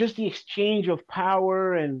just the exchange of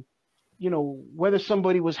power, and whether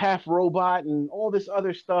somebody was half robot and all this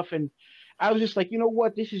other stuff. And I was just like, you know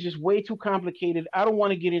what? This is just way too complicated. I don't want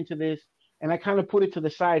to get into this. And I kind of put it to the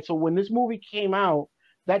side. So when this movie came out,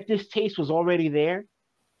 that distaste was already there.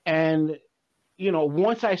 And,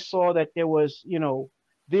 once I saw that there was,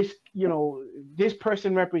 this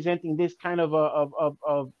person representing this kind of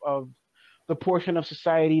the portion of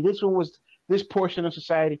society, this one was this portion of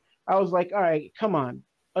society, I was like, all right, come on,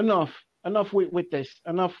 enough with this,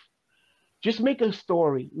 enough. Just make a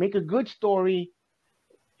story, make a good story.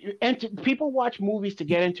 People watch movies to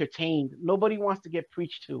get entertained. Nobody wants to get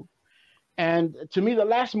preached to. And to me, the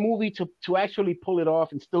last movie to actually pull it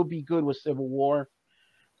off and still be good was Civil War.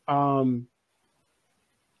 Now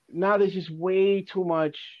there's just way too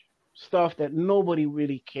much stuff that nobody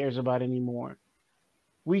really cares about anymore.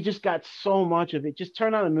 We just got so much of it. Just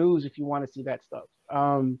turn on the news if you want to see that stuff.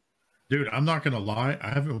 Dude, I'm not going to lie. I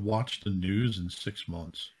haven't watched the news in 6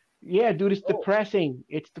 months. Yeah, dude, it's depressing.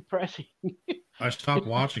 It's depressing. I stopped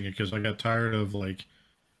watching it because I got tired of like.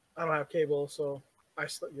 I don't have cable, so I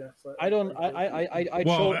just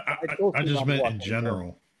meant in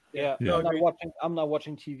general. Yeah. Yeah. I'm not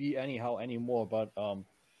watching TV anyhow anymore. But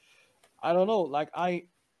I don't know. Like I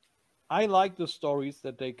like the stories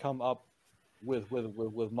that they come up with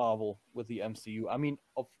Marvel, with the MCU. I mean,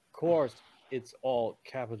 of course, it's all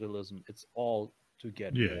capitalism. It's all to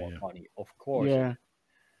get more money. Of course. Yeah.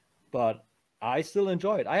 But I still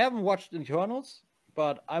enjoy it. I haven't watched Eternals,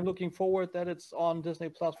 but I'm looking forward that it's on Disney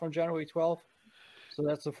Plus from January 12th. So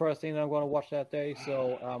that's the first thing that I'm going to watch that day.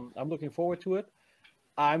 So I'm looking forward to it.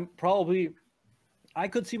 I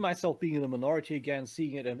could see myself being in the minority again,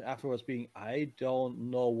 seeing it, and afterwards being, I don't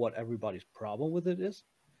know what everybody's problem with it is.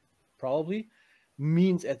 Probably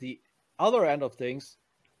means at the other end of things,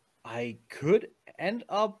 I could end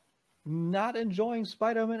up not enjoying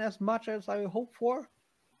Spider-Man as much as I hope for.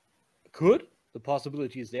 Could. The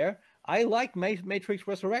possibility is there. I like Matrix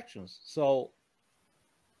Resurrections, so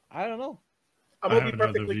I don't know. I'm gonna be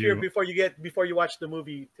perfectly clear before you watch the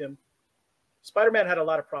movie, Tim. Spider-Man had a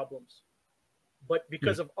lot of problems, but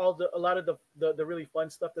because of a lot of the really fun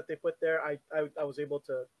stuff that they put there, I was able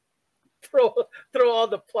to throw all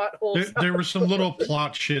the plot holes. There was some little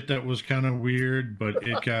plot shit that was kind of weird, but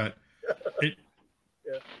it got it.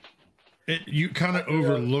 Yeah. You kind of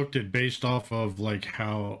overlooked it based off of like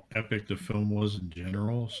how epic the film was in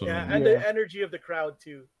general. So and the energy of the crowd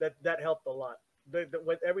too. That helped a lot.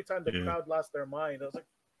 Every time the crowd lost their mind, I was like,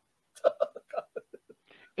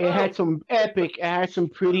 It had some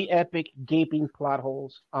pretty epic gaping plot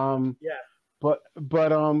holes. But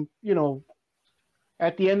you know,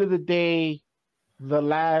 at the end of the day, the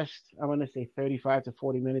last, I'm gonna say 35 to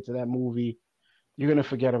 40 minutes of that movie, you're gonna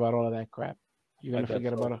forget about all of that crap. You're gonna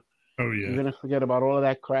forget about it. Oh yeah. You're gonna forget about all of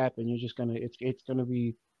that crap, and you're just gonna it's gonna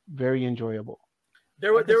be very enjoyable.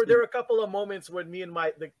 There were a couple of moments when me and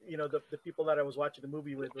the people that I was watching the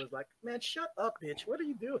movie with was like, man, shut up, bitch. What are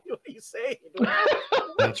you doing? What are you saying?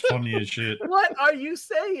 That's funny as shit. What are you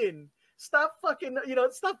saying? Stop fucking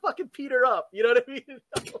Peter up. You know what I mean?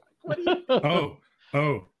 What are you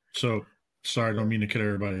Oh, so sorry, I don't mean to cut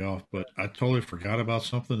everybody off, but I totally forgot about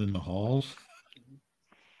something in the halls.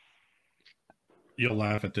 You'll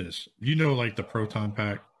laugh at this. You know, like the proton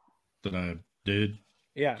pack that I did?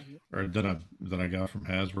 Yeah. Or that I got from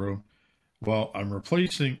Hasbro. Well, I'm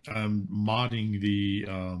modding the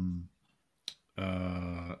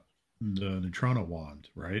Neutrino wand,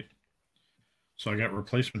 right? So I got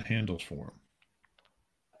replacement handles for them.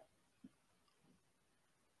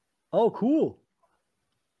 Oh, cool.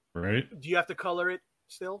 Right? Do you have to color it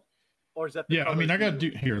still? Or is that I mean, I got to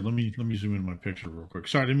do here. Let me zoom in my picture real quick.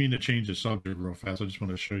 Sorry, I didn't mean to change the subject real fast. I just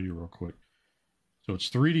want to show you real quick. So it's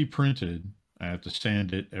 3D printed. I have to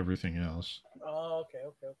sand it, everything else. Oh, okay.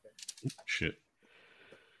 Shit.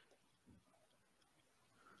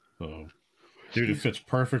 So, dude, it fits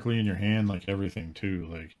perfectly in your hand, like everything too.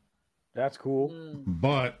 Like, that's cool.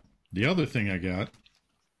 But the other thing I got,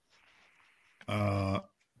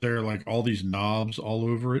 there are like all these knobs all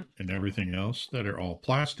over it and everything else that are all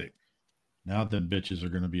plastic. Now them bitches are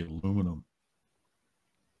going to be aluminum.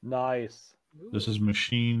 Nice. This is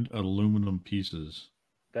machined aluminum pieces.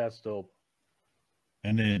 That's dope.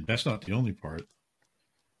 And then that's not the only part.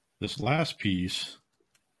 This last piece,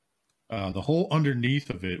 the whole underneath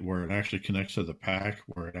of it, where it actually connects to the pack,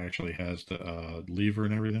 where it actually has the lever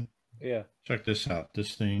and everything. Yeah. Check this out.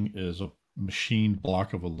 This thing is a machined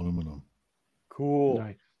block of aluminum. Cool.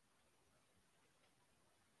 Nice.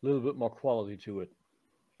 A little bit more quality to it.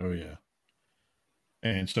 Oh yeah.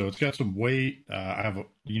 And so it's got some weight. I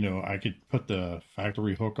could put the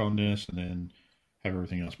factory hook on this and then have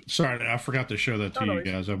everything else. But sorry, I forgot to show that to you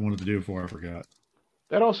guys. I wanted to do it before I forgot.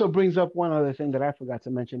 That also brings up one other thing that I forgot to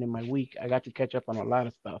mention in my week. I got to catch up on a lot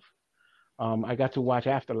of stuff. I got to watch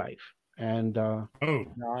Afterlife, and oh,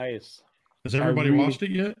 nice. Has everybody watched it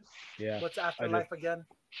yet? Yeah. What's Afterlife again?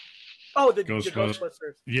 Oh, the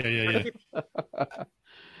Ghostbusters. Yeah.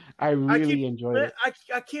 I really enjoyed it.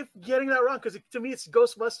 I keep getting that wrong because to me it's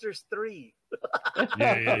Ghostbusters 3.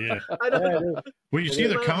 Yeah. I don't know. Well, you see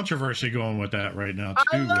the controversy going with that right now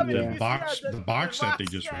too, with the box set they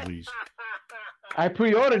just released. I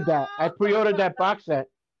pre-ordered that. That box set.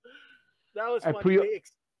 That was fun.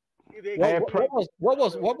 What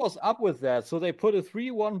was up with that? So they put a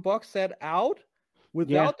 3-1 box set out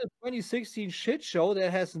without the 2016 shit show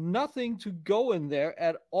that has nothing to go in there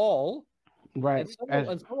at all. Right.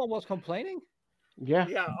 And someone was complaining? Yeah.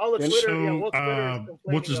 Yeah, all the Twitter. So,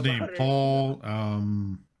 what's his name? Paul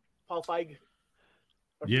Feig.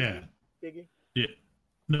 Yeah. Biggie? Yeah.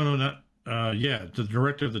 No, not. The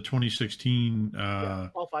director of the 2016.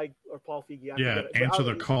 Paul Feig or Paul Feig. Yeah, Answer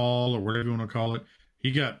the Call or whatever you want to call it.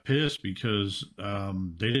 He got pissed because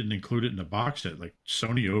they didn't include it in the box set. Like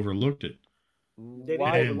Sony overlooked it. They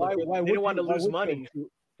didn't want to lose money.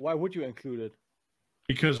 Why would you include it?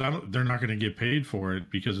 Because they're not going to get paid for it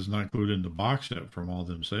because it's not included in the box set from all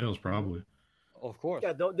them sales, probably. Of course.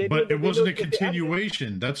 Yeah, but it wasn't a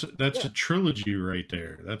continuation. That's a trilogy right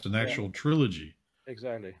there. That's an actual trilogy.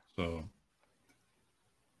 Exactly. So.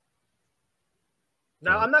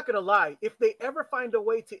 Now, I'm not going to lie. If they ever find a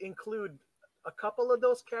way to include a couple of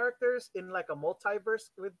those characters in like a multiverse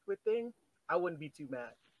with thing, I wouldn't be too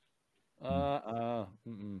mad.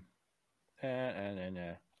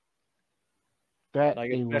 That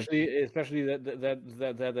like especially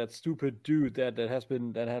that stupid dude that has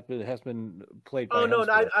been played by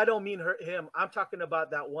I don't mean him. I'm talking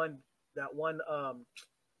about that one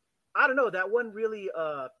I don't know, that one really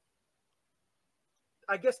I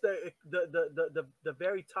guess the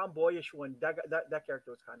very tomboyish one, that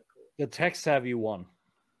character was kind of cool. The tech savvy one.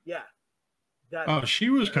 Yeah. She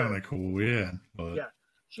was kind of cool, yeah. But... Yeah.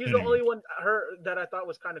 She's the only one that I thought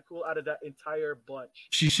was kind of cool out of that entire bunch.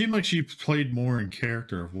 She seemed like she played more in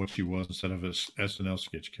character of what she was instead of a SNL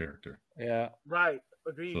sketch character. Yeah. Right.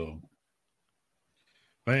 Agreed. So,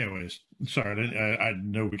 but anyways, sorry, I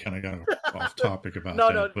know we kind of got off topic about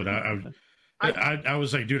that, but I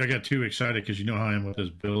was like, dude, I got too excited because you know how I am with this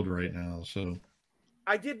build right now. So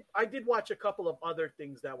I did watch a couple of other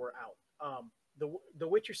things that were out. The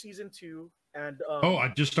Witcher season 2 and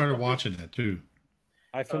I just started watching that too.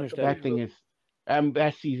 I finished that thing is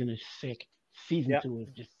that season is sick. Season 2 is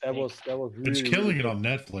just sick. that was really, it's killing really it on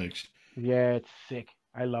Netflix. Yeah, it's sick.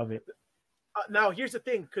 I love it. Now here's the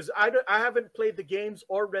thing, because I haven't played the games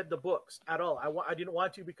or read the books at all. I didn't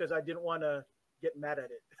want to because I didn't want to get mad at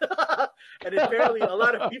it. And apparently a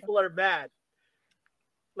lot of people are mad.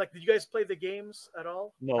 Like, did you guys play the games at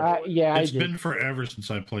all? No. Yeah, it's been forever since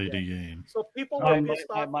I played a game. So people were pissed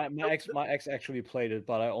off. My ex actually played it,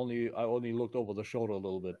 but I only looked over the shoulder a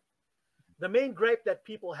little bit. The main gripe that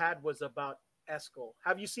people had was about Eskel.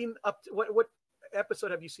 Have you seen up to what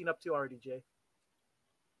episode have you seen up to already, Jay?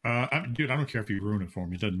 Dude, I don't care if you ruin it for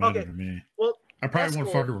me. It doesn't matter to me. Well, I probably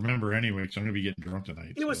won't fucking remember anyway because I'm gonna be getting drunk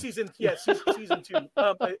tonight. It was season 2,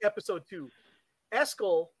 episode 2.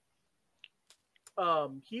 Eskel,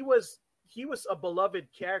 he was a beloved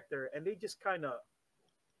character, and they just kind of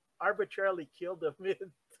arbitrarily killed him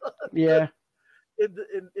in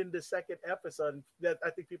the second episode. That I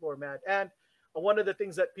think people were mad, and one of the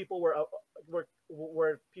things that people were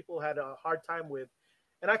people had a hard time with,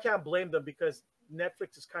 and I can't blame them because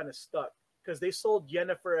Netflix is kind of stuck because they sold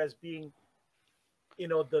Yennefer as being,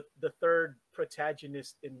 the third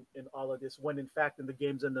protagonist in all of this, when in fact in the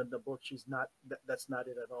games and in the book she's not. That's not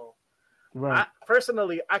it at all. Right.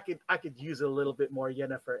 Personally, I could use a little bit more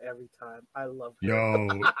Yennefer every time. I love her. Yo,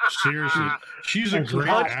 seriously, she's a great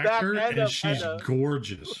actor and she's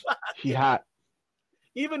gorgeous. She's hot.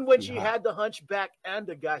 Even when she had the hunchback and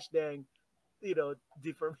the gosh dang,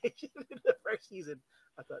 deformation in the first season,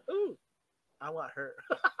 I thought, ooh, I want her.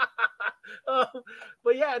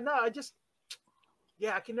 But yeah, no, I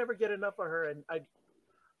can never get enough of her. And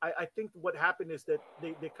I think what happened is that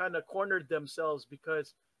they kind of cornered themselves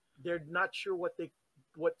because they're not sure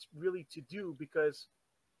what's really to do because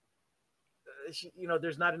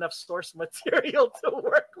there's not enough source material to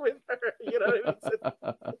work with her. You know what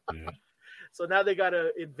I mean? So now they got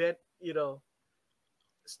to invent,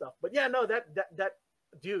 stuff. But yeah, no, that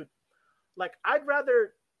dude, like, I'd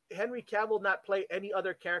rather Henry Cavill not play any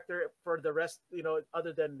other character for the rest,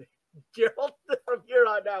 other than Geralt from here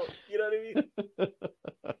on out. You know what I mean?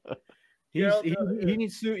 He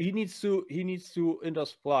needs to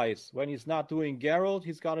intersplice. When he's not doing Geralt,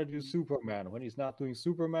 he's got to do Superman. When he's not doing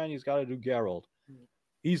Superman, he's got to do Geralt.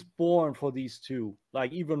 He's born for these two,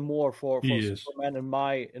 like even more for Superman in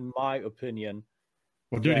my opinion.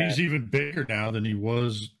 Well, dude, he's even bigger now than he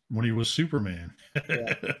was when he was Superman.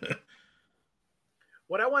 Yeah.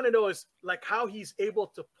 What I want to know is like how he's able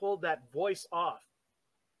to pull that voice off,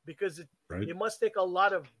 because it must take a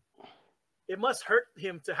lot of. It must hurt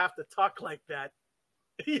him to have to talk like that.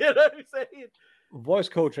 You know what I'm saying? Voice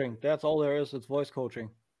coaching. That's all there is. It's voice coaching.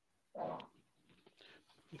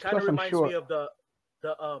 He kind of reminds me of the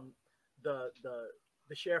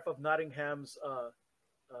sheriff of Nottingham's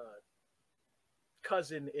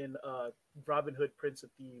cousin in Robin Hood, Prince of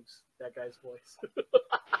Thieves. That guy's voice.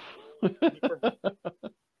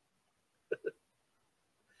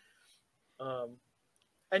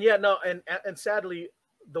 And sadly,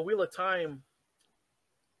 the Wheel of Time.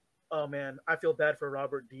 Oh man, I feel bad for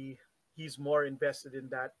Robert D. He's more invested in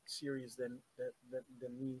that series than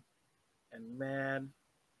me. And man,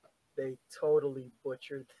 they totally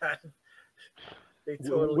butchered that.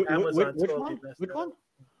 Amazon totally messed up. Which one?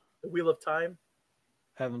 The Wheel of Time.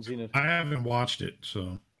 Haven't seen it. I haven't watched it,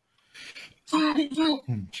 so.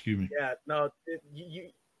 Excuse me. Yeah, no,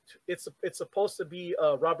 it's supposed to be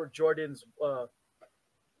Robert Jordan's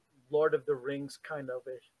Lord of the Rings kind of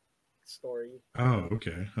a story. Oh,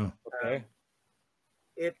 okay. Oh. Okay.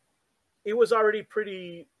 It was already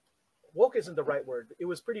pretty woke isn't the right word. It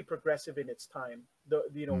was pretty progressive in its time.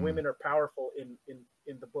 Women are powerful in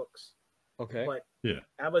the books. Okay. But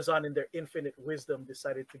Amazon, in their infinite wisdom,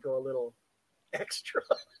 decided to go a little extra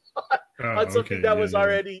on something that was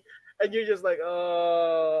already, and you're just like,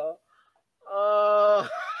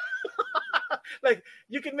 like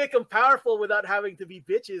you can make them powerful without having to be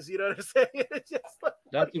bitches. You know what I'm saying? It's just like,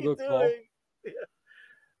 that's a good call.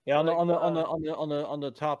 Yeah, on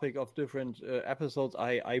the topic of different episodes,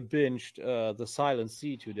 I binged The Silent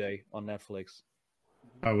Sea today on Netflix.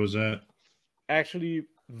 How was that? Actually,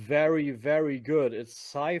 very, very good. It's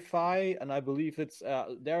sci-fi, and I believe it's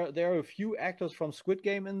there are a few actors from Squid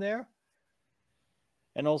Game in there,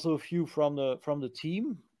 and also a few from the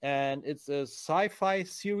team. And it's a sci-fi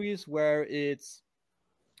series where it's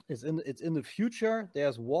in the future.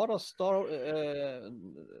 There's water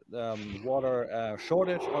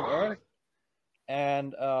shortage on Earth,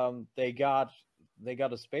 and they got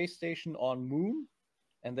a space station on Moon,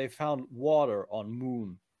 and they found water on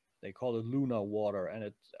Moon. They call it lunar water,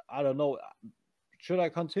 and I don't know. Should I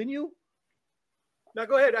continue? Now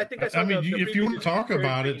go ahead. I think I saw. If you want to talk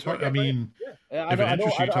about it, if it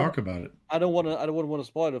interests you, talk about it. I don't want to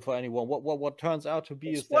spoil it for anyone. What turns out to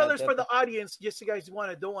be spoilers for the audience. Just you guys don't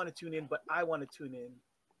want to tune in, but I want to tune in.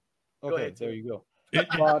 Okay, ahead, there you go.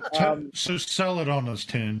 So sell it on us,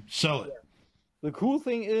 Tim. Sell it. The cool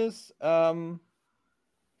thing is,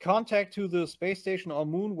 contact to the space station on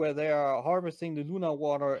Moon, where they are harvesting the lunar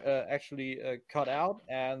water, actually cut out,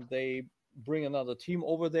 and they bring another team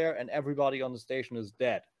over there, and everybody on the station is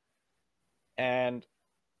dead. And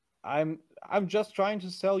I'm just trying to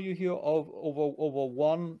sell you here over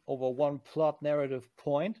one plot narrative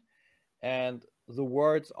point, and the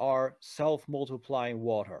words are self-multiplying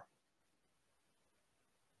water.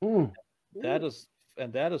 That is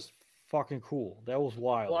fucking cool. That was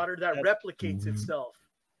wild. Water that replicates itself.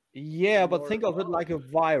 Yeah, but think of it like a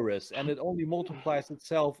virus, and it only multiplies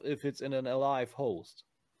itself if it's in an alive host.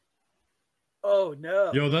 Oh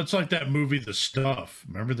no! Yo, that's like that movie, The Stuff.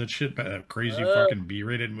 Remember that shit? That crazy fucking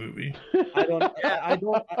B-rated movie. I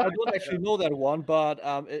don't actually know that one, but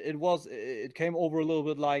it came over a little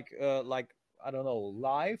bit like I don't know,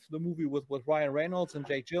 Live, the movie with Ryan Reynolds and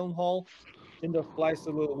Jake Gyllenhaal, interspliced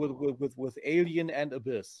a little with Alien and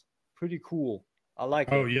Abyss. Pretty cool. I like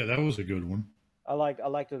it. Oh yeah, that was a good one. I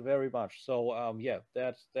liked it very much. So yeah,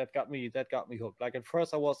 that got me hooked. Like at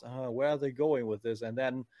first I was, where are they going with this? And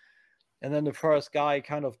then the first guy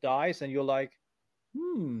kind of dies, and you're like,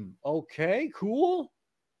 okay, cool.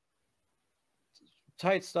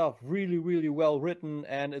 Tight stuff, really, really well written,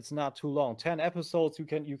 and it's not too long. 10 episodes, you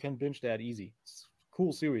can binge that easy. It's a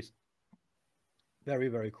cool series. Very,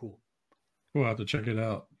 very cool. We'll have to check it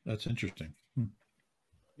out. That's interesting.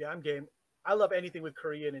 Yeah, I'm game. I love anything with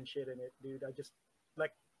Korean and shit in it, dude. I just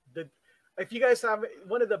like if you guys have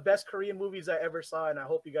one of the best Korean movies I ever saw, and I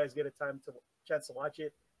hope you guys get a chance to watch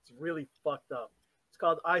it. It's really fucked up. It's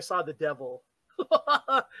called I Saw the Devil.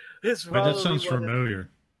 That sounds familiar.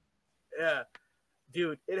 Yeah.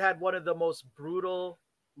 Dude, it had one of the most brutal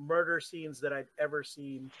murder scenes that I've ever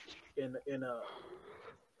seen in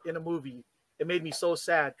a movie. It made me so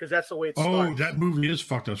sad because that's the way it starts. Oh, that movie is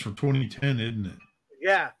fucked up. It's from 2010, isn't it?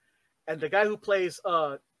 Yeah. And the guy who plays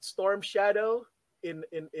Storm Shadow in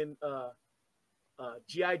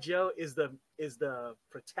G.I. Joe is the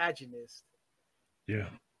protagonist. Yeah.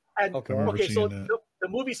 And okay, so the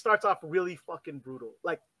movie starts off really fucking brutal.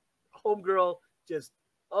 Like homegirl just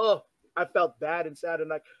I felt bad and sad, and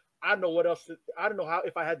like I don't know what else. I don't know how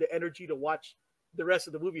if I had the energy to watch the rest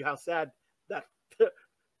of the movie. How sad that,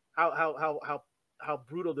 how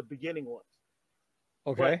brutal the beginning was.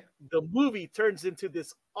 Okay. But the movie turns into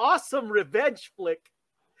this awesome revenge flick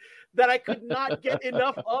that I could not get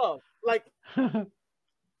enough of. Like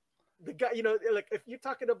the guy, like if you're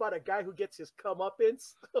talking about a guy who gets his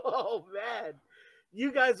comeuppance, oh man,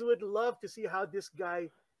 you guys would love to see how this guy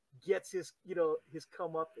gets his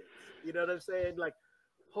comeuppance. You know what I'm saying? Like,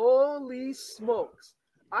 holy smokes.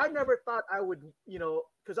 I never thought I would,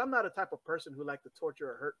 because I'm not a type of person who like to torture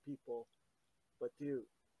or hurt people. But dude,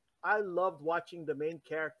 I loved watching the main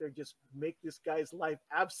character just make this guy's life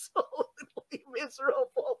absolutely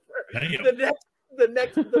miserable for the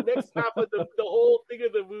next half of the whole thing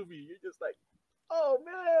of the movie. You're just like, oh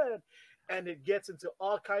man. And it gets into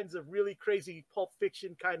all kinds of really crazy Pulp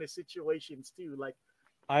Fiction kind of situations too. Like,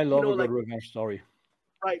 I love a good revenge story.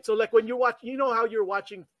 Right. So like when you're watching, how you're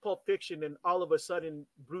watching Pulp Fiction and all of a sudden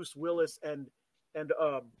Bruce Willis and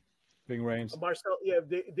Ving Rhames, Marcel,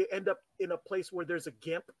 they end up in a place where there's a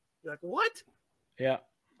gimp. You're like, what? Yeah.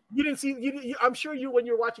 You didn't see. I'm sure when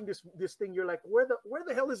you're watching this thing, you're like, where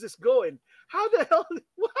the hell is this going? How the hell?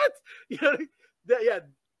 What?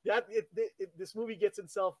 This movie gets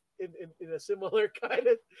itself in a similar kind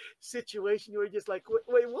of situation where you're just like,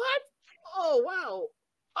 wait, what? Oh wow.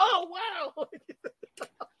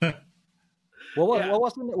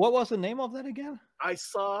 What was the name of that again? I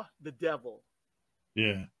Saw the Devil.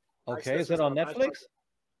 Yeah. Okay, is it on Netflix?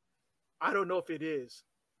 I don't know if it is.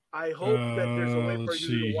 I hope that there's a way for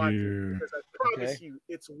you to watch it, because I promise you,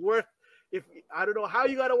 it's worth. I don't know how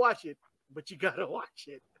you got to watch it, but you got to watch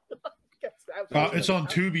it. It's on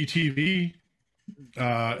Tubi TV.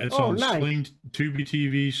 It's on Sling, Tubi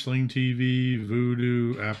TV, Sling TV,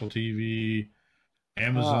 Vudu, Apple TV,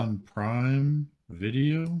 Amazon Prime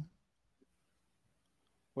Video.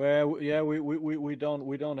 Well, yeah, we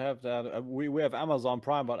don't have that. We have Amazon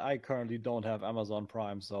Prime, but I currently don't have Amazon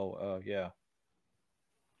Prime, so yeah.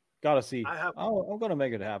 Gotta see. I'm gonna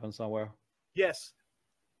make it happen somewhere. Yes.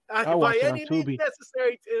 By any means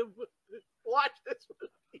necessary to watch this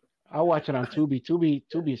movie. I'll watch it on Tubi.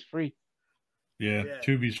 Tubi is free. Yeah,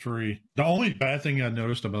 Tubi's free. The only bad thing I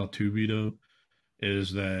noticed about Tubi though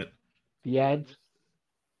is that the ads.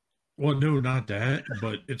 Well, no, not that,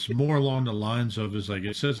 but it's more along the lines of is like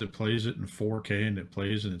it says it plays it in 4K and it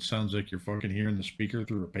plays and it sounds like you're fucking hearing the speaker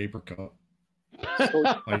through a paper cup.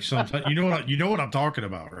 Like sometimes you know what I'm talking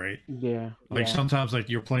about, right? Yeah. Like sometimes like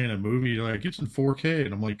you're playing a movie, you're like it's in 4K,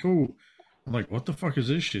 and I'm like, cool. I'm like, what the fuck is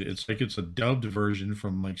this shit? It's like it's a dubbed version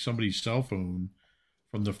from like somebody's cell phone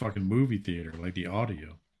from the fucking movie theater, like the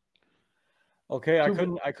audio. Okay,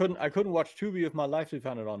 I couldn't watch Tubi if my life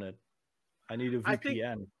depended on it. I need a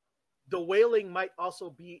VPN. The wailing might also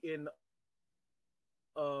be in.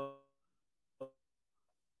 Oh,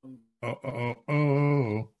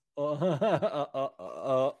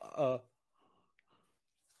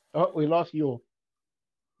 we lost you.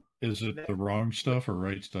 Is it the wrong stuff or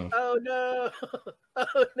right stuff? Oh no!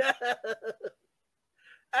 Oh no!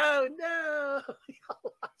 Oh no!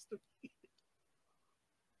 Y'all lost me.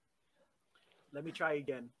 Let me try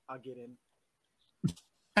again. I'll get in.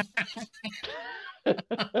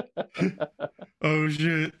 Oh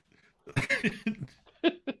shit.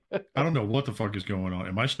 I don't know what the fuck is going on.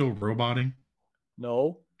 Am I still roboting?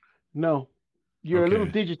 No. You're a little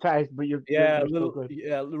digitized, but you're a little good.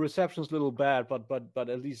 Yeah, the reception's a little bad, but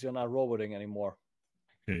at least you're not roboting anymore.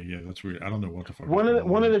 Okay, yeah, that's weird. I don't know what the fuck. One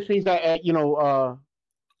of the things that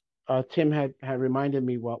Tim had reminded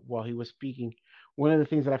me while he was speaking. One of the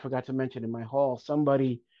things that I forgot to mention in my hall,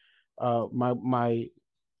 somebody, my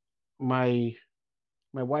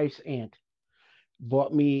wife's aunt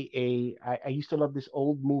bought me I used to love this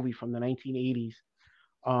old movie from the 1980s.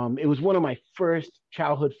 It was one of my first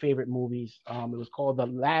childhood favorite movies. It was called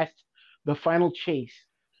The Final Chase,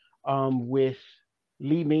 with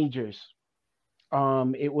Lee Majors.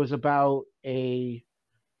 It was about a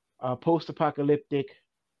post-apocalyptic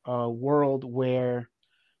world where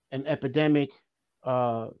an epidemic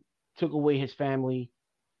took away his family,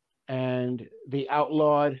 and they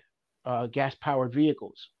outlawed gas-powered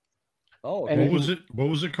vehicles. Oh, okay. What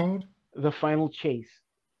was it called? The Final Chase.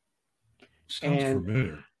 Sounds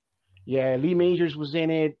familiar. Yeah, Lee Majors was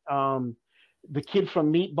in it. The kid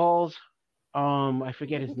from Meatballs, I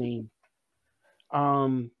forget his name.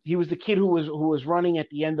 He was the kid who was running at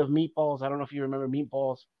the end of Meatballs. I don't know if you remember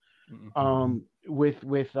Meatballs. With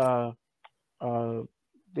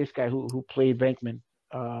this guy who played Venkman.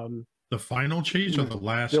 The Final Chase or the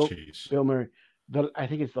Last Chase? Bill Murray. I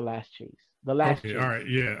think it's the Last Chase. The Last Chase. All right,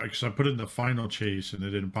 yeah, because I put in the Final Chase and it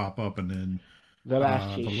didn't pop up, and then the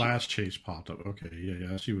Last Chase. The Last Chase popped up. Okay,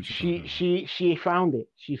 yeah, I see what you're talking about. She found it.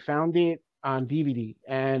 She found it on DVD,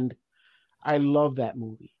 and I love that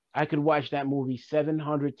movie. I could watch that movie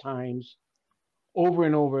 700 times, over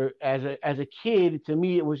and over. As a kid, to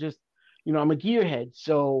me, it was just, I'm a gearhead,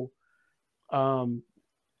 so, at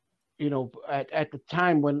the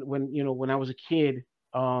time when I was a kid,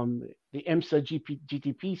 the IMSA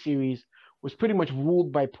GTP series was pretty much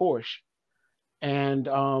ruled by Porsche, and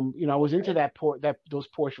I was into those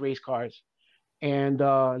Porsche race cars, and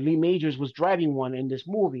Lee Majors was driving one in this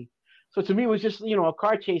movie. So to me, it was just a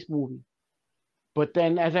car chase movie. But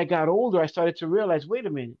then as I got older, I started to realize, wait a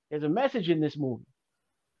minute, there's a message in this movie,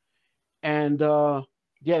 and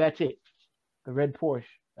that's it, the red Porsche,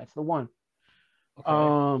 that's the one.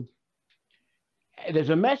 Okay. There's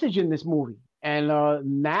a message in this movie. And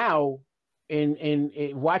now,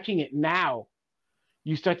 in watching it now,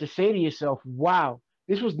 you start to say to yourself, wow,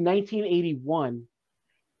 this was 1981,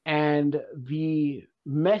 and the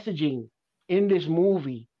messaging in this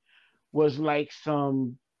movie was like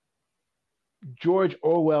some George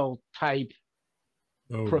Orwell type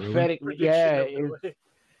prophetic. Really? Yeah,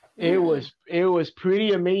 it was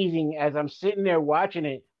pretty amazing. As I'm sitting there watching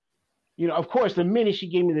it, of course, the minute she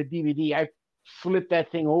gave me the DVD, I flipped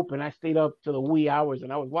that thing open. I stayed up to the wee hours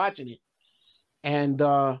and I was watching it. And,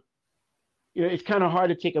 it's kind of hard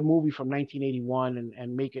to take a movie from 1981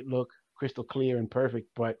 and make it look crystal clear and perfect,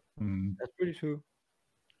 but that's pretty true.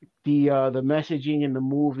 The messaging in the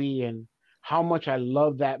movie and how much I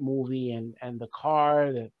love that movie and the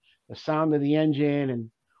car, the sound of the engine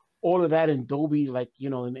and all of that in Dolby, like,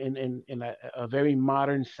 in a very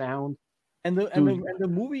modern sound. And the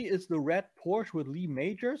movie is the red Porsche with Lee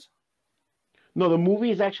Majors? No, the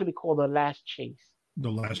movie is actually called The Last Chase. The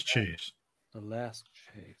Last Chase. The Last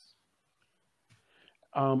Chase.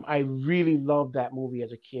 I really loved that movie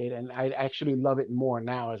as a kid, and I actually love it more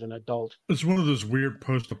now as an adult. It's one of those weird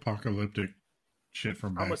post-apocalyptic shit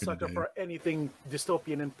from back in the day. I'm a sucker for anything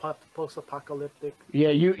dystopian and post-apocalyptic. Yeah,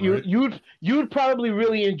 you'd probably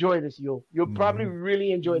really enjoy this. You'll probably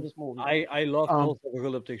really enjoy this movie. I love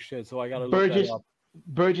post-apocalyptic shit, so I gotta look that up.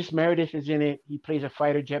 Burgess Meredith is in it. He plays a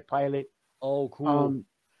fighter jet pilot. Oh, cool.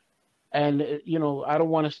 And I don't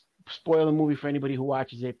want to spoil the movie for anybody who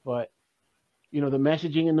watches it, but the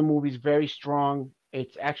messaging in the movie is very strong.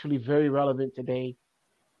 It's actually very relevant today.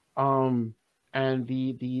 And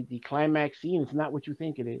the climax scene, it's not what you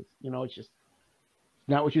think it is. It's just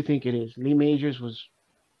not what you think it is. Lee Majors was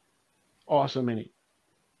awesome in it.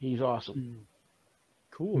 He's awesome.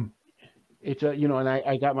 Cool. It's and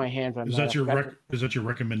I got my hands on that. Is that your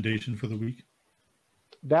recommendation for the week?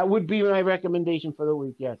 That would be my recommendation for the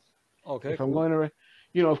week. Yes. Okay. If I'm going to,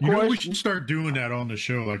 of course, we should start doing that on the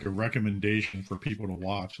show, like a recommendation for people to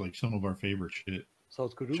watch, like some of our favorite shit.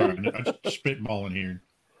 Sounds good. I'm just spitballing here.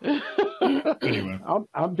 Anyway,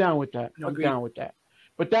 I'm down with that. I'm down with that.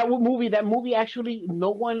 But that movie actually, no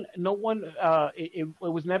one. It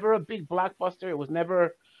was never a big blockbuster. It was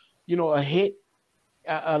never, a hit.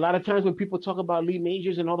 A lot of times when people talk about Lee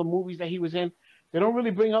Majors and all the movies that he was in, they don't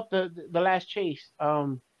really bring up the Last Chase.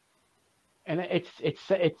 And it's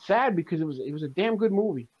sad because it was a damn good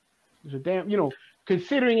movie. It was a damn,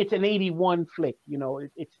 considering it's an 81 flick,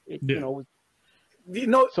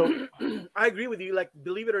 So I agree with you. Like,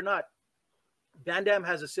 believe it or not, Van Damme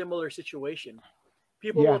has a similar situation.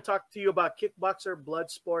 People will talk to you about Kickboxer,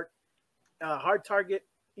 Bloodsport, Hard Target,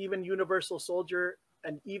 even Universal Soldier,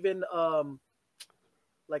 and even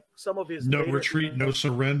like some of his No Retreat, No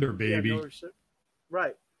Surrender, baby. Yeah,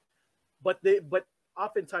 right. But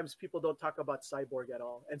oftentimes people don't talk about Cyborg at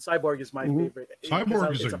all, and Cyborg is my favorite.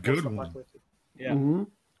 Cyborg is a good one. Yeah.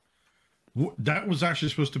 Mm-hmm. That was actually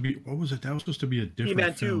supposed to be. What was it? That was supposed to be a different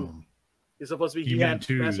He-Man film. 2. It's supposed to be He-Man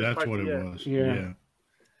 2. That's what it was. Yeah.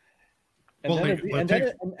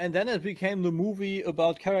 And, then it became the movie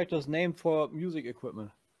about characters named for music equipment.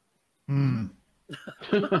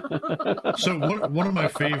 So one of my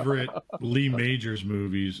favorite Lee Majors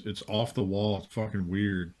movies, it's off the wall, it's fucking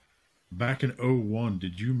weird. Back in 2001,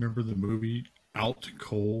 did you remember the movie Out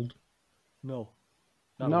Cold? No.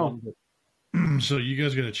 So you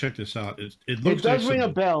guys got to check this out. It does ring a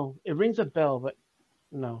bell. It rings a bell, but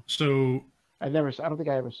no. So I don't think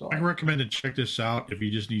I ever saw it. I recommend to check this out if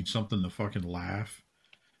you just need something to fucking laugh.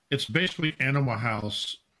 It's basically Animal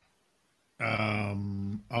House up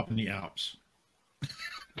in the Alps.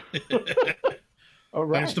 All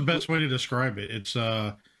right. That's the best way to describe it. It's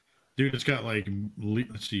dude, it's got like,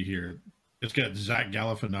 let's see here. It's got Zach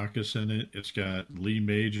Galifianakis in it. It's got Lee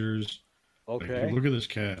Majors. Okay. Like, look at this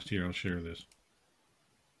cast here. I'll share this.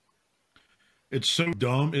 It's so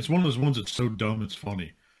dumb. It's one of those ones that's so dumb it's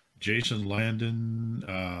funny. Jason Landon.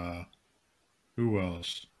 Who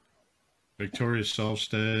else? Victoria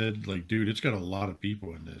Selfstead. Like, dude, it's got a lot of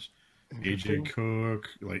people in this. AJ Cook.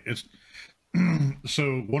 Like, it's...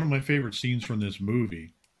 So, one of my favorite scenes from this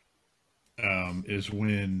movie is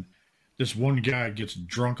when this one guy gets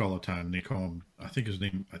drunk all the time. And they call him... I think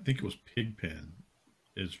it was Pigpen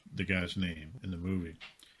is the guy's name in the movie.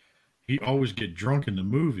 He always get drunk in the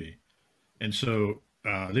movie. And so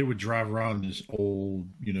they would drive around in this old,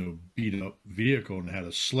 beat up vehicle and had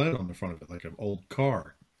a sled on the front of it, like an old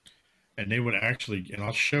car. And they would actually, and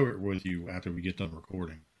I'll show it with you after we get done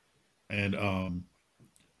recording. And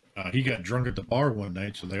he got drunk at the bar one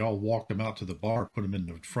night, so they all walked him out to the bar, put him in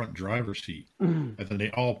the front driver's seat. And then they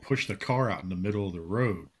all pushed the car out in the middle of the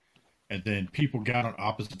road. And then people got on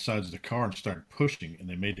opposite sides of the car and started pushing, and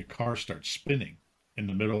they made the car start spinning in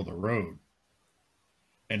the middle of the road.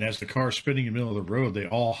 And as the car's spinning in the middle of the road, they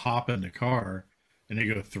all hop in the car, and they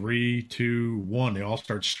go 3, 2, 1. They all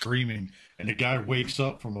start screaming, and the guy wakes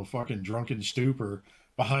up from a fucking drunken stupor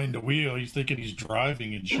behind the wheel. He's thinking he's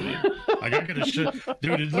driving and shit. Like, I gotta shit,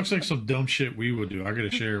 dude. It looks like some dumb shit we would do. I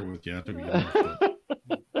gotta share it with you after we get off.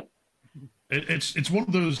 It's one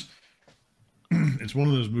of those. It's one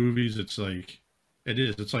of those movies. It's like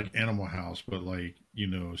It's like Animal House, but like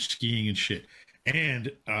skiing and shit.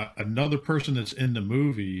 And another person that's in the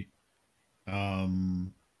movie.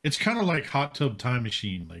 It's kind of like Hot Tub Time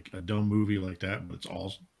Machine, like a dumb movie like that, but it's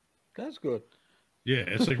awesome. That's good. Yeah,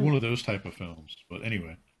 it's like one of those type of films. But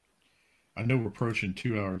anyway, I know we're approaching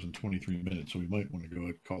 2 hours and 23 minutes, so we might want to go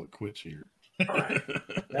ahead and call it quits here.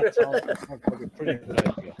 That sounds like a pretty good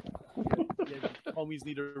idea. Yeah, homies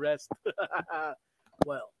need a rest.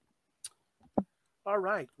 Well, all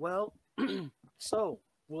right. Well, So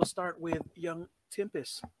we'll start with young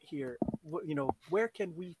Timpus here. Where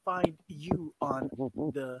can we find you on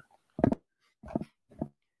the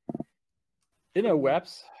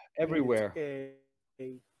interwebs? Everywhere.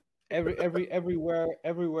 Everywhere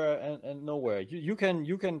and nowhere. You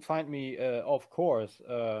can find me, of course,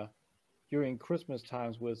 during Christmas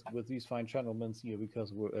times with these fine gentlemen here,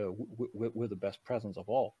 because we're the best presents of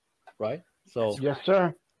all, right? So yes,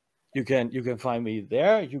 sir. You can find me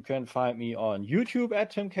there. You can find me on YouTube at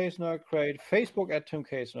Tim K's Nerd Crate, Facebook at Tim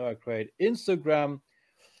K's Nerd Crate, Instagram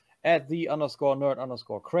at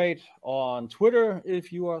 @the_nerd_crate, on Twitter,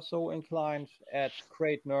 if you are so inclined, at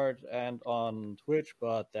Crate Nerd, and on Twitch,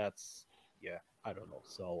 but that's, I don't know.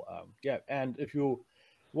 So, and if you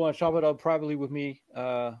want to shop it out privately with me,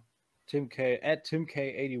 Tim K at Tim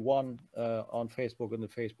K81 on Facebook, in the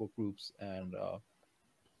Facebook groups, and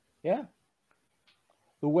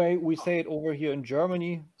the way we say it over here in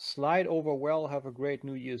Germany, slide over well, have a great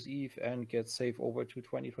New Year's Eve, and get safe over to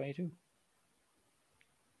 2022.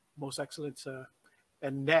 Most excellent, sir.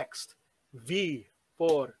 And next, V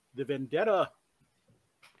for the Vendetta.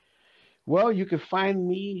 Well, you can find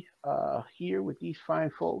me here with these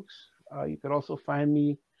fine folks. You can also find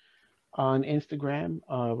me on Instagram,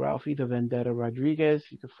 Ralphie the Vendetta Rodriguez.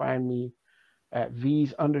 You can find me at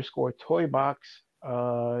V's_Toybox.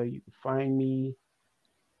 You can find me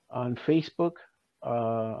on Facebook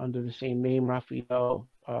under the same name, Rafael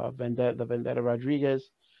the Vendetta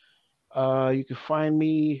Rodriguez. You can find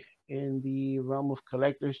me in the realm of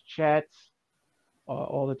collectors chats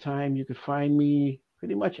all the time. You can find me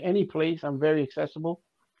pretty much any place. I'm very accessible.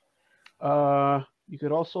 You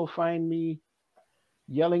could also find me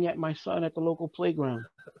yelling at my son at the local playground.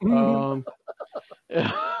 Don't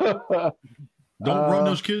run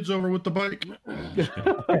those kids over with the bike.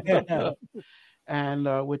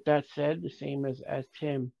 And with that said, the same as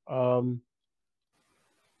Tim,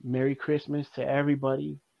 Merry Christmas to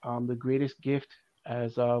everybody. The greatest gift,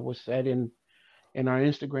 as was said in our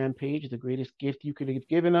Instagram page, the greatest gift you could have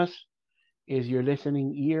given us is your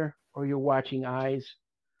listening ear or your watching eyes.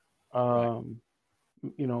 We're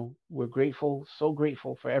grateful, so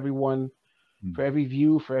grateful for everyone, for every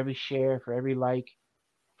view, for every share, for every like,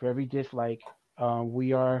 for every dislike.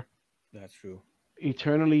 We are That's true.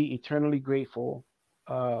 eternally grateful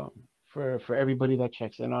for everybody that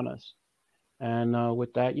checks in on us. And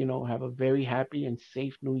with that, have a very happy and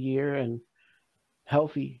safe New Year, and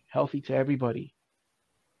healthy to everybody.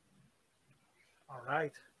 All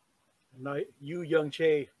right. Now, you, young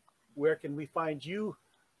Che, where can we find you?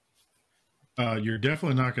 You're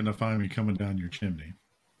definitely not going to find me coming down your chimney.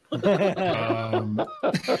 Because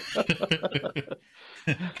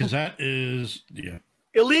that is,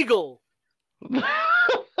 illegal.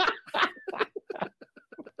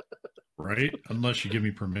 Right? Unless you give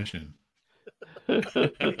me permission. I'd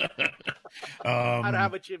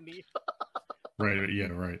have a chimney. Right. Yeah.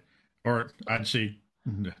 Right. Or I'd say,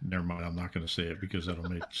 never mind. I'm not going to say it because that'll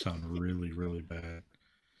make it sound really, really bad.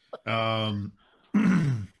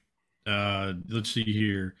 Let's see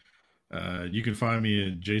here. You can find me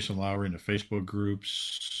at Jason Lowry in the Facebook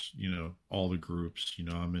groups, all the groups.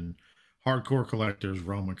 I'm in Hardcore Collectors,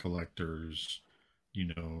 Roma Collectors,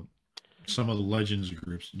 some of the Legends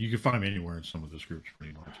groups. You can find me anywhere in some of those groups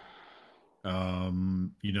pretty much.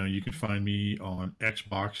 You can find me on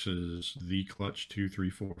Xboxes, The Clutch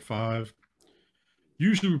 2345.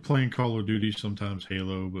 Usually we're playing Call of Duty, sometimes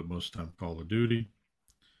Halo, but most of the time Call of Duty.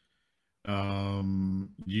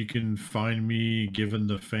 You can find me giving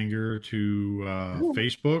the finger to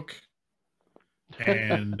Facebook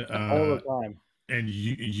and all the time, and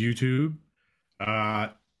YouTube.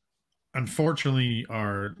 Unfortunately,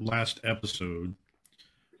 our last episode,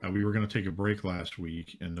 we were going to take a break last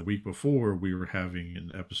week, and the week before we were having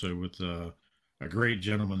an episode with a great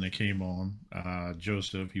gentleman that came on,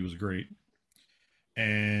 Joseph. He was great,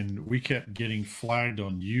 and we kept getting flagged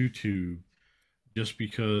on YouTube just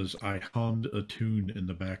because I hummed a tune in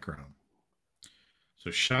the background.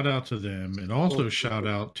 So shout out to them, and also shout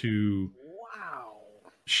out to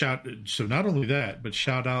so not only that, but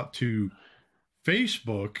shout out to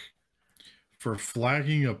Facebook for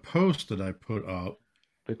flagging a post that I put up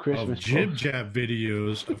of jib jab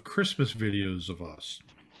videos of Christmas videos of us.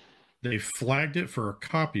 They flagged it for a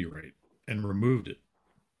copyright and removed it.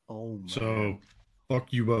 Oh man. So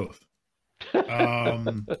fuck you both.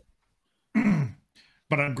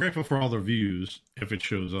 But I'm grateful for all the views if it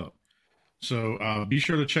shows up. So be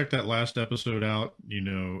sure to check that last episode out.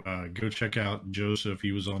 Go check out Joseph.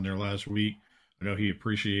 He was on there last week. I know he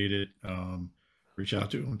appreciated it. Reach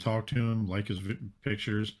out to him, talk to him, like his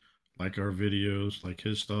pictures, like our videos, like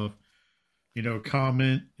his stuff.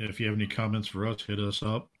 comment. If you have any comments for us, hit us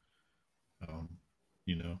up.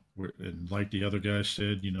 And like the other guy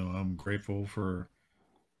said, I'm grateful for,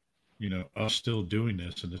 us still doing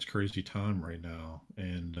this in this crazy time right now.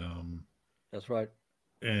 And, That's right.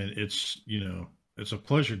 and it's a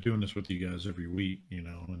pleasure doing this with you guys every week,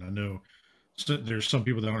 and I know there's some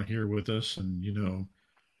people that aren't here with us and,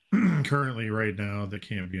 currently right now that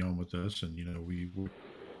can't be on with us. And,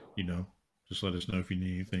 just let us know if you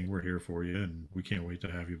need anything. We're here for you, and we can't wait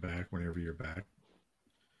to have you back whenever you're back.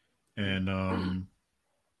 And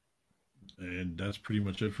that's pretty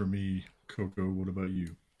much it for me. Coco, what about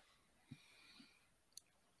you?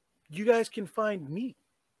 You guys can find me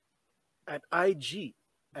at IG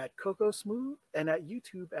at Coco Smooth and at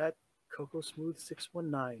YouTube at Coco Smooth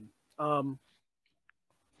 619.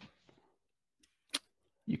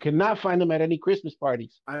 You cannot find them at any Christmas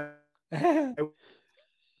parties. I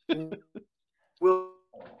will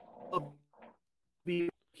be.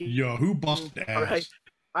 Yo, who busted ass? All right.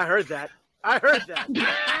 I heard that.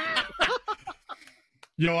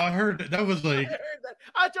 Yo, I heard that was like. I heard that.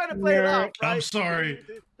 I'm trying to play it off. Right? I'm sorry.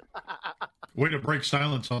 Way to break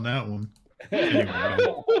silence on that one. Anyway.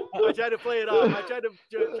 I tried to play it off. I tried to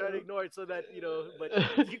ignore it so that but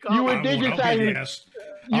you were digitizing.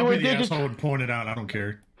 I'll be the asshole and point it out. I don't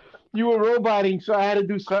care. You were roboting, so I had to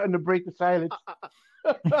do something to break the silence.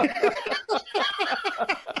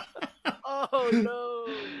 Oh no!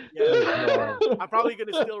 Yeah, I'm probably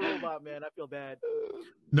gonna steal robot, man. I feel bad.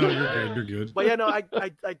 No, you're good. You're good. But yeah, no,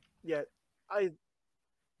 I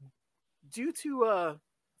due to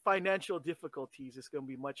financial difficulties, it's gonna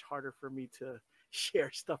be much harder for me to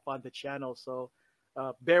share stuff on the channel. So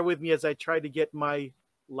bear with me as I try to get my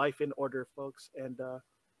life in order, folks. And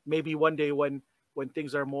maybe one day when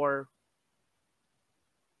things are more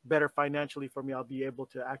better financially for me, I'll be able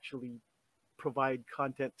to actually provide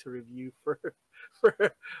content to review for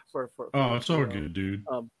oh, it's all good, dude.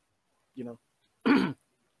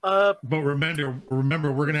 But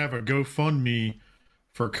remember, we're gonna have a GoFundMe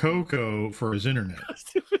for Coco for his internet.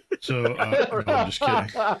 So no, I'm just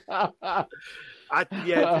kidding.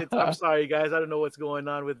 I'm sorry, guys. I don't know what's going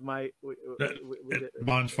on with my.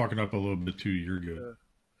 Mine's fucking up a little bit too. You're good.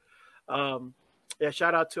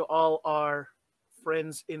 Shout out to all our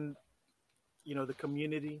friends in, the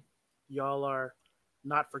community. Y'all are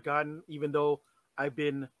not forgotten, even though I've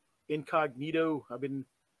been incognito. I've been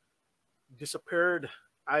disappeared.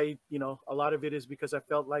 A lot of it is because I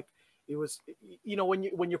felt like it was, when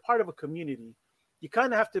you're part of a community, you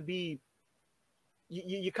kind of have to be,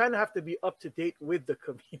 you kind of have to be up to date with the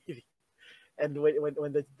community. And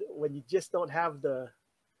when you just don't have the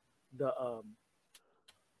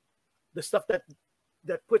stuff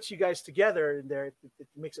that puts you guys together in there, it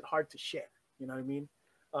makes it hard to share. You know what I mean?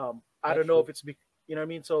 I don't know if it's, you know what I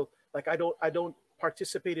mean? So like, I don't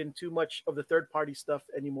participate in too much of the third party stuff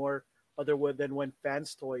anymore, other than when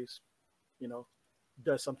Fans Toys,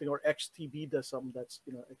 does something, or XTB does something that's,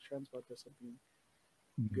 X-Transport does something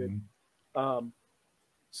good.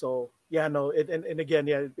 So yeah, no, and again,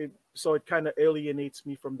 yeah, so it kind of alienates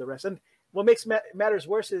me from the rest. And what makes matters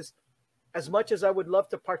worse is, as much as I would love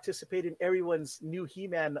to participate in everyone's new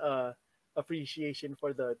He-Man appreciation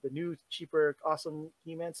for the new, cheaper, awesome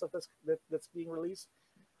He-Man stuff that's being released,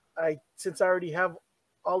 since I already have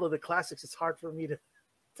all of the classics, it's hard for me to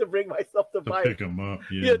bring myself to buy pick them up.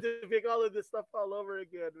 Yeah, to pick all of this stuff all over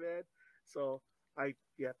again, man. So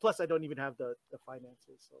plus I don't even have the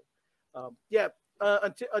finances. So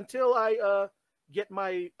until I get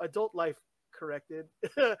my adult life corrected,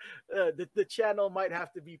 the channel might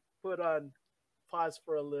have to be put on pause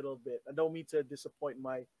for a little bit. I don't mean to disappoint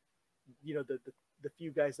my, the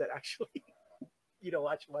few guys that actually,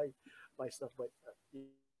 watch my stuff. But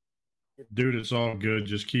dude, it's all good.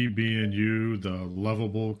 Just keep being you, the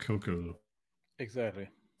lovable Coco. Exactly.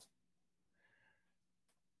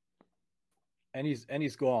 And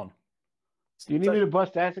he's gone. Do you need me to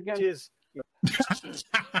bust ass again?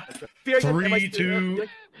 3, 2.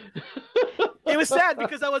 It was sad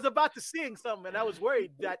because I was about to sing something, and I was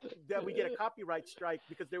worried that we get a copyright strike,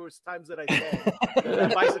 because there was times that I said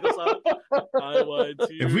that bicycle song.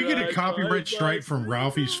 If we get a copyright strike from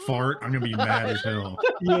Ralphie's fart, I'm gonna be mad as hell.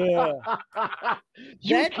 Yeah,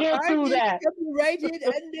 you can't do that.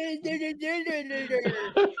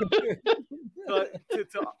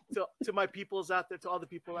 To my peoples out there, to all the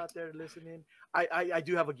people out there listening, I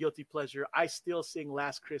do have a guilty pleasure. I still sing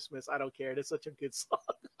 "Last Christmas." I don't care. It's such a good song.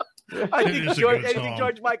 I think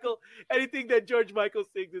anything that George Michael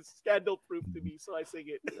sings is scandal proof to me, so I sing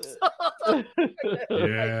it.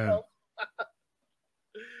 Yeah.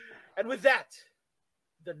 And with that,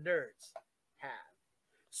 the nerds have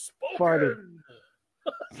Spoken.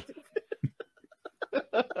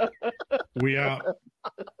 We out.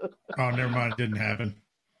 Oh, never mind. It didn't happen.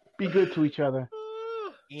 Be good to each other.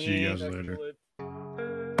 See you guys later. Excellent.